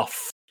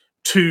stuff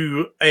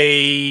to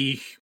a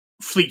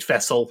fleet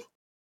vessel.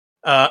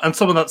 And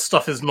some of that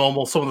stuff is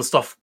normal. Some of the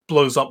stuff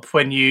blows up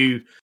when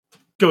you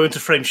go into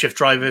frameshift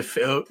drive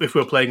if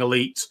we're playing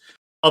Elite.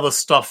 Other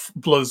stuff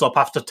blows up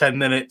after 10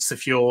 minutes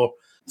if you're...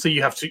 So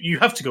you have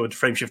to go into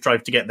frameshift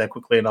drive to get there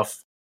quickly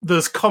enough.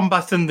 There's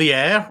combat in the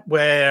air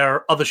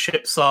where other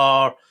ships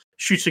are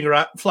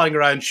flying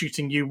around,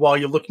 shooting you while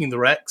you're looking at the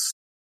wrecks.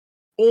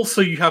 Also,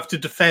 you have to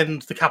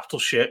defend the capital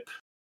ship.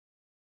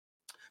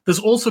 There's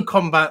also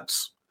combat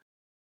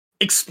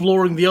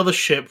exploring the other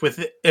ship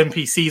with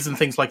NPCs and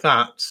things like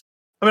that.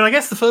 I mean, I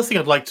guess the first thing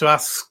I'd like to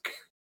ask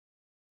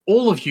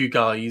all of you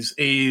guys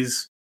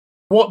is,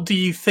 what do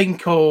you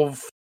think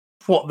of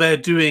what they're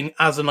doing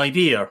as an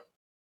idea?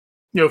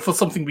 For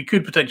something we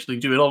could potentially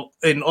do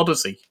in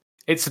Odyssey.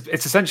 It's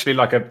essentially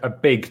like a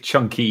big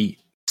chunky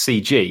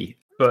CG,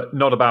 but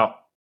not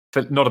about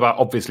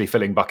obviously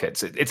filling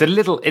buckets. It's a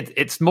little.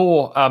 It's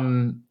more.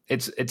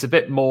 It's a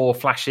bit more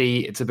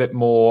flashy. It's a bit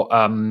more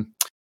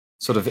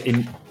sort of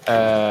in.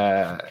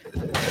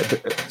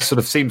 Sort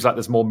of seems like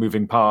there's more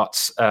moving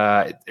parts.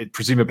 It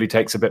presumably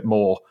takes a bit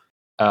more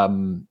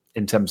in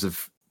terms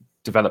of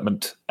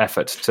development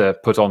effort to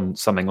put on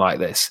something like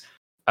this.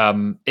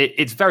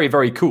 It's very,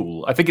 very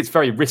cool. I think it's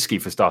very risky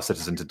for Star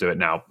Citizen to do it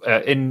now.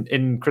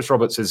 In Chris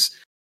Roberts'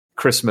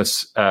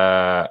 Christmas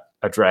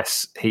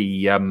address,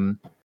 he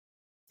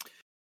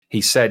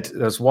said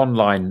there's one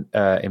line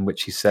in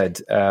which he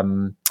said,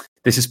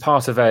 "This is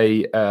part of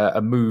a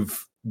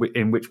move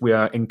in which we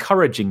are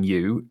encouraging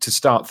you to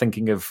start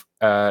thinking of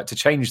to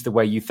change the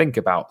way you think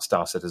about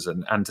Star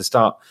Citizen and to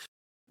start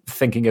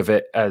thinking of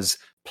it as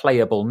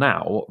playable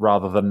now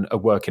rather than a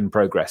work in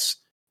progress."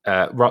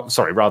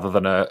 Rather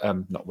than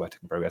a not work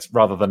in progress,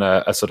 rather than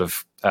a sort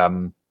of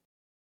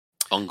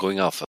ongoing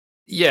alpha.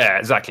 Yeah,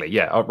 exactly.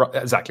 Yeah,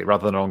 exactly.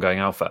 Rather than an ongoing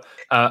alpha.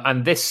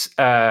 And this,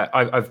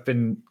 I've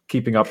been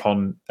keeping up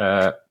on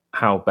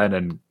how Ben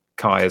and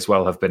Kai as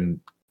well have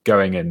been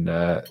going in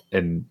the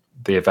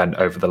event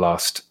over the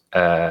last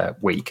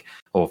week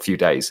or few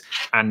days,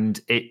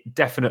 and it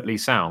definitely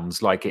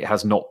sounds like it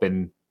has not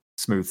been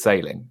smooth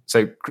sailing.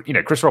 So,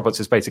 Chris Roberts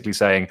is basically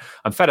saying,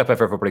 I'm fed up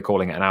of everybody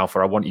calling it an alpha.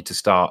 I want you to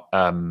start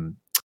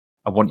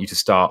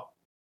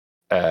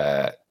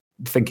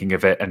thinking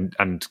of it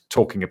and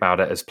talking about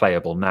it as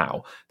playable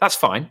now. That's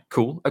fine.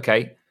 Cool.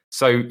 Okay.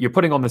 So you're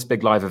putting on this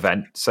big live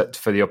event set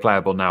for your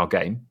playable now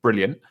game.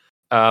 Brilliant.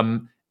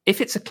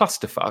 If it's a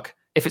clusterfuck,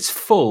 if it's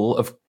full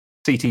of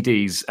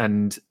CTDs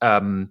and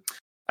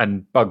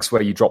bugs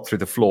where you drop through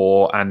the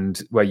floor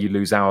and where you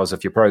lose hours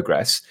of your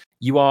progress,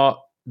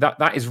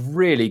 that is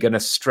really going to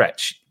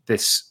stretch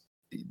this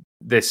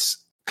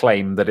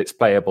claim that it's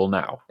playable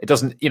now. It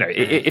doesn't,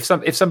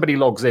 if somebody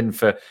logs in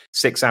for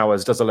 6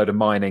 hours, does a load of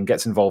mining,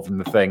 gets involved in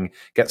the thing,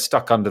 gets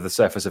stuck under the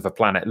surface of a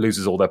planet,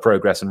 loses all their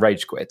progress and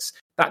rage quits,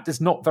 that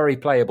is not very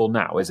playable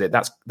now, is it?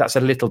 That's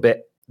a little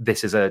bit.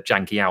 This is a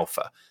janky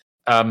alpha.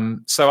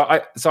 So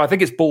I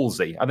think it's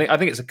ballsy. I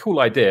think it's a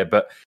cool idea,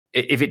 but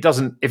if it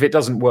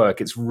doesn't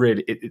work, it's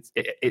really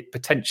it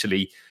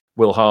potentially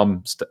will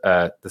harm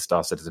the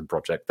Star Citizen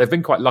project. They've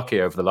been quite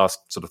lucky over the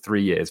last sort of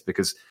 3 years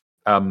because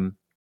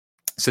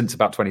since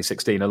about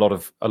 2016, a lot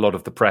of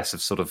the press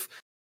have sort of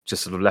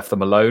left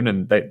them alone,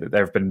 and there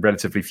have been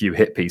relatively few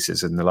hit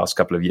pieces in the last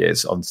couple of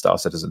years on Star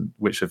Citizen,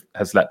 which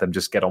has let them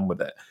just get on with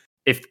it.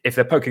 If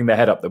they're poking their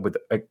head up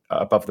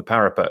above the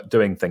parapet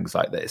doing things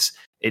like this,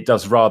 it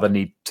does rather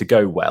need to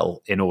go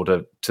well in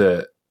order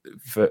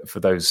for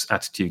those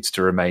attitudes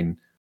to remain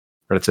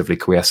relatively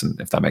quiescent,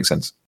 if that makes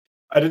sense.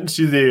 I didn't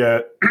see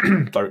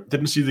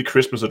the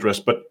Christmas address,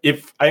 but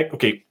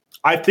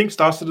I think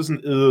Star Citizen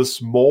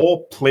is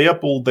more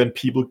playable than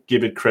people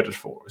give it credit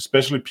for,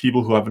 especially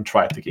people who haven't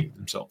tried the game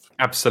themselves.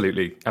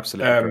 Absolutely. That's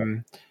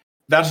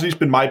at least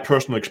been my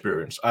personal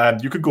experience.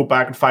 And you could go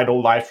back and find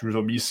old live streams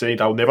of me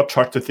saying I'll never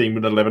touch the thing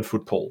with an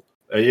 11-foot pole.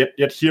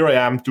 Yet here I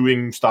am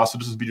doing Star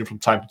Citizen video from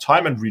time to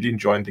time and really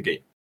enjoying the game.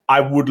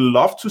 I would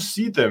love to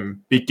see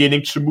them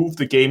beginning to move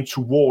the game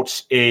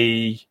towards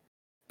a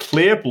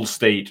playable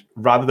state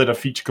rather than a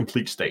feature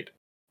complete state.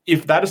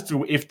 If that is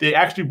true, if they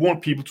actually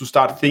want people to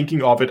start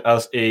thinking of it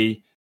as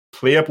a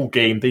playable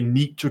game, they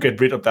need to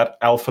get rid of that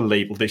alpha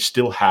label they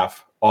still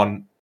have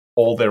on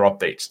all their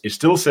updates. It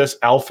still says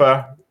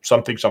alpha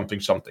something,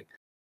 something, something.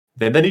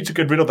 Then they need to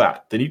get rid of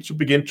that. They need to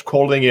begin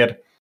calling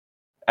it,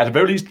 at the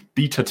very least,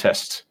 beta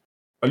test.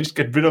 At least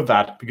get rid of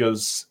that,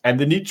 and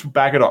they need to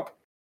back it up.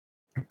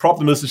 The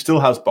problem is it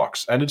still has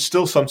bugs, and it's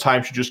still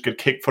sometimes you just get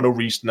kicked for no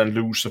reason and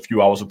lose a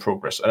few hours of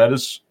progress, and that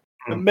is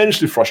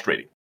immensely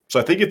frustrating. So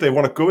I think if they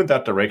want to go in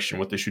that direction,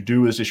 what they should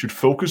do is they should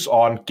focus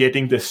on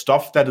getting the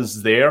stuff that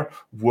is there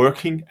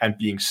working and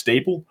being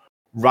stable,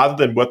 rather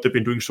than what they've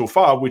been doing so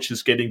far, which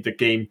is getting the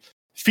game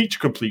feature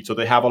complete. So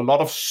they have a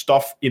lot of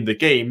stuff in the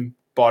game,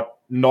 but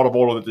not of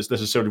all of it is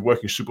necessarily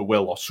working super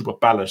well or super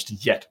balanced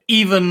yet.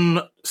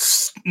 Even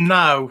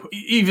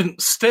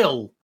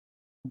still,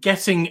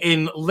 getting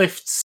in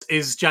lifts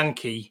is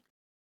janky.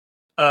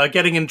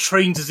 Getting in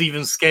trains is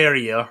even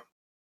scarier.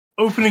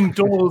 Opening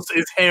doors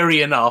is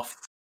hairy enough.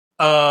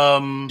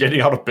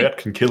 Getting out of bed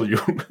can kill you.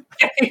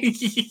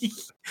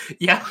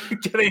 Yeah,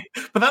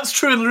 but that's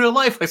true in real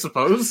life, I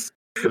suppose.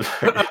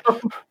 If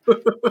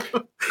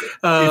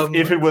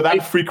it were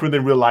that frequent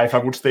in real life, I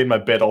would stay in my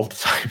bed all the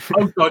time.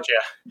 Oh god,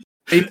 yeah.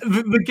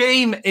 The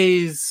game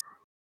is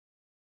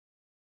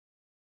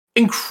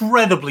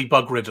incredibly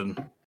bug-ridden,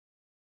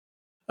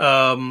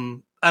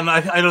 and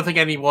I don't think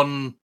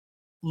anyone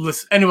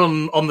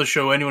on the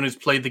show, anyone who's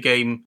played the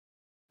game,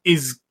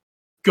 is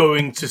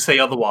going to say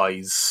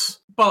otherwise.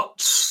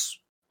 But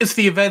it's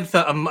the event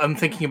that I'm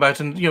thinking about,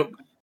 and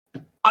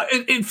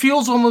it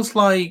feels almost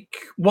like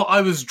what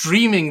I was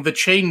dreaming the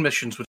chain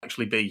missions would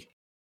actually be.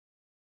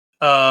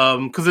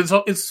 Because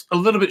it's a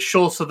little bit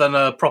shorter than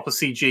a proper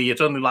CG.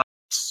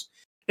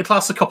 It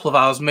lasts a couple of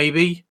hours,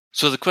 maybe.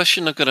 So the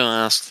question I'm going to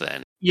ask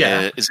then,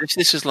 is if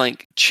this is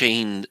like a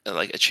chain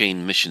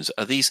missions,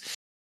 are these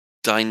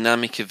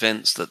dynamic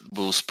events that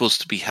were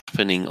supposed to be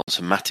happening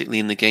automatically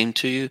in the game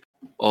to you,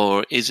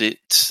 or is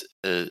it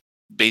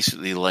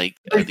basically like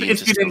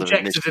it's been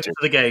injected into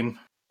the game?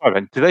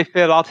 Do they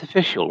feel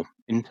artificial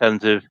in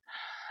terms of,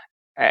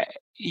 hey,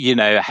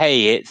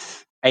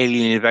 it's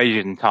alien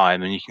invasion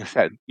time, and you can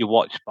set your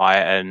watch by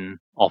it, and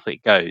off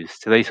it goes?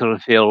 Do they sort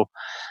of feel,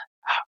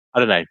 I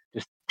don't know,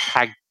 just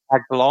tagged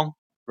along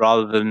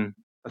rather than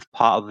as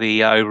part of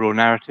the overall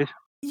narrative?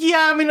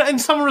 Yeah, I mean, in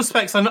some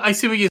respects, I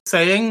see what you're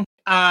saying,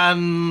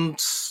 and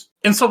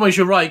in some ways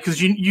you're right,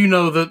 because you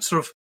know that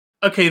sort of,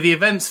 okay, the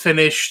event's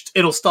finished,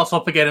 it'll start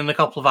up again in a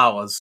couple of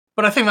hours.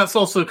 But I think that's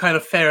also kind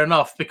of fair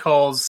enough,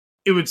 because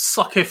it would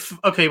suck if,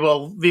 okay,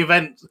 well,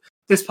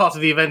 this part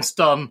of the event's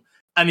done,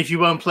 and if you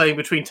weren't playing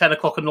between 10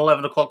 o'clock and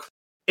 11 o'clock,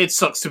 it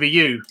sucks to be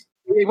you.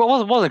 It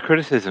wasn't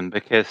criticism,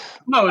 because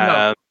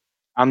no.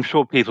 I'm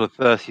sure people are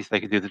thirsty so they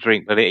can do the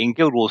drink, but in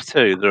Guild Wars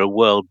 2, there are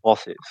world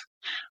bosses,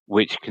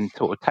 which can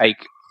sort of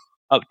take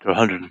up to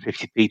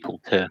 150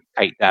 people to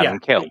take down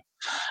and kill.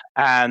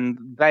 And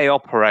they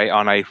operate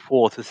on a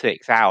 4 to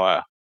 6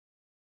 hour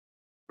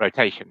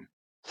rotation.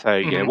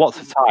 So, what's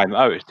the time?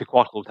 Oh, it's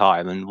Tequatl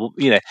time. And,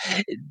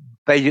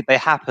 they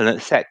happen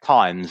at set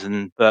times.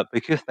 But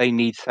because they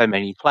need so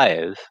many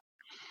players,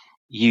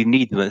 you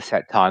need them at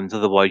set times.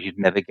 Otherwise, you'd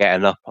never get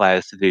enough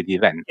players to do the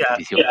event.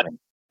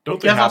 Don't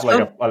they have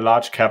like a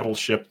large capital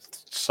ship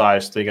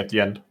size thing at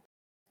the end?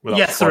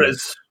 Yes, there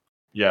is.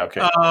 Yeah, okay.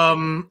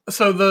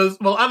 So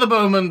at the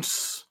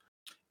moment,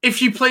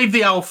 if you played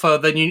the alpha,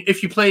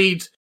 if you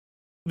played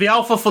the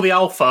alpha for the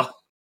alpha,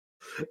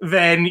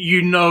 then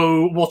you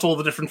know what all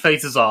the different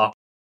phases are.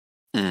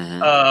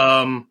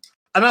 Mm-hmm.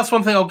 And that's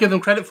one thing I'll give them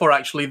credit for,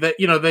 actually. That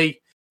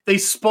they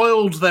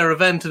spoiled their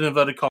event in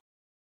inverted commas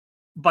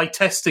by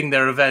testing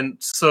their event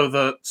so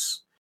that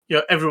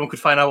everyone could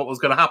find out what was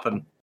going to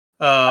happen.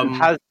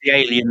 Has the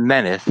alien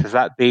menace, has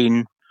that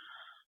been...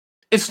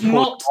 It's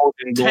not... or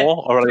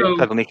are they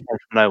suddenly came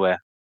from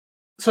nowhere?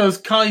 So as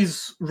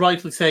Kai's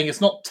rightly saying, it's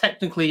not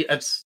technically...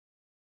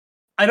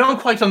 I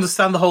don't quite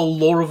understand the whole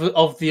lore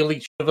of the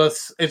Elite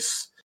universe.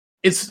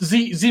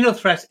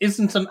 Xenothreat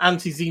isn't an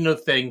anti-Xeno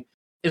thing.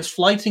 It's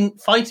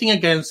fighting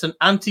against an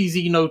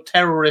anti-Xeno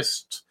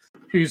terrorist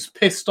who's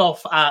pissed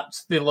off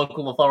at the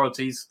local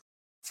authorities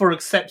for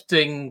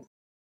accepting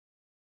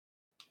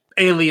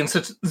alien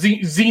citizens.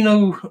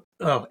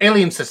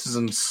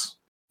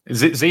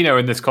 Xeno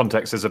in this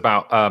context is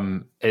about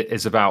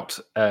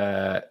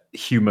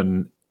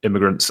human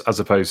immigrants as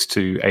opposed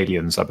to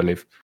aliens, I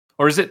believe.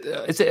 Or is it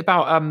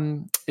about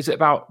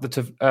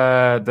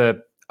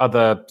the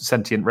other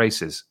sentient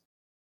races?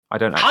 I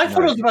don't actually know. I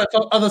thought it was about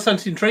other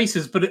sentient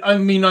races, but I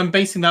mean, I'm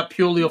basing that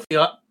purely off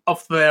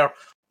their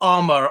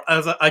armor,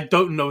 as I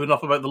don't know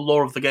enough about the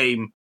lore of the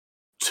game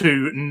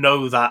to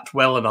know that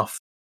well enough.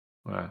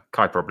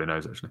 Kai probably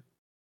knows, actually.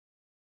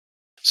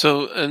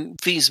 So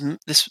this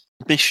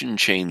mission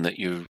chain that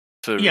you're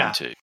referring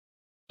to,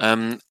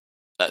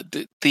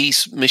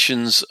 these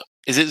missions,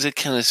 is it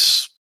kind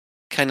of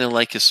kind of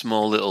like a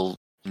small little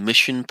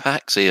mission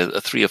pack, say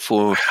a 3 or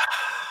 4,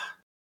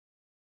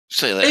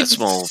 say like a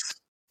small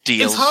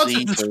DLC.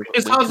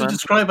 It's hard to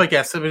describe, I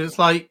guess. I mean, it's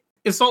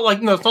not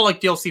like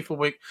DLC for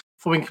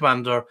Wing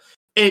Commander.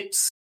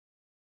 It's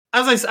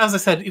as I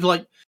said,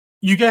 like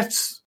you get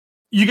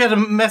a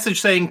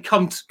message saying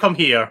come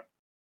here.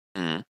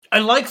 Mm. I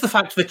like the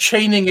fact that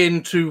chaining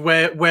into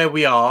where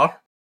we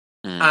are,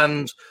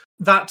 and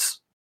that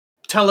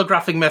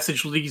telegraphing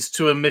message leads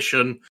to a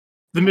mission.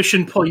 The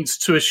mission points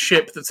to a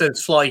ship that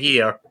says "Fly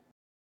here,"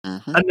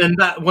 and then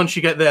that once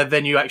you get there,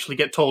 then you actually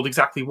get told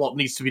exactly what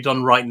needs to be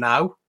done right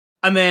now.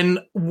 And then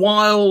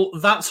while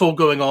that's all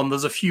going on,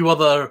 there's a few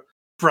other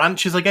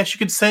branches, I guess you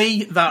could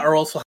say, that are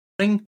also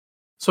happening.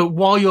 So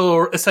while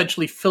you're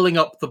essentially filling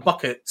up the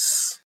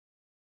buckets,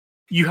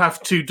 you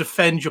have to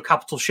defend your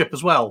capital ship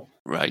as well.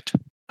 Right.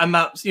 And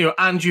that's,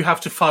 and you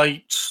have to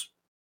fight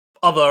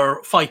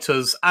other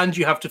fighters, and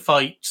you have to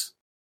fight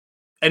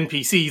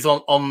NPCs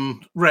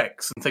on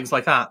wrecks and things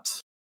like that.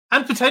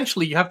 And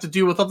potentially you have to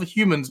deal with other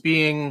humans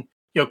being,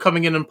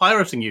 coming in and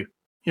pirating you.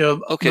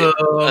 Okay.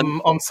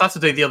 On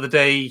Saturday the other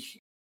day,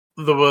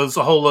 there was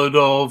a whole load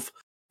of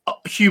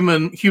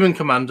human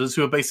commanders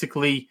who were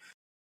basically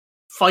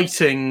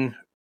fighting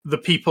the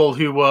people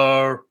who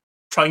were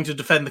trying to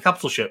defend the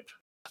capital ship.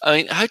 I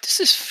mean, how does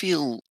this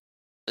feel,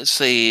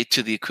 say,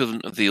 to the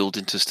equivalent of the old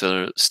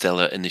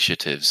interstellar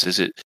initiatives? Is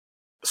it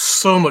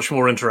so much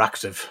more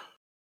interactive?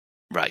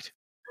 Right.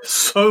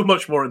 So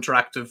much more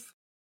interactive.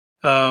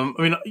 I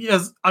mean,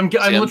 yes, I'm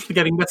literally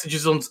getting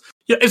messages on.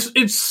 Yeah,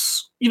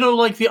 it's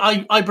like the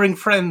I Bring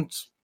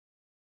Friends.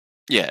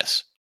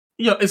 Yes.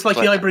 Yeah, it's like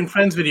the I Bring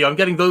Friends video. I'm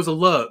getting those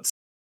alerts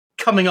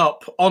coming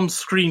up on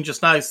screen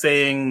just now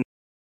saying,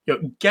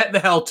 get the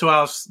hell to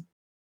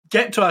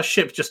our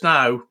ship just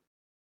now.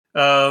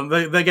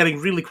 They're getting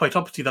really quite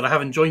uppity that I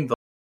haven't joined them.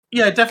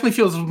 Yeah, it definitely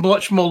feels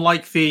much more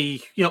like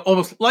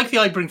almost like the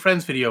I Bring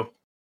Friends video.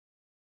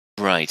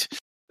 Right.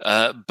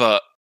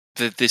 But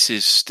this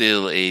is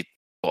still a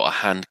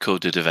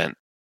hand-coded event.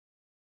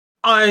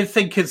 I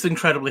think it's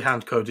incredibly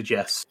hand-coded,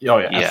 yes. Oh,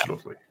 yeah,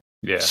 absolutely.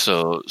 Yeah.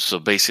 So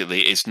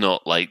basically, it's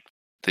not like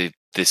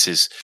this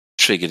is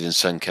triggered in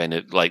some kind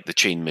of like the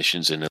chain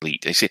missions in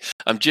Elite. I see.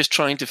 I'm just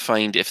trying to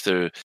find if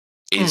there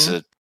is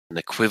an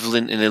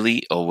equivalent in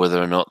Elite, or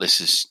whether or not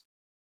this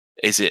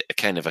is it a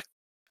kind of a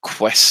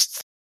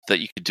quest that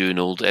you could do in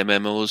old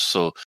MMOs,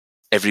 so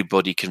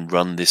everybody can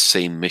run this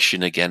same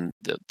mission again,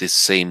 this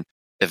same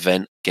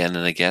event again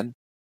and again.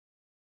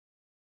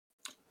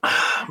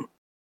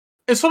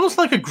 It's almost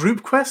like a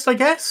group quest, I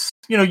guess.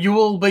 You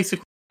all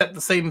basically get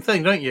the same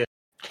thing, don't you?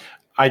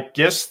 I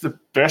guess the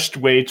best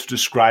way to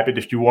describe it,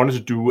 if you wanted to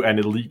do an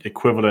Elite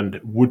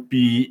equivalent, would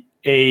be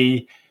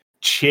a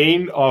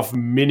chain of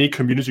mini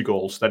community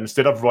goals that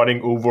instead of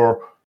running over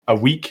a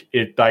week,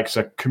 it's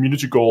a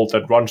community goal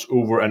that runs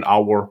over an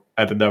hour,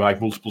 and then there are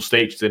multiple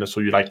stages in it. So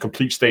you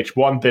complete stage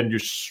 1, then you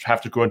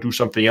have to go and do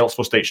something else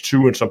for stage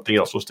 2 and something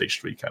else for stage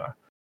 3, kind of.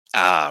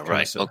 Ah,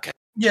 right. Okay.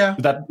 Yeah.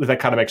 That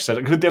kind of makes sense.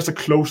 Because there's the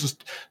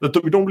closest.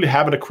 We don't really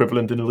have an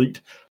equivalent in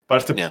Elite, but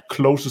it's the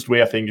closest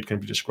way I think it can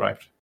be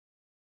described.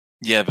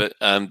 Yeah, but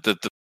the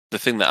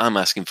thing that I'm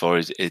asking for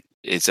is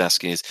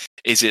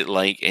it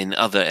like in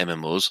other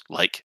MMOs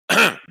like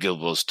Guild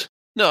Wars 2?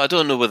 No, I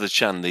don't know whether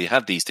they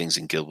had these things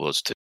in Guild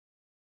Wars 2.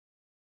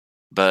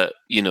 But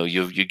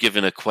you're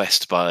given a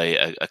quest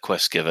by a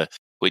quest giver,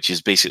 which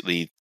is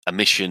basically a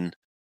mission,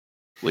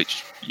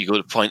 which you go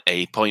to point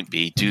A, point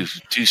B, do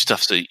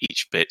stuff to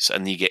each bits,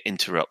 and you get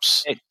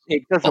interrupts.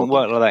 It doesn't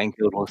work like that in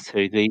Guild Wars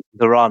 2.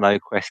 There are no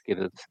quest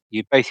givers.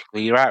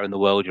 You're out in the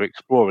world, you're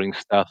exploring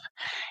stuff,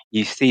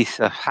 you see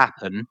stuff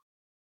happen.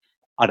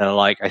 I don't know,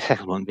 like a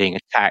settlement being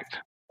attacked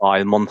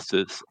by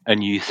monsters,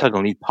 and you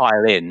suddenly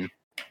pile in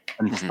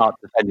and start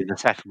defending the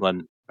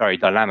settlement very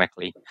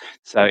dynamically.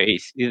 So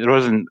there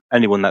isn't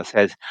anyone that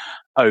says,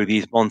 "Oh,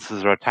 these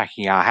monsters are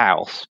attacking our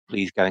house.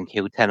 Please go and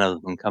kill 10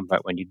 of them and come back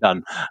when you're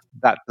done."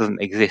 That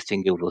doesn't exist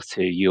in Guild Wars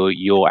 2.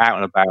 You're out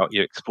and about,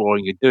 you're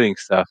exploring, you're doing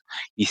stuff.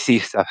 You see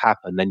stuff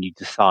happen, then you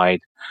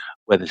decide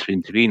whether to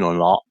intervene or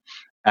not.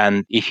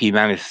 And if you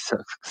manage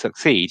to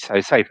succeed, so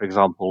say for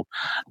example,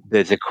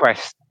 there's a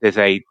quest, there's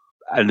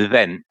an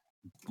event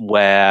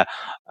where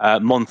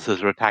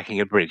monsters are attacking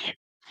a bridge.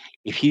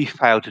 If you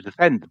fail to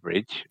defend the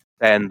bridge,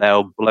 then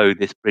they'll blow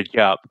this bridge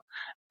up,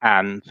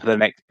 and for the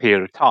next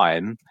period of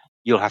time,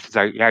 you'll have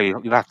to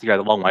go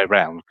the long way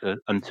around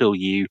until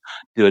you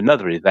do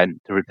another event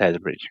to repair the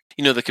bridge.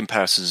 The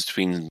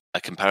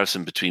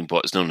comparison between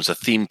what is known as a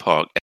theme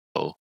park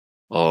MMO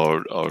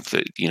or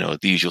the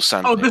the usual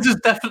sandbox.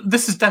 Oh,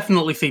 this is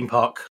definitely theme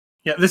park.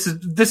 Yeah, this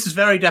is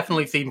very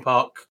definitely theme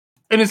park.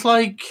 And it's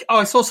like,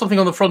 I saw something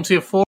on the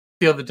Frontier 4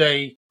 the other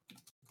day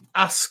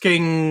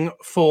asking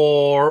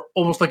for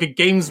almost like a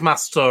games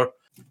master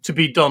to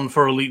be done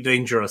for Elite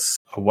Dangerous.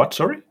 A what,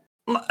 sorry?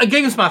 A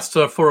games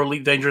master for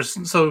Elite Dangerous.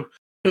 So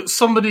it's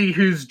somebody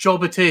whose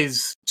job it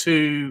is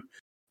to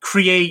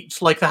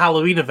create like the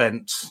Halloween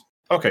event.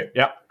 Okay,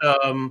 yeah.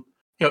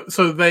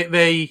 So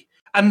they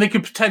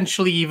could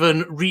potentially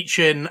even reach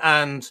in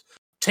and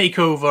take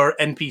over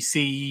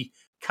NPC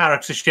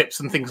character ships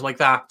and things like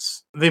that.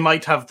 They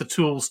might have the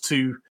tools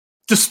to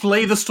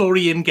display the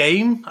story in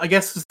game, I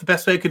guess is the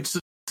best way I could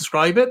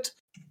describe it.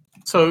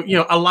 So,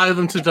 allow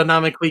them to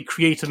dynamically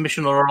create a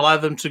mission, or allow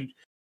them to,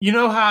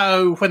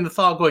 how when the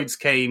Thargoids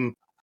came,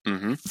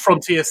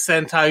 Frontier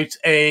sent out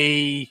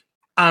an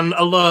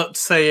alert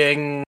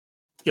saying,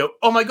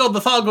 oh my god,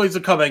 the Thargoids are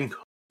coming.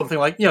 Something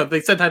like,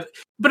 they sent out,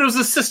 but it was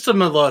a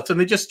system alert, and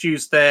they just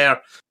used their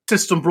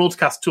system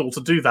broadcast tool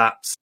to do that.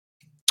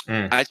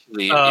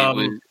 Actually,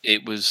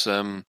 it was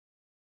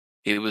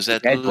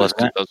Ed Ed, Lewis.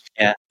 wasn't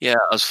it? I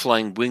was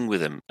flying wing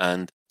with him,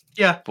 and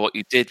Yeah. what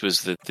you did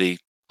was that they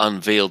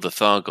unveiled the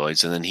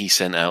Thargoids, and then he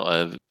sent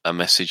out a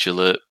message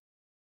alert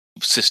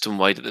system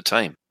wide at the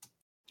time.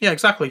 Yeah,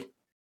 exactly.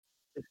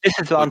 The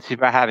disadvantage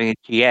about having a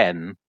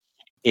GM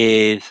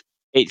is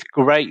it's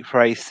great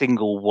for a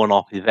single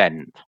one-off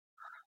event,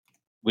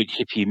 which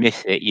if you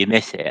miss it, you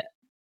miss it.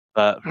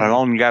 But for an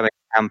ongoing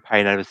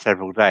campaign over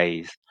several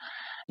days,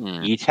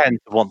 you tend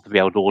to want to be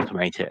able to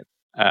automate it.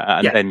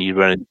 And then you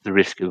run into the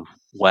risk of,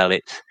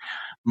 it's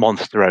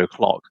monster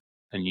o'clock,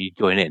 and you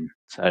join in.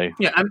 So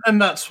yeah,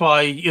 and that's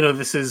why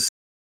this is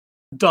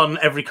done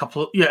every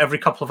couple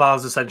of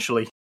hours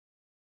essentially.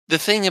 The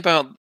thing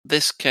about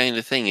this kind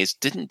of thing is,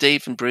 didn't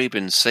Dave and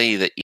Braben say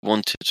that you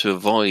wanted to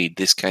avoid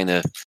this kind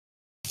of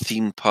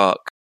theme park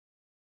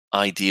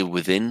idea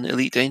within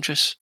Elite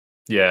Dangerous?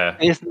 Yeah,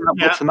 isn't that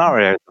what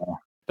scenarios are?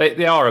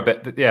 They are a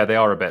bit. Yeah, they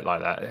are a bit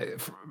like that.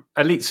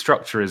 Elite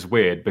structure is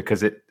weird because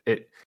the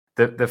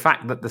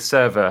fact that the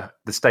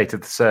state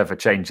of the server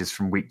changes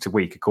from week to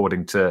week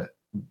according to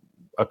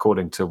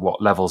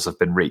what levels have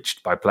been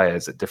reached by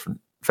players at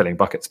different filling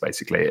buckets.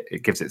 Basically,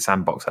 it gives it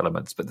sandbox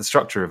elements, but the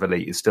structure of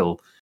Elite is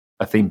still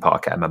a theme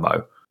park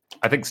MMO.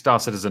 I think Star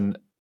Citizen,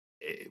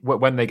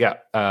 when they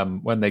get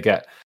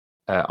iCache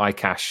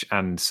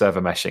and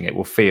server meshing, it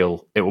will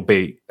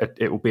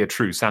be a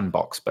true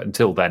sandbox. But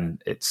until then,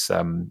 it's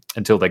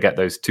until they get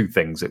those two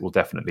things, it will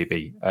definitely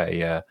be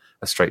a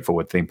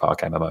straightforward theme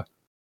park MMO.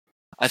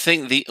 I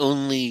think the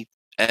only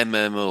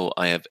MMO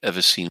I have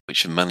ever seen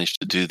which have managed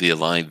to do these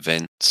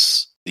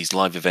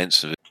live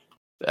events of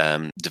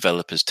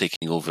developers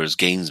taking over as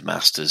games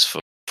masters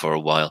for a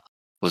while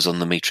was on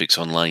the Matrix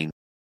Online,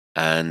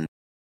 and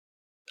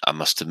I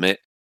must admit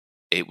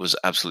it was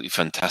absolutely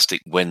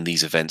fantastic when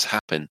these events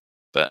happen.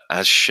 But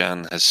as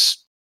Shan has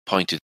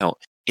pointed out,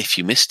 if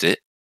you missed it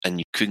and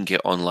you couldn't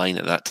get online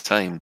at that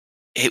time,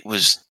 it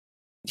was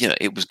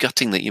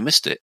gutting that you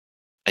missed it,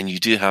 and you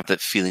do have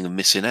that feeling of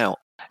missing out.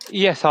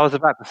 Yes, I was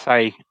about to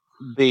say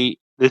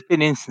there's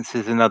been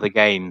instances in other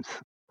games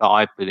that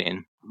I've been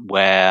in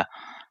where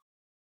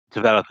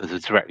developers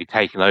have directly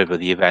taken over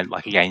the event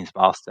like a games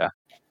master,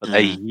 but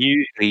they've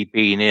usually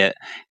been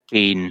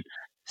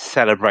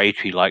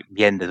celebratory, like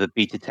the end of the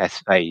beta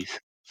test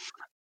phase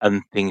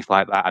and things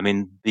like that. I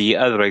mean, the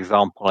other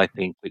example I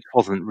think, which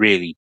wasn't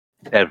really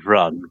dev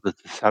run, was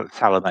the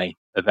Salome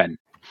event,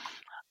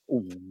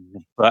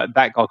 but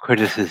that got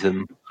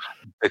criticism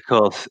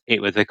because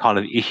it was a kind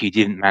of issue you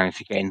didn't manage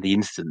to get in the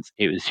instance.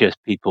 It was just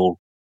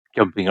people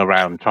jumping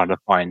around trying to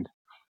find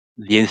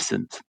the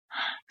instance.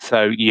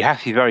 So you have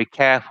to be very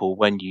careful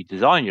when you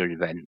design your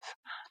events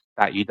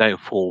that you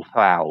don't fall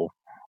foul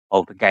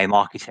of the game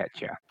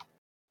architecture.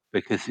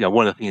 Because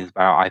one of the things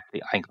I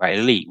think about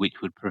Elite,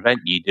 which would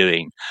prevent you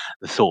doing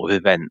the sort of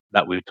event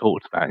that we've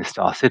talked about in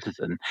Star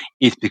Citizen,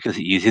 is because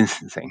it uses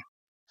instancing,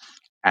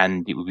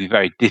 and it would be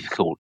very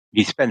difficult.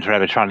 You spend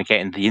forever trying to get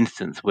into the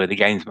instance where the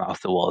games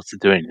master was to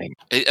do anything.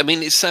 I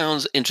mean, it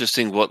sounds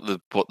interesting what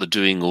they're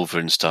doing over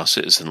in Star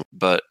Citizen,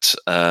 but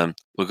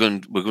we're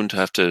going to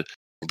have to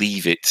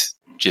leave it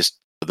just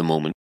for the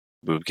moment.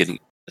 We're getting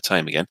the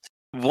time again.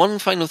 One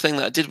final thing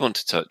that I did want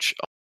to touch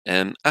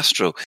on,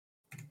 Astro,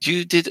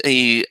 you did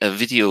a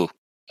video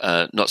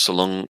not so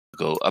long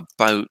ago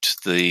about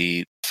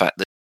the fact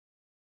that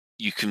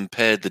you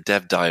compared the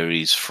dev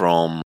diaries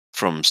from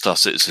Star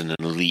Citizen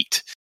and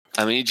Elite.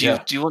 I mean, do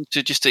you want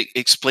to just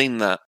explain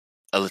that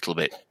a little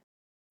bit?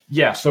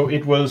 Yeah, so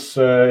it was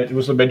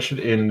mentioned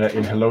in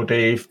Hello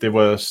Dave. There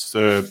was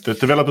the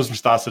developers from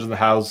Star Citizen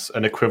has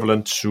an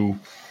equivalent to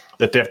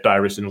the dev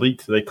diaries in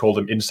Elite. They call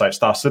them Inside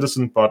Star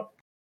Citizen, but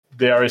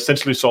they are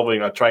essentially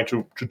trying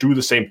to do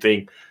the same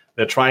thing.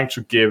 They're trying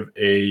to give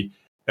the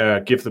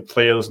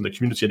players and the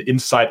community an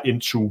insight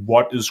into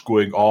what is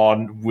going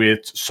on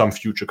with some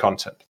future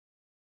content.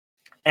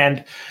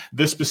 And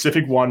this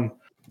specific one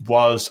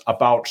was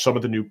about some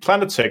of the new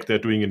planet tech they're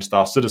doing in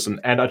Star Citizen.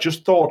 And I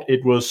just thought there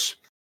was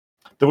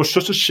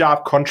such a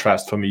sharp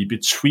contrast for me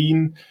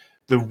between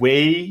the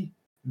way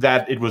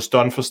that it was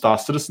done for Star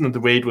Citizen and the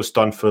way it was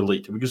done for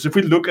Elite. Because if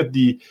we look at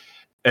the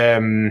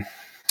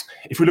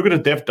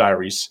dev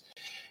diaries,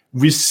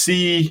 we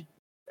see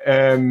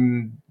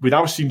we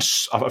now seen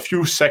a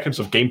few seconds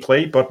of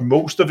gameplay, but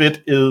most of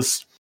it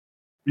is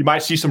we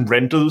might see some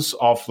renders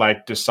of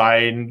like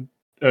design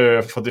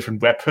for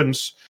different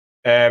weapons.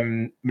 I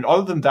mean,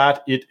 other than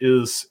that, it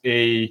is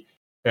a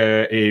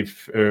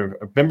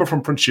member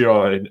from Frontier,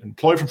 or an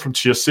employee from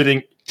Frontier,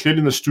 sitting clearly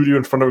in the studio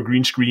in front of a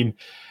green screen,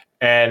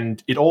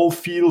 and it all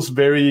feels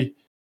very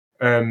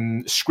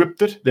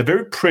scripted. They're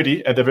very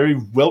pretty and they're very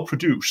well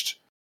produced,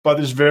 but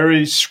it's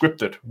very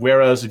scripted.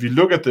 Whereas if you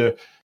look at the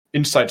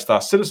Inside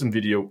Star Citizen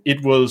video,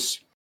 it was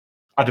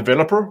a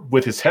developer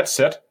with his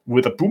headset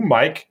with a boom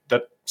mic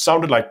that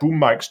sounded like boom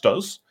mics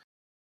does,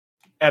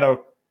 and a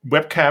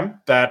webcam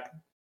that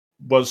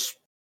was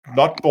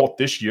not bought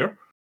this year.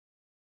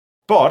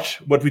 But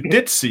what we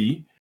did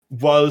see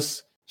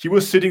was he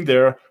was sitting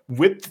there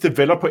with the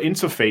developer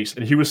interface,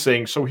 and he was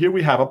saying, so here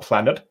we have a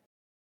planet,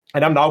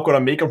 and I'm now going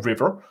to make a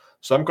river.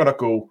 So I'm going to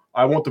go,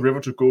 I want the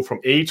river to go from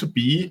A to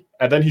B.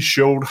 And then he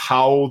showed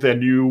how their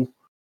new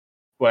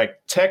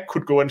tech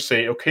could go and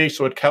say, okay,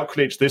 so it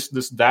calculates this,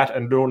 that.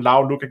 And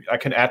now look, I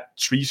can add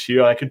trees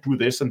here. I can do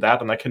this and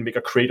that. And I can make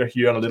a crater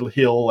here on a little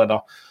hill and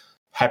a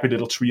happy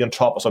little tree on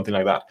top or something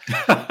like that.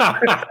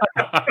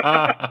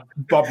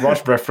 Bob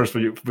Ross reference for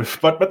you.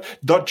 But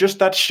not just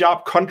that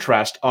sharp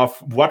contrast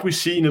of what we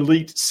see in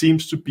Elite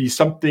seems to be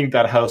something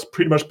that has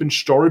pretty much been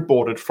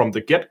storyboarded from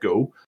the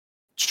get-go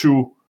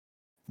to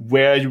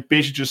where you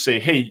basically just say,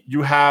 hey,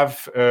 you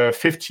have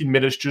 15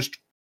 minutes, just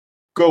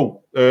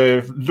go.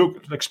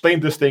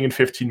 Explain this thing in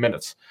 15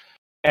 minutes.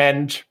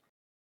 And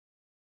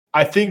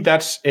I think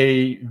that's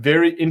a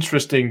very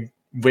interesting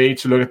way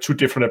to look at two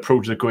different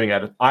approaches of going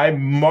at it. I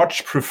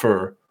much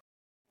prefer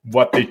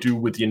what they do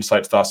with the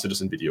Inside Star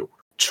Citizen video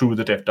to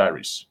the Dev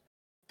Diaries.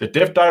 The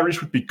Dev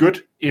Diaries would be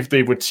good if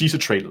they were teaser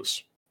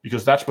trailers,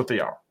 because that's what they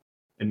are.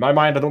 In my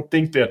mind, I don't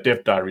think they're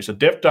Dev Diaries. A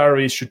Dev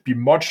Diaries should be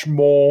much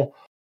more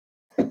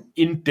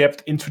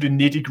in-depth into the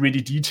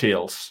nitty-gritty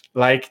details,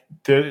 like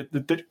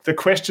the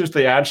questions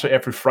they answer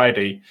every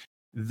Friday.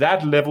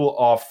 That level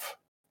of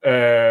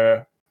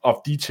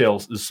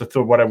details is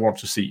what I want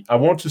to see. I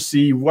want to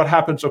see what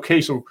happens. Okay,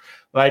 so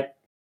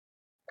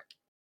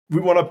we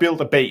want to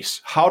build a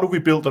base. How do we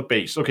build a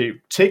base? Okay,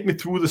 take me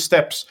through the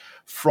steps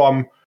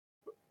from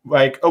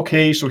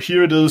okay, so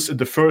here it is in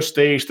the first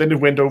stage. Then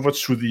it went over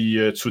to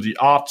the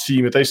art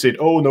team, and they said,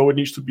 oh no, it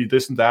needs to be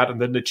this and that,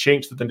 and then they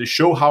changed it. Then they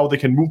show how they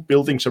can move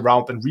buildings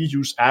around and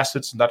reuse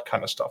assets and that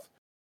kind of stuff.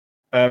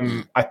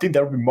 I think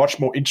that would be much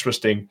more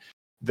interesting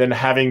than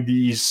having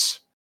these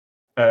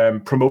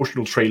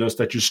promotional trailers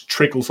that just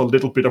trickles a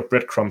little bit of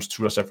breadcrumbs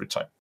to us every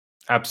time.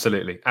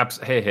 Absolutely.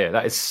 Here.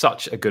 That is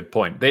such a good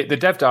point. The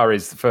Dev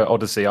Diaries for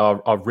Odyssey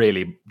are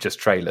really just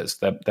trailers.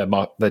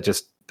 They're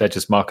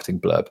just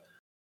marketing blurb.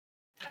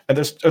 And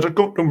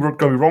don't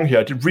get me wrong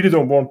here. I really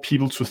don't want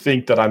people to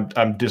think that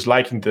I'm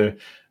disliking the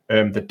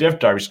Dev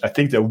Diaries. I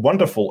think they're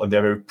wonderful and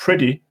they're very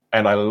pretty,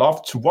 and I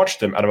love to watch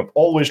them. And I'm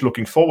always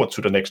looking forward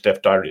to the next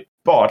Dev Diary.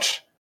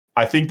 But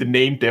I think the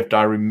name Dev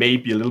Diary may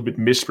be a little bit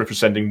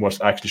misrepresenting what's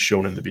actually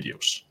shown in the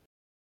videos.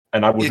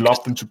 And I would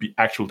love them to be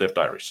actual Dev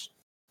Diaries.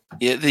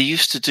 Yeah, they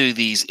used to do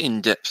these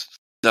in-depth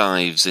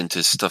dives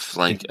into stuff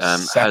like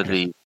how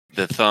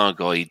the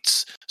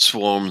Thargoids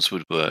swarms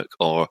would work,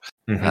 or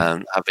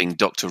having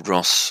Dr.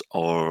 Ross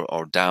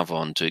or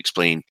Davon to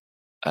explain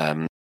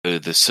how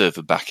the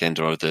server backend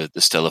or the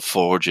Stellar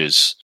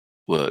Forges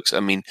works. I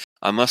mean,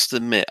 I must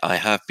admit, I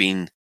have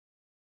been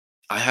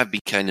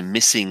kind of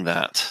missing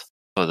that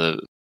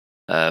for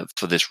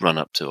this run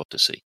up to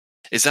Odyssey.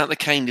 Is that the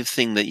kind of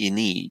thing that you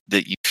need,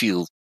 that you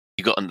feel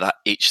you got that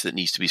itch that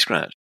needs to be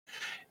scratched?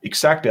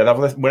 Exactly.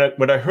 And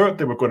when I heard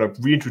they were going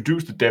to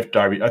reintroduce the Dev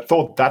Diary, I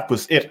thought that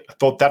was it. I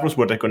thought that was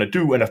what they're going to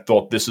do, and I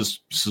thought this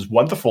is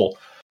wonderful.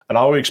 And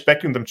I was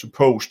expecting them to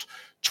post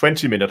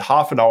 20-minute,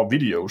 half-an-hour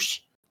videos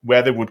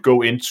where they would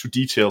go into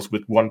details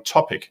with one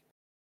topic.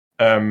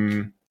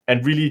 And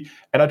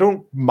I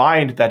don't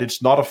mind that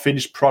it's not a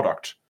finished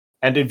product.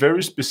 And they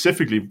very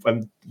specifically,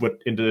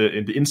 in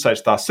the Inside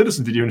Star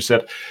Citizen video,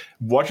 said,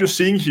 what you're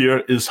seeing here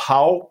is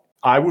how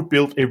I would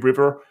build a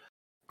river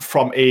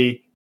from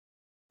a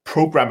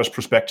programmer's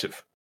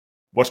perspective.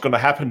 What's going to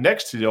happen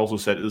next, he also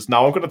said, is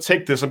now I'm going to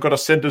take this, I'm going to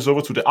send this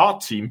over to the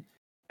art team,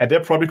 and they're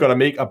probably going to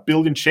make a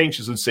billion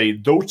changes and say,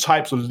 those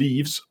types of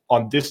leaves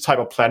on this type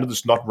of planet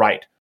is not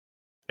right.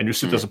 And you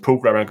sit as a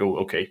programmer and go,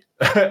 okay,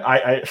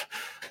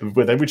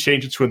 but then we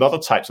change it to another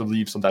types of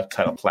leaves on that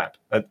kind of plant.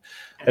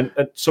 And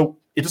so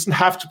it doesn't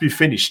have to be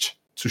finished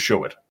to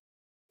show it.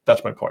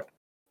 That's my point.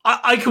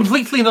 I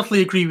completely and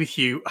utterly agree with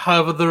you.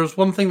 However, there is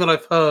one thing that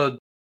I've heard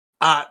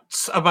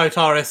about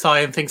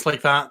RSI and things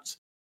like that,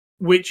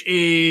 which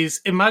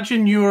is,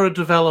 imagine you're a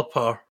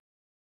developer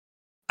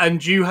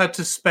and you had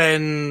to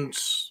spend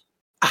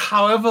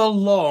however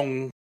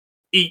long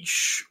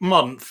each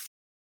month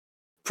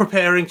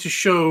preparing to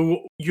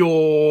show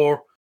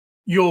your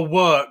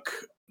work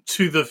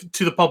to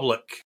the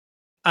public,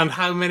 and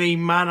how many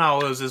man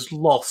hours is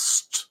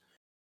lost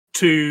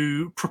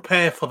to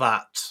prepare for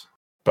that.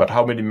 But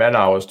how many man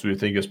hours do you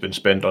think has been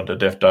spent on the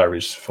Dev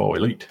Diaries for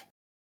Elite?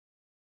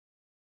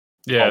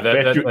 Yeah,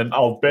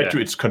 I'll bet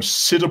you it's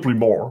considerably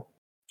more.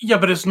 Yeah,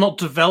 but it's not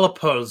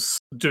developers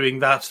doing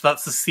that.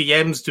 That's the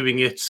CMs doing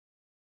it,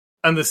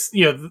 and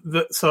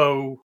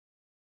so.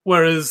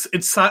 Whereas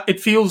it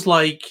feels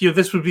like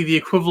this would be the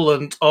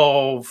equivalent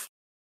of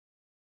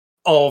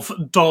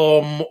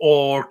Dom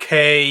or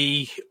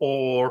Kay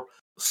or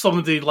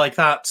somebody like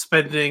that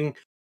spending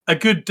a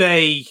good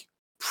day,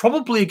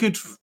 probably a good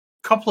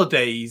couple of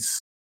days,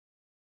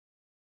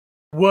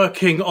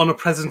 working on a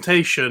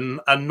presentation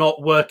and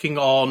not working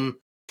on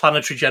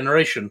planetary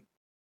generation.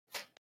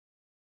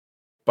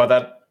 But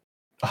that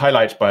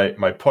highlights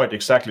my point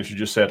exactly as you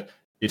just said.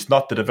 It's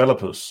not the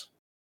developers.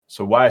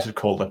 So why is it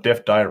called a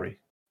dev diary?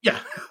 Yeah.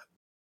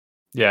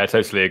 Yeah, I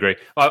totally agree.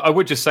 I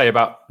would just say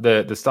about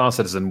the Star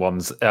Citizen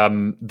ones,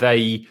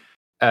 they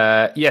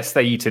yes,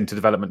 they eat into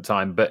development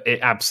time, but it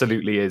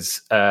absolutely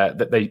is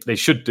that they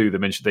should do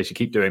them and they should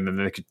keep doing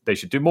them. They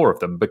should do more of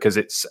them because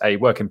it's a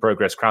work in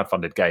progress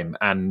crowdfunded game,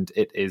 and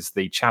it is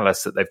the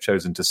chalice that they've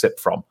chosen to sip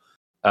from.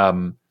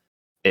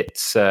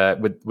 It's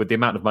with the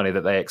amount of money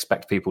that they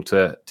expect people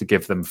to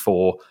give them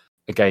for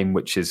a game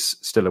which is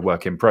still a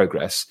work in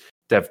progress.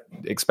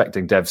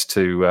 Expecting devs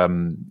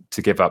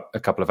to give up a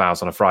couple of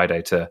hours on a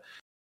Friday to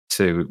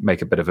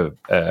make a bit of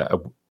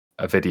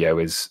a video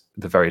is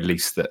the very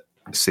least that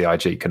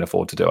CIG can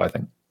afford to do, I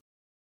think.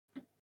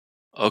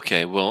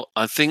 Okay, well,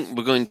 I think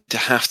we're going to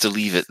have to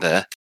leave it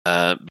there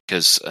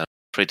because I'm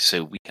afraid to say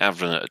we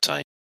have run out of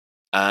time.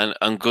 And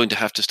I'm going to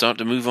have to start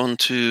to move on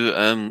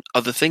to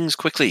other things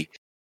quickly.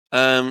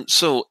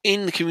 So,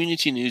 in the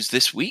community news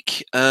this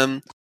week,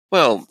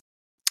 well,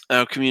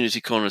 our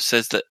community corner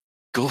says that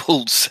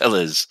gold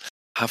sellers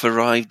have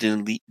arrived in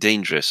Elite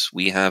Dangerous.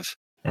 We have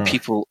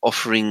people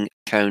offering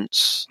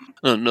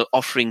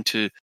offering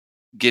to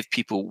give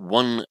people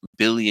 1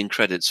 billion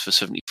credits for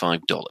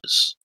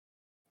 $75.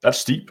 That's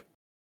steep.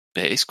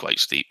 It is quite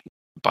steep.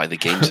 Buy the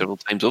game several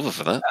times over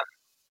for that.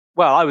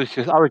 Well, I was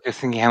just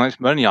thinking how much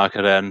money I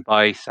could earn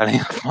by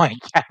selling off my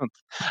account.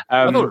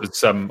 I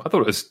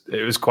thought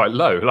it was quite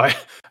low. Like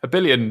a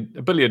billion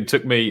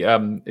took me.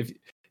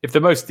 If the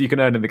most you can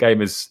earn in the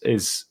game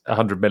is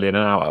 100 million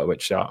an hour,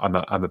 which I'm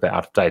a bit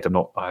out of date.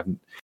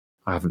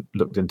 I haven't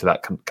looked into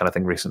that kind of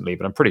thing recently,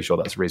 but I'm pretty sure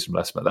that's a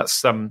reasonable estimate.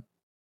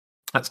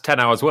 That's 10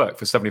 hours work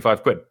for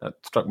 75 quid. That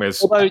struck me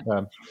as.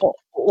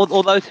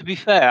 Although to be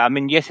fair, I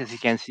mean, yes, it's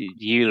against the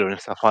EULA and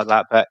stuff like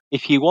that, but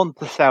if you want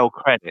to sell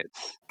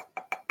credits,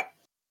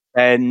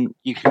 then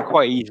you can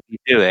quite easily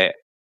do it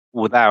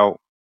without,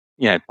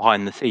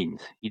 behind the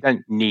scenes. You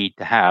don't need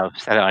to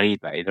sell it on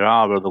eBay. There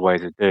are other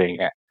ways of doing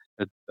it,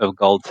 of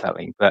gold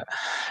selling. But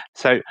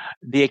so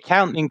the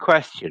account in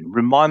question,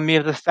 remind me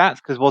of the stats,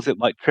 because was it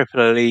like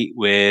triple elite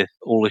with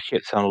all the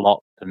ships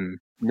unlocked and?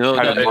 No,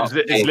 it's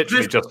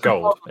literally just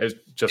gold. It's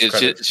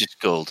just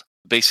gold.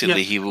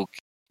 Basically, you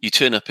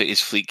turn up at his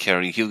fleet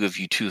carrier, he'll give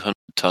you 200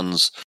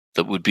 tons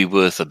that would be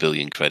worth 1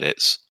 billion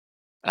credits,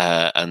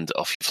 and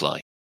off you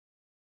fly.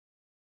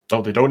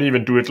 So they don't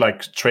even do it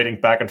like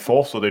trading back and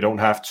forth, so they don't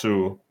have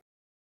to.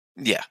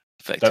 Yeah,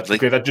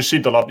 effectively. That just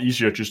seemed a lot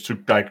easier just to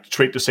like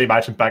trade the same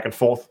item back and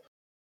forth.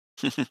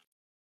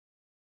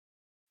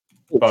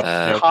 But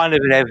kind of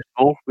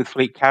inevitable with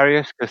fleet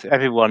carriers because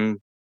everyone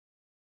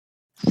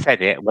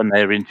said it when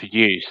they were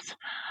introduced.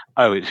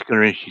 Oh, it's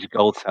going to introduce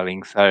gold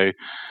selling. So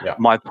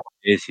my point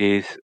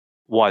is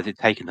why has it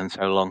taken them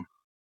so long?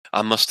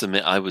 I must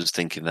admit, I was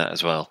thinking that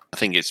as well. I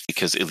think it's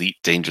because Elite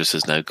Dangerous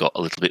has now got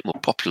a little bit more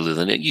popular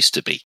than it used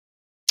to be.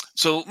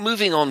 So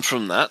moving on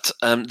from that,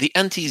 the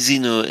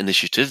Anti-Xeno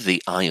initiative,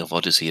 the Eye of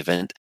Odyssey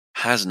event,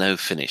 has now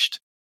finished.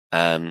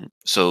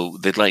 So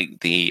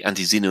the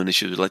Anti-Xeno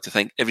initiative would like to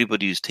thank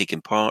everybody who's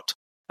taken part,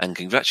 and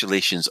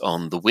congratulations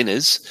on the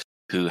winners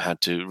who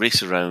had to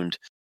race around,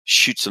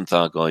 shoot some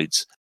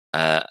Thargoids,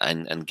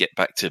 and get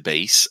back to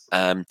base.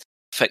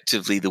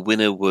 Effectively, the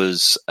winner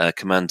was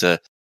Commander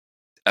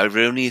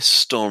Irenaeus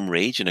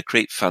Stormrage and a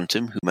Crate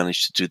Phantom, who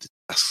managed to do the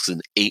tasks in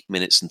 8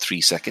 minutes and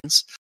 3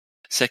 seconds.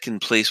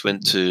 Second place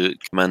went to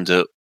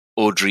Commander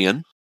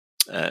Audrian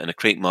and a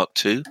Crate Mark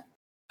II.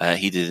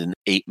 He did in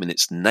 8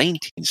 minutes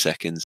 19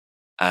 seconds.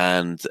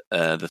 And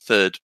the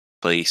third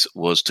place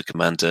was to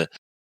Commander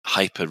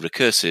Hyper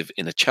Recursive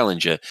in a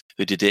Challenger,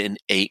 who did it in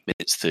 8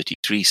 minutes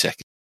 33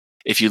 seconds.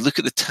 If you look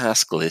at the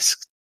task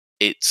list,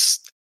 it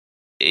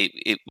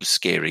was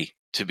scary,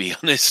 to be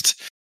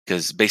honest,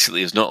 because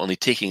basically it was not only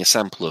taking a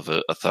sample of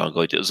a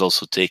Thargoid, it was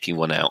also taking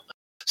one out.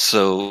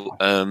 So,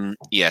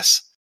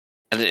 yes.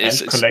 And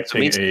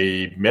collecting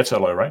a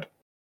metalloy, right?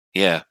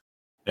 Yeah.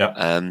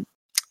 Yeah.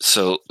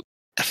 So,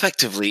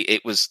 effectively,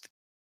 it was...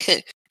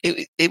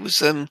 It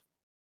was...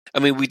 I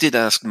mean, we did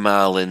ask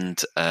Mal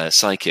and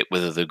Psykit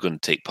whether they're going to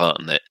take part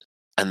in it,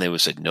 and they were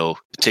said no,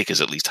 it'd take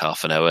us at least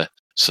half an hour,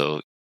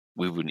 so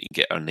we wouldn't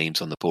get our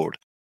names on the board.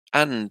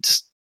 And,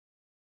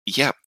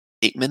 8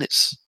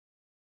 minutes.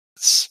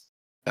 That's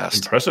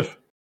fast. Impressive.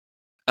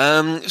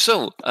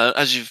 So,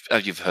 as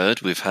you've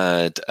heard, we've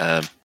had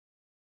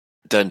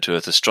Down to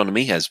Earth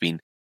Astronomy has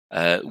been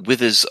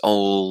with us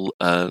all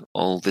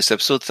this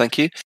episode. Thank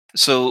you.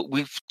 So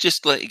we've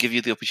just like to give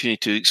you the opportunity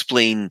to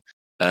explain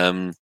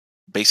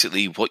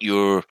basically what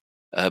your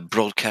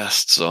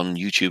broadcasts on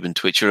YouTube and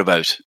Twitch are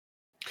about.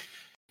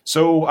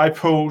 So I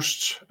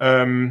post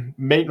my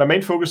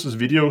main focus is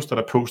videos that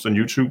I post on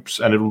YouTube,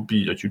 and it will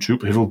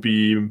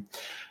be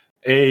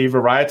a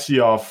variety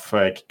of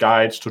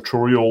guides,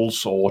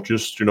 tutorials, or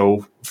just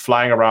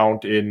flying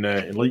around in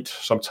Elite,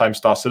 sometimes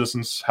Star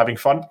Citizens, having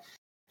fun.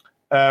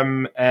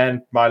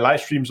 And my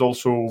live streams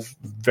also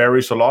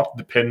varies a lot.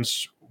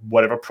 Depends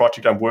whatever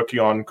project I'm working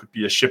on. Could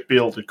be a ship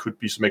build. It could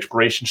be some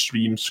exploration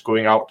streams,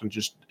 going out and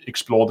just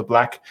explore the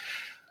black,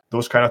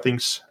 those kind of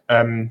things.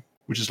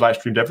 Which is live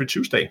streamed every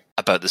Tuesday.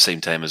 About the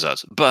same time as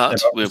us.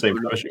 But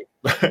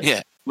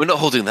yeah, we're not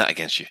holding that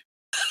against you.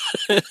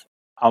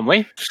 Aren't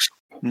we?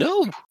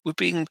 No, we're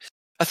being...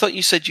 I thought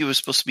you said you were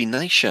supposed to be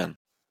nice, Shan.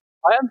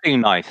 I am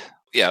being nice.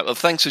 Yeah, well,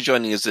 thanks for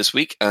joining us this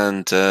week.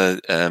 And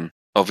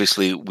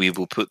obviously, we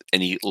will put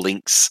any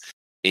links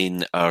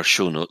in our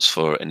show notes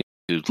for anyone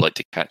who'd like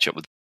to catch up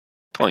with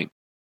the point.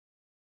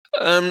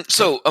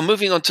 So, I'm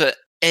moving on to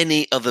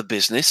any other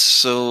business.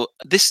 So,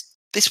 this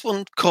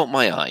one caught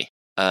my eye.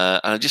 And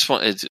I just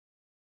wanted a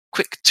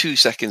quick 2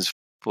 seconds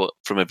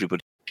from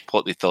everybody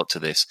what they thought to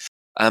this.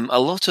 A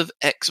lot of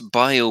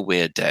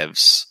ex-BioWare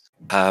devs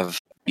have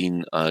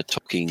been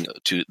talking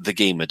to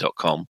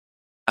thegamer.com,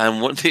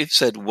 and what they've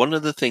said, one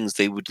of the things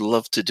they would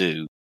love to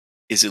do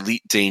is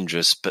Elite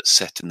Dangerous, but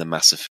set in the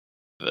Mass Effect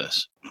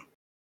universe.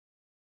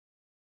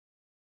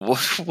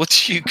 What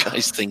do you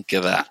guys think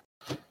of that?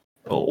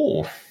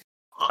 Oh,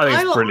 I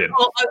think it's brilliant.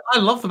 I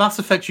love the Mass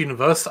Effect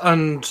universe,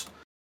 and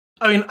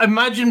I mean,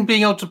 imagine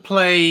being able to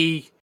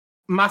play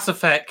Mass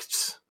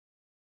Effect,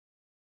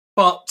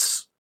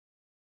 but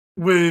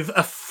with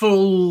a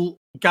full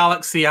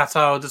galaxy at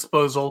our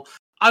disposal.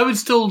 I would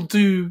still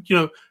do,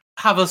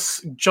 have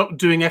us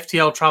doing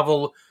FTL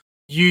travel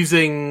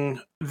using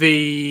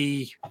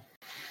the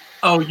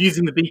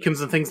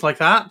beacons and things like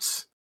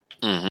that.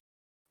 Mm-hmm.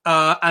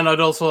 And I'd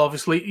also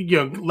obviously,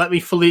 let me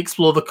fully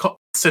explore the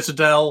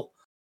Citadel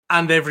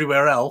and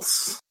everywhere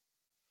else.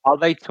 Are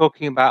they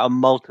talking about a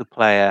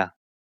multiplayer?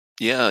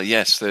 Yeah,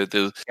 yes.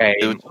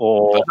 Game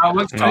or...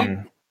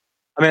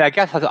 I mean, I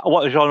guess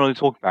what genre are we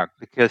talking about?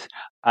 Because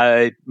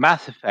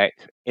Mass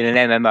Effect in an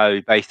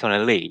MMO based on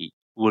Elite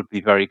would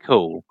be very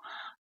cool.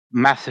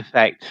 Mass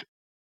Effect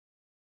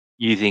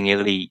using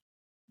Elite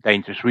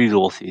Dangerous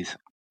Resources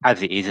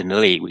as it is in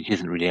Elite, which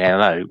isn't really an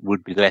MMO,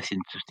 would be less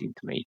interesting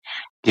to me.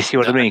 Do you see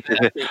what I mean?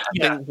 I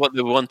think what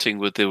they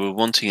were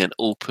wanting an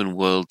open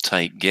world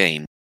type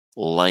game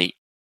like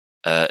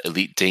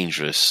Elite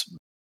Dangerous,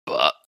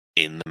 but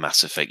in the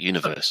Mass Effect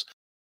universe.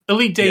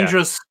 Elite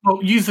Dangerous,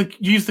 use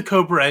the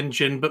Cobra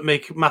engine, but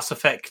make Mass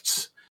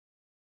Effect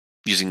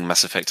using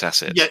Mass Effect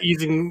assets. Yeah,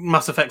 using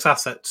Mass Effect's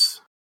assets.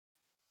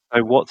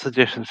 So, what's the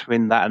difference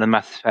between that and a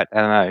Mass Effect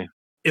MMO?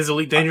 Is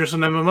Elite Dangerous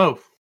an MMO?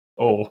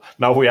 Oh,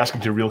 now we're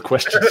asking the real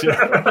questions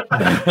here.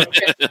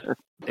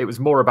 It was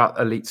more about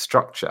Elite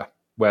structure,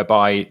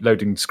 whereby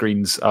loading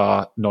screens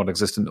are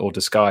non-existent or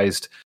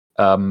disguised.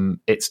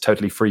 It's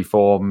totally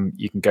freeform.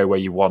 You can go where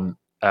you want,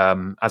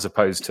 as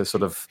opposed to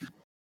sort of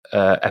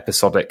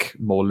episodic,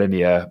 more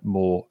linear,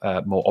 more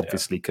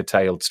obviously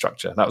curtailed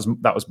structure.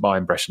 That was my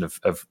impression of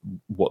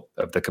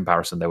the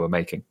comparison they were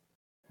making.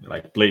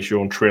 Like blaze your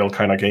own trail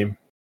kind of game.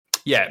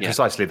 Yeah,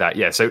 precisely that.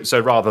 Yeah,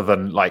 so rather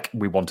than like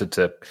we wanted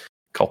to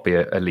copy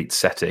a Elite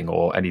setting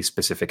or any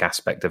specific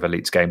aspect of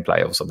Elite's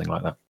gameplay or something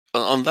like that.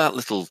 On that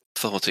little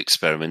thought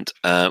experiment,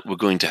 we're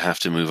going to have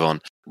to move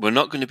on. We're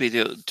not going to be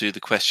able to do the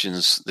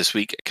questions this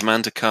week.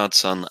 Commander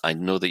Cardson, I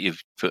know that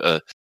you've put a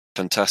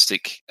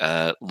fantastic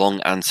long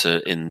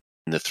answer in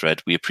the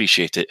thread. We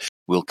appreciate it.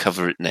 We'll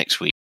cover it next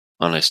week.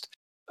 Honest,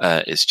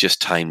 it's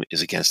just time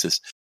is against us.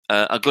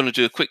 I'm going to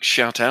do a quick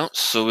shout out.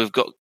 So we've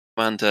got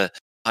Commander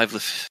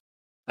Ivlif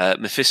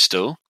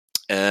Mephisto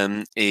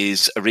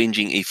is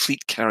arranging a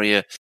fleet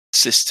carrier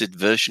assisted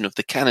version of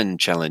the Cannon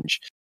Challenge.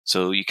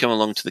 So you come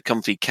along to the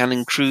Comfy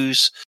Cannon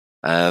Cruise,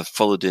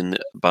 followed in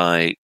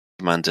by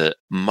Commander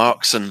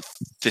Markson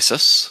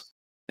Thissus.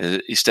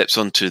 He steps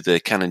onto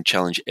the Cannon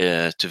Challenge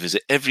to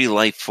visit every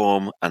life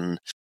form and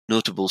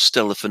notable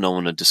stellar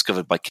phenomena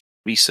discovered by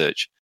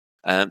research.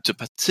 To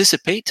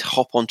participate,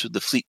 hop onto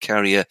the fleet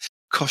carrier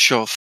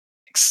Koshoff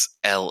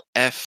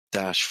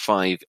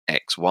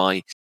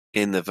XLF-5XY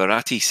in the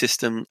Verati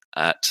system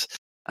at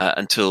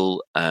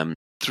until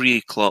 3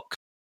 o'clock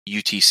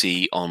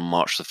UTC on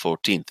March the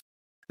 14th.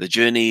 The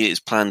journey is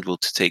planned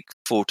to take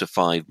 4 to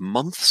 5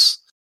 months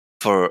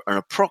for an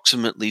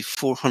approximately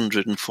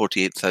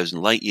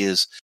 448,000 light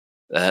years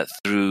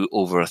through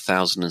over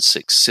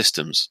 1,006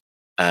 systems.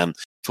 For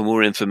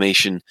more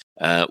information,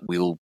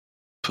 we'll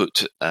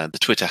put the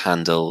Twitter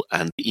handle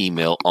and the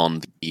email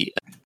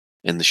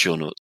in the show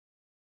notes.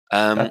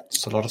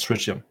 That's a lot of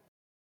tritium.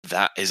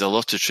 That is a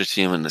lot of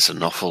tritium, and it's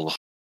an awful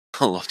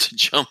lot of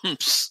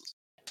jumps.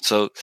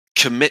 So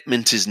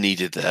commitment is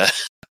needed there.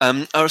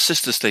 Our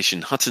sister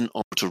station, Hutton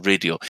Orbital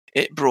Radio,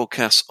 it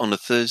broadcasts on a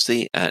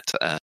Thursday at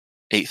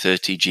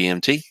 8:30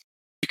 GMT.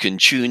 You can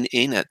tune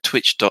in at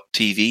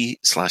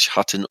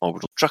twitch.tv/Hutton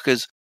Orbital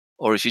Truckers,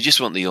 or if you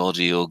just want the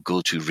audio, go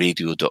to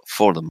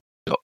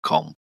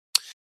radio.forum.com.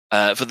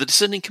 For the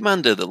discerning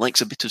commander that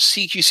likes a bit of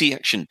CQC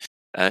action,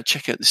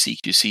 check out the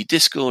CQC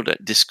Discord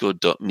at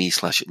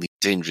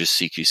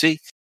discord.me/EliteDangerousCQC.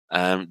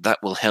 That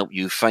will help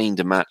you find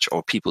a match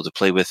or people to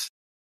play with.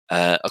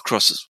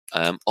 across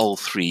all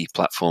three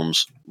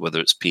platforms, whether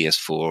it's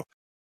PS4,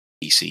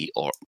 PC,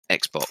 or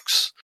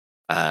Xbox.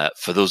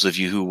 For those of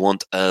you who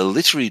want a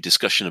literary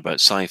discussion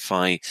about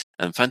sci-fi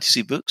and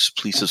fantasy books,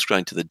 please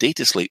subscribe to the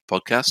Data Slate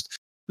podcast,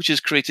 which is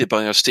created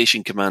by our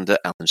station commander,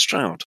 Alan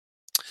Stroud.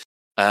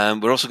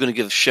 We're also going to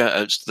give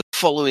shout-outs to the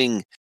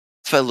following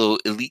fellow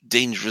Elite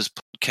Dangerous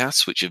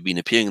podcasts, which have been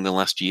appearing in the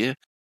last year,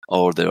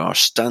 or there are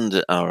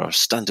our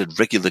standard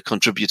regular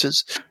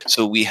contributors.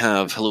 So we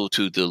have hello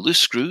to the Loose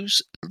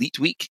Screws, Elite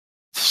Week,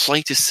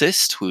 Flight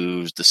Assist,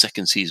 whose the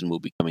second season will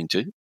be coming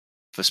to.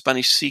 For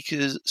Spanish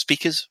speakers,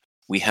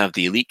 we have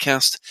the Elite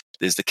Cast.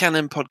 There's the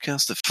Canon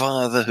podcast, the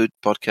Fatherhood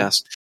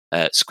podcast,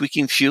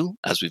 Squeaking Fuel,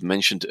 as we've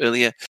mentioned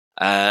earlier,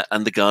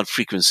 and the Guard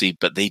Frequency,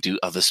 but they do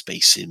other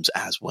space sims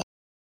as well.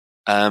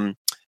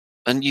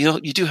 And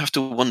you do have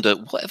to wonder,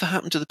 whatever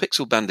happened to the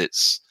Pixel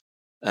Bandits?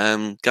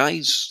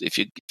 Guys, if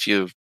you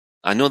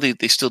I know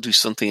they still do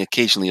something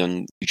occasionally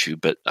on YouTube,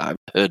 but I've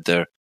heard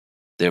their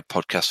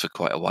podcast for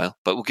quite a while,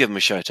 but we'll give them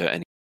a shout out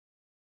anyway.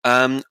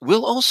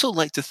 We'll also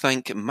like to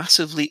thank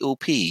Massively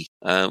OP, in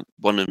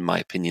my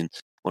opinion,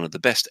 one of the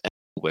best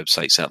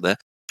websites out there,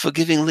 for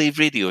giving Lave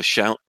Radio a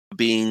shout,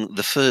 being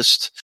the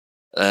first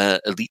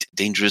Elite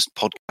Dangerous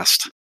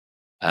podcast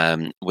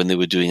when they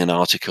were doing an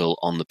article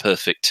on the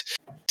perfect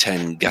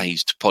 10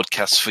 guides to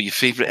podcasts for your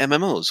favourite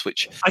MMOs,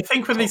 which I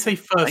think when they say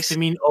first, they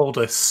mean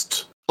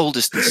oldest.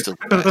 Oldest is still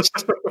the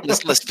best.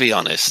 let's be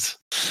honest.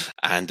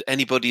 And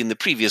anybody in the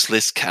previous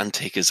list can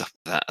take us up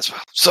to that as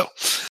well. So,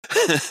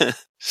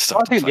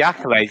 I think the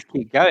accolades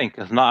keep going,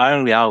 because not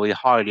only are we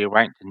highly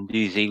ranked in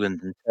New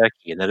Zealand and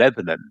Turkey and the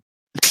Lebanon,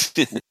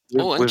 and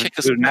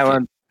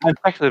Czechoslovakia. And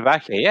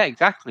Czechoslovakia, yeah,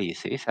 exactly, you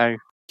see. So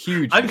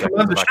huge. I'm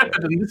Commander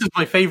Shepard, and this is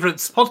my favourite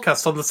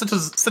podcast on the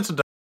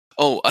Citadel.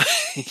 Oh,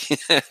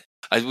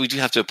 we do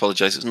have to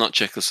apologise. It's not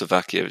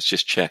Czechoslovakia, it's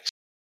just Czech.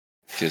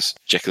 Because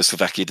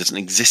Czechoslovakia doesn't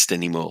exist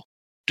anymore.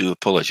 Do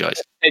apologise.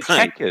 It's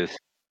Checkers.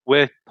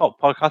 We're top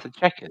podcast at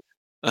Checkers.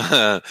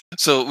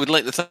 So we'd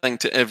like to thank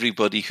to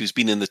everybody who's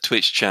been in the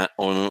Twitch chat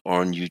or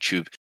on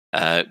YouTube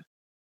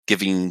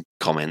giving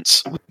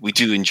comments. We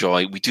do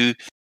enjoy. We do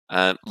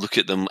look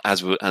at them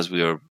as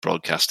we are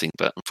broadcasting,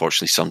 but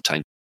unfortunately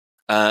sometimes.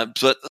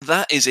 But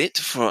that is it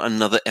for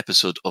another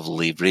episode of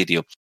Lave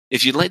Radio.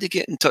 If you'd like to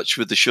get in touch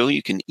with the show,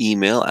 you can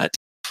email at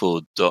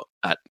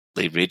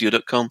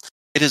info@laveradio.com.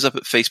 Hit us up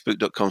at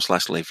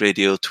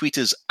facebook.com/laveradio, tweet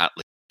us at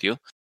laveradio.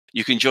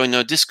 You can join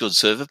our Discord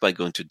server by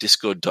going to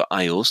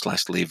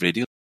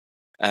discord.io/laveradio.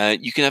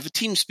 You can have a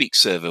TeamSpeak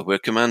server where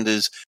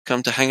commanders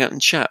come to hang out and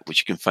chat,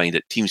 which you can find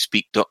at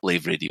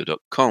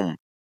teamspeak.laveradio.com.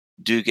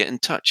 Do get in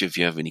touch if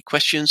you have any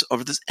questions or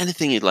if there's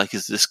anything you'd like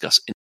us to discuss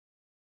in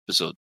the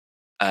episode.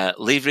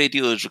 Lave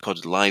Radio is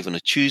recorded live on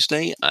a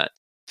Tuesday at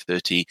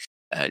 30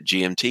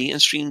 GMT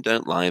and streamed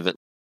out live at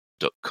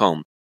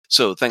 .com.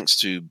 So thanks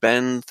to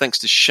Ben, thanks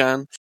to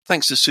Shan,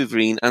 thanks to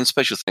Souverine, and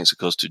special thanks, of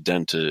course, to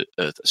Down to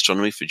Earth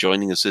Astronomy for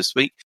joining us this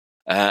week.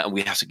 And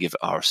we have to give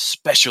our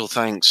special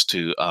thanks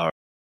to our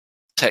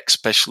tech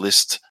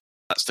specialist.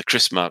 That's the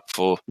Chris Mark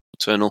IV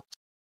Eternal.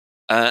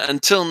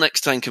 Until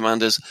next time,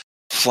 Commanders,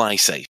 fly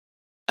safe.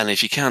 And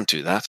if you can't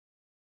do that,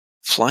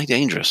 fly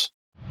dangerous.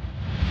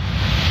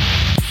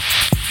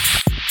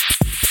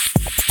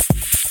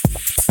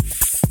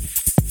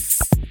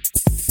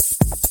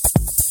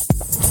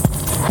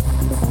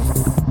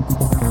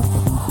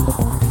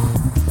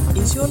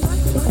 Is your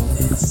life like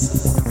this?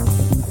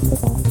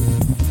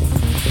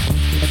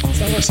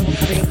 Sounds like someone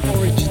having an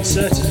orange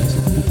inserted.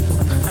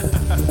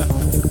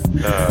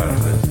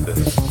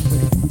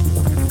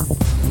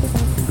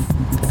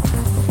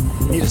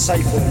 Need a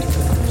safe word.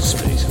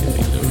 Space can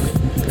be loaded.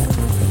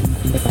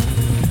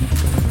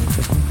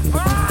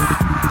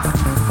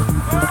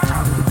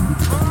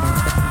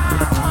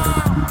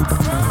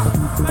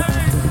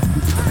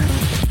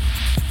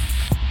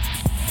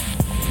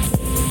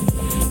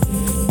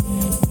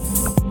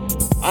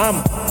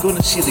 I'm going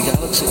to see the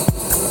galaxy.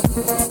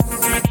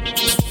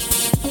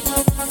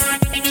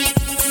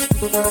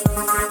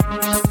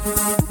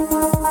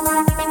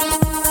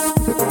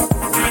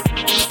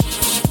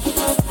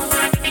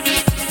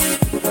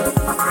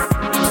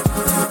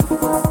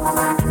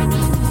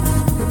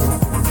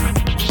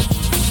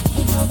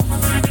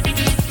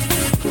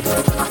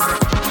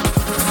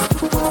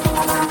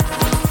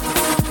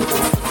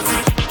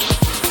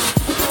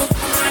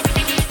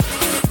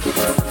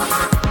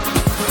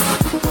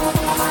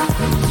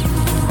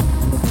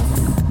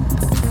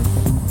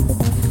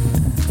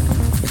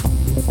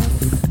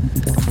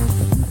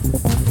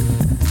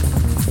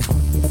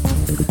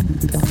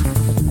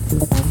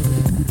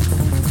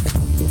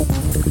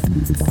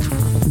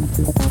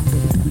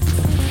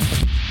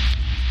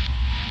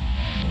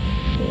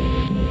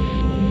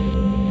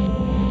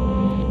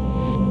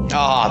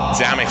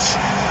 Damn it.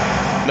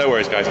 No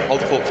worries, guys.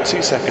 Hold the fort for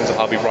 2 seconds.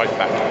 I'll be right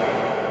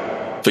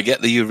back.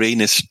 Forget the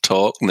Uranus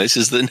talk. This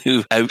is the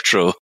new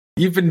outro.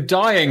 You've been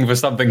dying for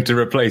something to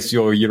replace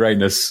your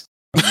Uranus.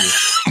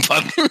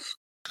 Pardon?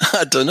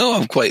 I don't know.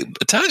 I'm quite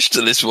attached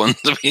to this one,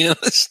 to be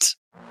honest.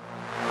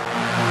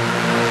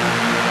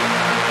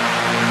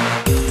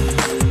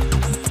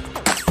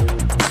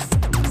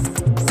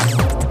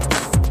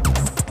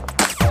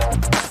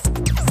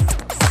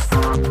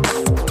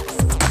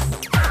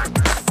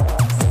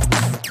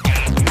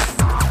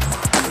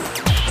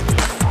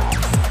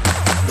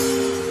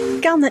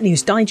 Planet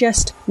News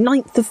Digest,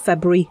 9th of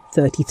February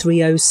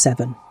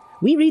 3307.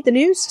 We read the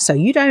news so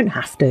you don't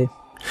have to.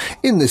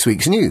 In this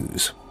week's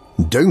news,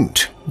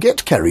 don't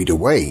get carried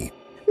away.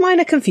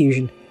 Minor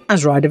confusion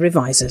as Ryder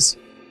revises.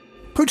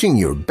 Putting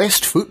your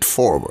best foot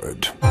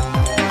forward.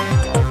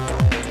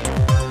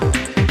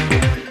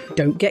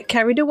 Don't get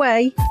carried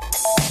away.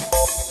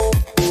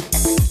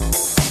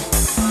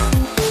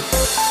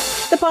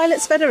 The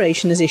Pilots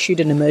Federation has issued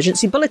an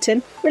emergency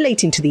bulletin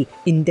relating to the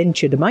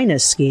indentured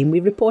miners scheme we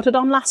reported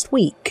on last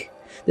week.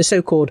 The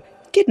so-called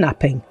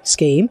kidnapping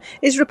scheme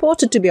is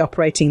reported to be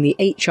operating the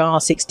HR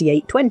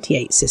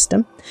 6828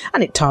 system,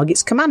 and it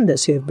targets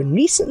commanders who have been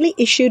recently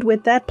issued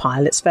with their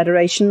Pilots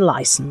Federation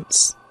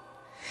licence.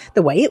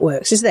 The way it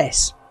works is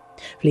this.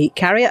 Fleet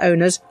carrier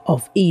owners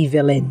of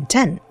evil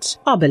intent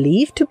are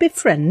believed to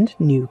befriend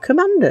new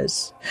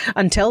commanders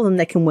and tell them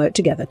they can work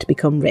together to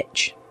become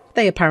rich.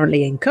 They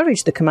apparently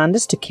encourage the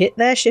commanders to kit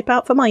their ship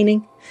out for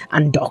mining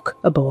and dock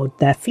aboard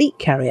their fleet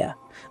carrier,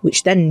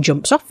 which then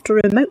jumps off to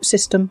a remote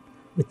system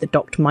with the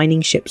docked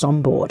mining ships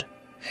on board,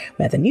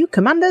 where the new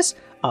commanders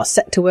are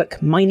set to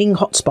work mining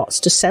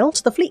hotspots to sell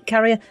to the fleet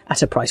carrier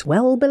at a price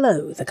well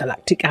below the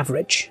galactic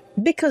average.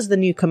 Because the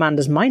new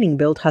commander's mining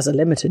build has a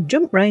limited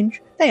jump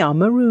range, they are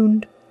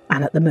marooned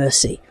and at the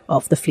mercy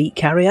of the fleet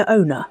carrier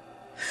owner.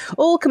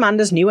 All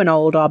commanders, new and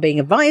old, are being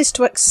advised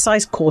to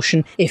exercise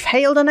caution if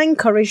hailed and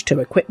encouraged to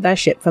equip their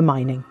ship for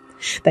mining.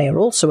 They are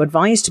also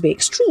advised to be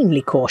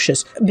extremely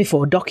cautious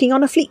before docking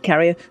on a fleet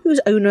carrier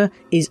whose owner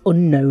is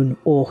unknown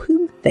or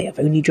whom they have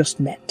only just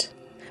met.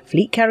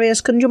 Fleet carriers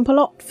can jump a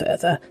lot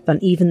further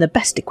than even the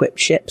best equipped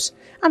ships,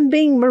 and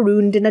being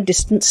marooned in a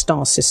distant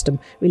star system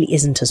really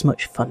isn't as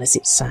much fun as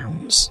it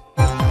sounds.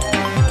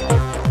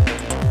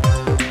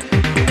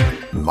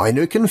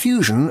 Minor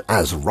confusion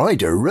as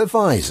Ryder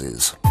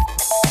revises.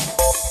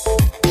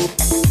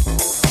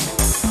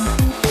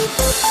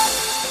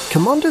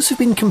 Commanders have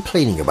been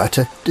complaining about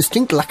a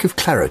distinct lack of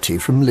clarity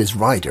from Liz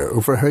Ryder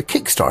over her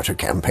Kickstarter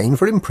campaign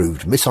for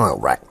improved missile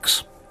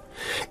racks.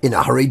 In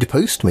a hurried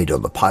post made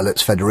on the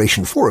Pilots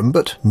Federation forum,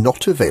 but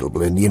not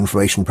available in the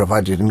information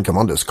provided in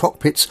Commanders'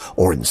 cockpits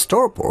or in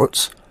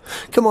starports,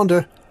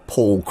 Commander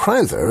Paul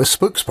Crowther, a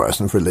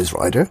spokesperson for Liz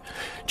Ryder,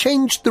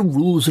 changed the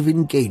rules of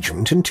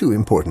engagement in two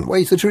important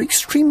ways that are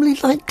extremely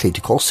likely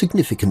to cause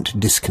significant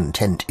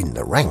discontent in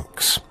the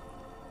ranks.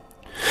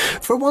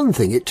 For one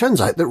thing, it turns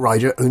out that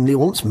Ryder only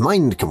wants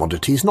mined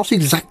commodities, not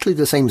exactly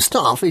the same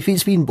stuff if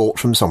it's been bought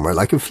from somewhere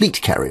like a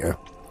fleet carrier.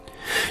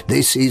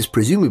 This is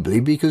presumably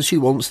because she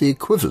wants the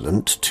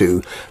equivalent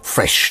to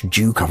fresh,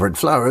 dew-covered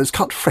flowers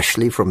cut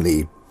freshly from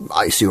the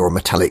icy or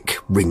metallic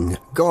ring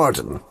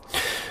garden.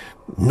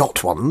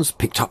 Not ones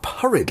picked up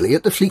hurriedly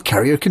at the fleet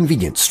carrier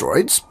convenience store.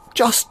 It's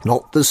just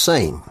not the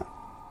same.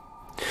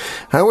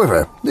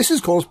 However, this has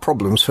caused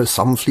problems for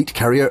some fleet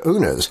carrier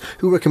owners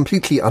who were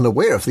completely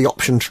unaware of the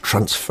option to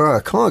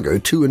transfer cargo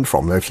to and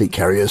from their fleet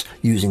carriers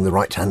using the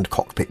right-hand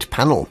cockpit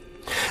panel,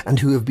 and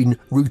who have been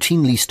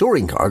routinely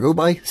storing cargo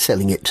by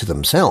selling it to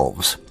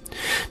themselves.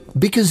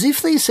 Because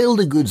if they sell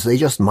the goods they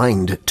just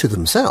mined to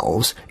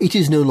themselves, it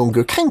is no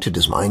longer counted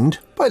as mined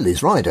by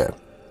Liz Ryder.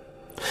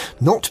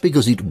 Not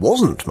because it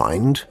wasn't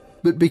mined,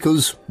 but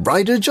because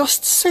Ryder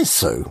just says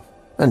so,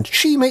 and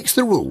she makes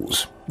the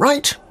rules,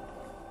 right?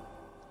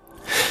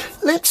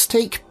 Let's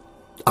take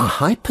a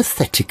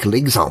hypothetical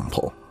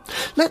example.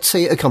 Let's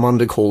say a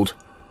commander called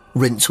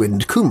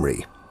Rincewind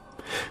Cymru.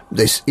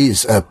 This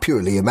is a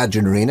purely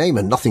imaginary name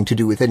and nothing to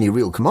do with any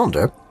real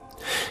commander.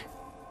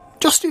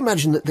 Just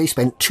imagine that they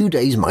spent 2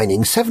 days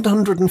mining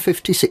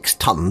 756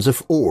 tons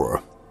of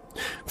ore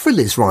for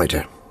Liz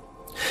Ryder.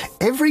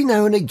 Every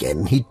now and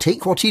again he'd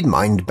take what he'd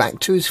mined back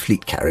to his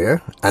fleet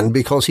carrier, and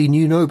because he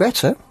knew no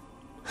better,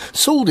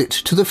 sold it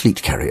to the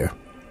fleet carrier.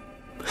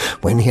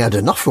 When he had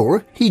enough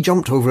ore, he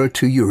jumped over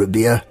to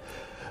Eurobia,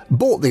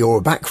 bought the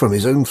ore back from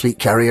his own fleet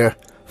carrier,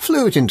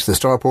 flew it into the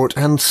starport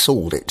and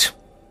sold it.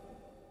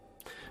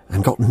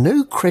 And got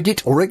no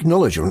credit or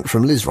acknowledgement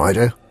from Liz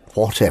Ryder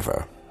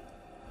whatever.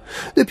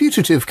 The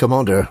putative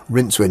commander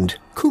Rincewind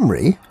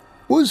Cymru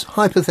was,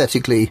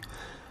 hypothetically,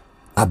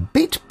 a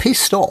bit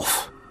pissed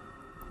off,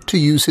 to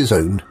use his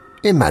own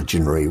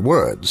imaginary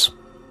words.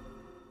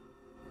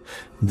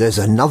 There's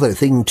another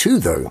thing too,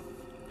 though.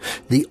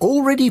 The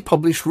already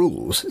published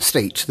rules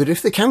state that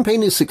if the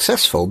campaign is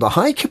successful, the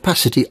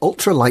high-capacity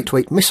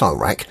ultra-lightweight missile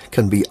rack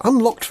can be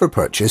unlocked for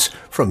purchase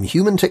from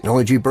human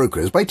technology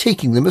brokers by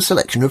taking them a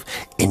selection of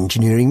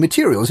engineering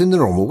materials in the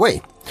normal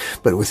way,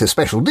 but with a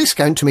special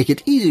discount to make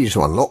it easier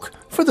to unlock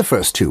for the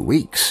first 2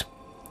 weeks.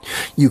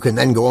 You can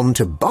then go on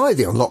to buy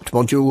the unlocked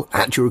module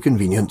at your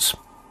convenience,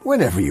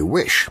 whenever you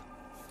wish.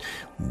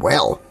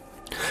 Well,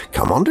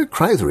 Commander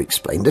Crowther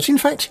explained that in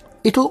fact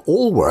it'll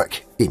all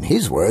work, in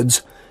his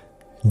words,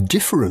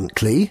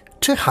 differently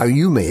to how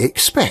you may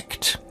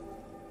expect.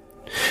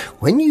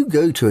 When you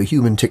go to a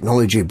human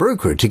technology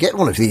broker to get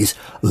one of these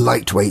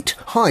lightweight,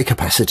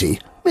 high-capacity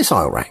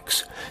missile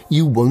racks,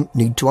 you won't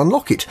need to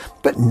unlock it,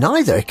 but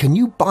neither can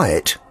you buy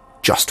it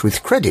just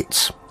with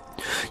credits.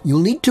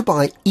 You'll need to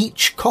buy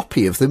each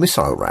copy of the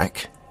missile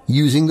rack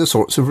using the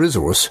sorts of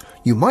resource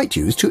you might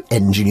use to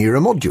engineer a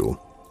module,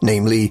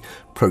 namely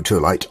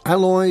protolite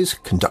alloys,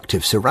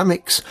 conductive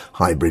ceramics,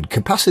 hybrid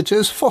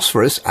capacitors,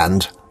 phosphorus,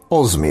 and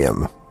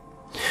osmium.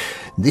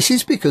 This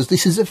is because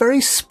this is a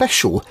very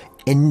special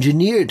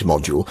engineered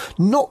module,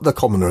 not the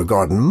commoner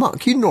garden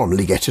muck you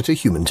normally get at a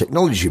human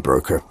technology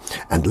broker,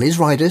 and Liz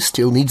Ryder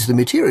still needs the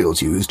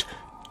materials used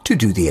to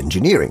do the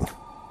engineering.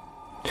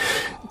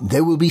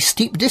 There will be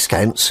steep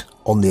discounts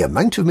on the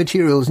amount of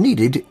materials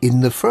needed in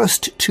the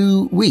first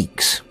 2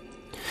 weeks.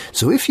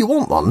 So if you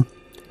want one,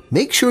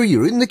 make sure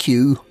you're in the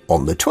queue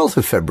on the 12th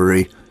of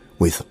February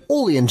with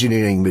all the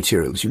engineering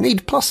materials you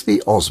need plus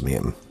the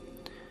osmium.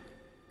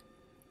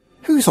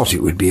 Who thought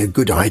it would be a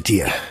good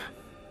idea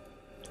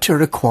to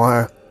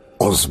require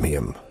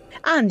osmium?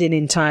 And in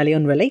entirely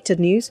unrelated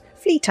news,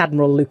 Fleet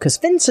Admiral Lucas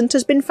Vincent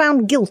has been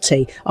found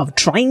guilty of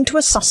trying to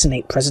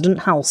assassinate President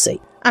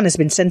Halsey and has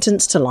been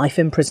sentenced to life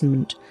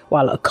imprisonment,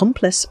 while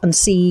accomplice and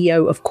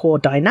CEO of Core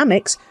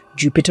Dynamics,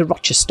 Jupiter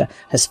Rochester,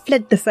 has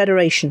fled the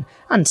Federation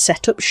and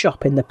set up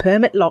shop in the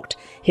permit-locked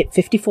HIP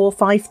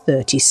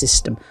 54530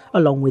 system,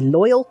 along with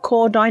loyal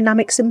Core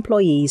Dynamics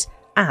employees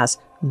as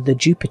the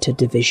Jupiter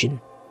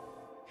Division.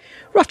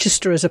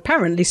 Rochester has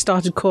apparently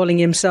started calling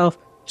himself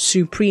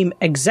Supreme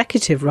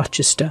Executive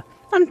Rochester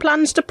and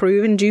plans to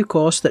prove in due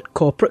course that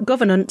corporate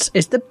governance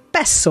is the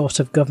best sort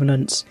of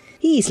governance.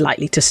 He's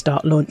likely to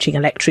start launching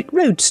electric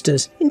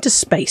roadsters into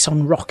space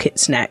on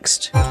rockets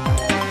next.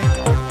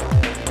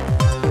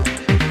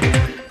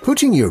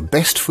 Putting your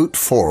best foot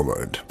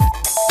forward.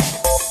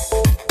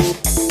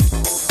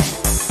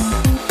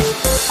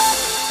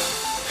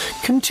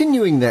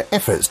 Continuing their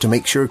efforts to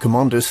make sure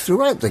commanders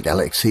throughout the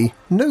galaxy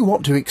know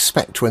what to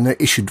expect when they're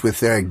issued with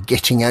their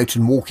getting out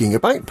and walking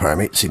about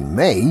permits in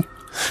May,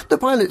 the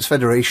Pilots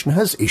Federation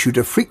has issued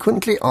a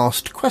frequently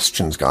asked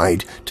questions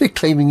guide to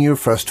claiming your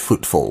first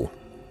footfall.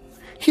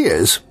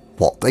 Here's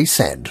what they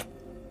said.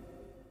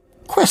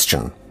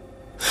 Question: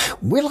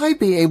 will I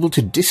be able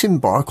to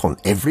disembark on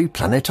every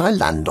planet I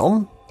land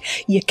on?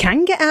 You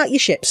can get out your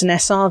ships and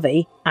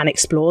SRV and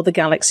explore the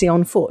galaxy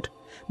on foot,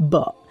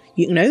 but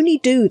you can only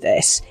do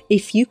this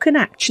if you can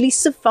actually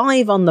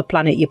survive on the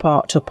planet you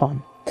parked up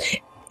on.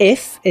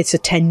 If it's a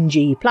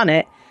 10G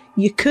planet,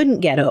 you couldn't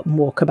get up and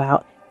walk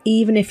about,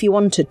 even if you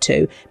wanted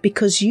to,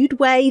 because you'd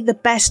weigh the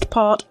best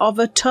part of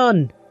a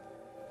ton.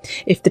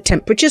 If the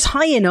temperature's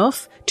high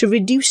enough to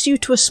reduce you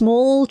to a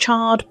small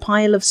charred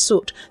pile of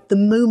soot the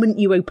moment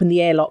you open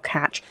the airlock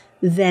hatch,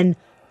 then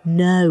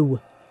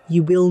no,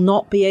 you will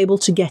not be able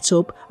to get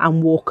up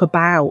and walk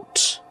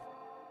about.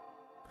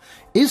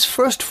 Is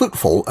first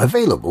footfall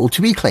available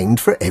to be claimed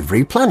for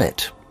every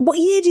planet? What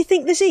year do you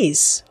think this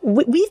is?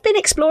 We've been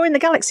exploring the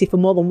galaxy for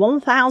more than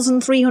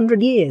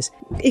 1,300 years.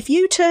 If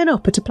you turn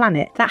up at a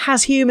planet that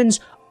has humans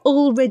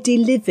already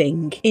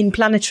living in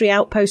planetary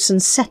outposts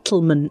and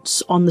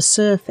settlements on the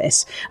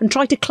surface and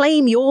try to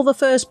claim you're the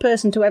first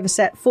person to ever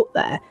set foot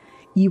there,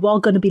 you are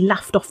going to be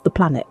laughed off the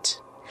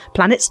planet.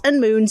 Planets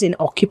and moons in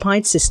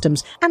occupied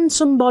systems and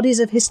some bodies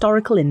of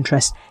historical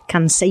interest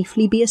can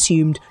safely be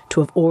assumed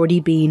to have already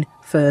been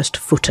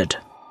first-footed.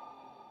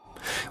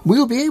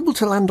 We'll be able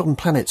to land on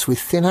planets with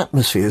thin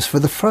atmospheres for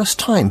the first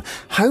time.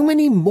 How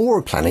many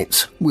more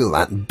planets will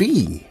that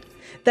be?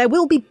 There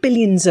will be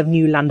billions of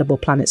new landable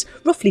planets,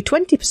 roughly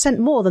 20%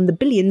 more than the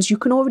billions you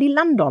can already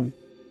land on.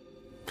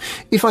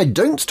 If I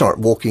don't start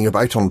walking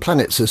about on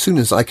planets as soon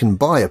as I can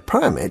buy a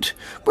permit,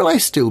 will I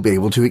still be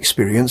able to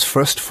experience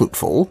first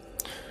footfall?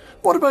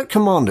 What about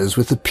commanders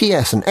with the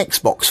PS and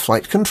Xbox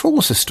flight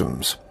control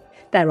systems?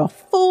 There are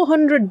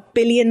 400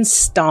 billion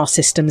star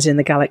systems in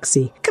the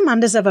galaxy.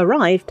 Commanders have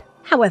arrived,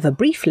 however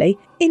briefly,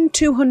 in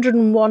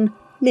 201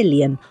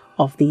 million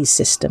of these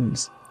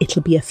systems.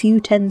 It'll be a few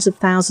tens of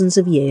thousands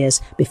of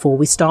years before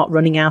we start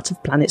running out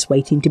of planets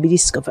waiting to be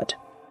discovered.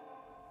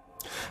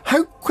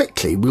 How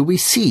quickly will we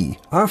see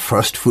our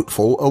first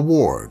footfall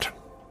award?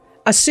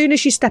 As soon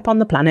as you step on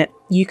the planet,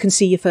 you can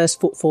see your first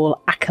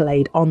footfall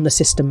accolade on the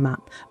system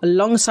map,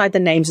 alongside the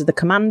names of the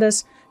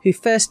commanders who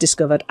first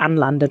discovered and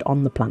landed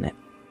on the planet.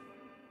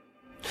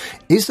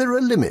 Is there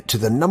a limit to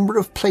the number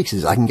of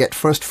places I can get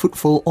first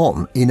footfall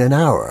on in an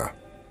hour?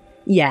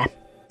 Yeah,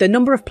 the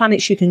number of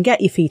planets you can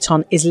get your feet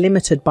on is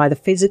limited by the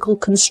physical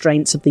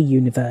constraints of the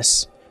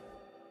universe.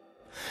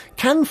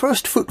 Can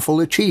first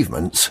footfall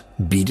achievements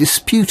be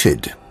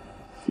disputed?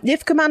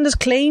 If commanders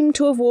claim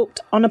to have walked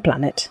on a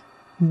planet,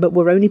 but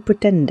were only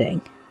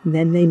pretending,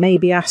 then they may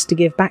be asked to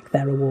give back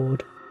their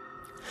award.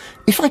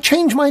 If I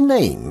change my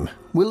name,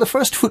 will the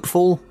first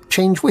footfall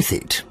change with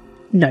it?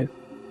 No.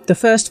 The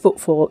first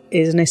footfall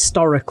is an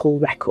historical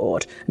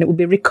record, and it will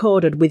be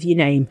recorded with your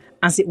name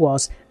as it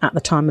was at the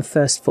time of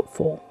first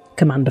footfall.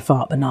 Commander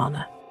Fart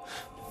Banana.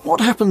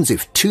 What happens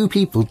if two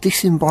people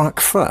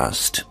disembark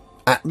first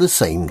at the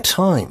same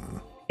time?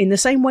 In the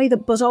same way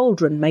that Buzz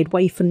Aldrin made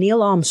way for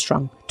Neil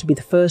Armstrong to be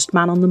the first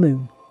man on the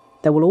moon,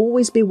 there will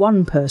always be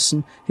one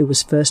person who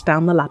was first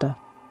down the ladder.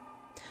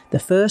 The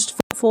first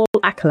footfall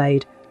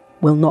accolade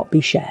will not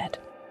be shared.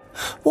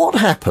 What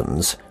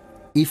happens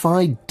if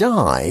I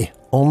die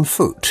on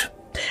foot?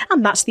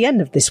 And that's the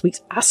end of this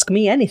week's Ask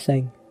Me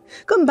Anything.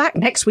 Come back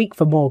next week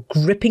for more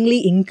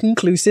grippingly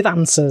inconclusive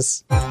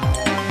answers.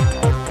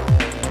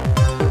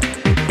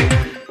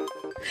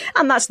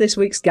 And that's this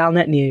week's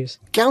Galnet News.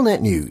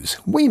 Galnet News.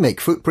 We make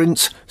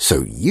footprints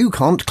so you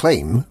can't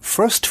claim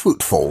first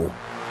footfall.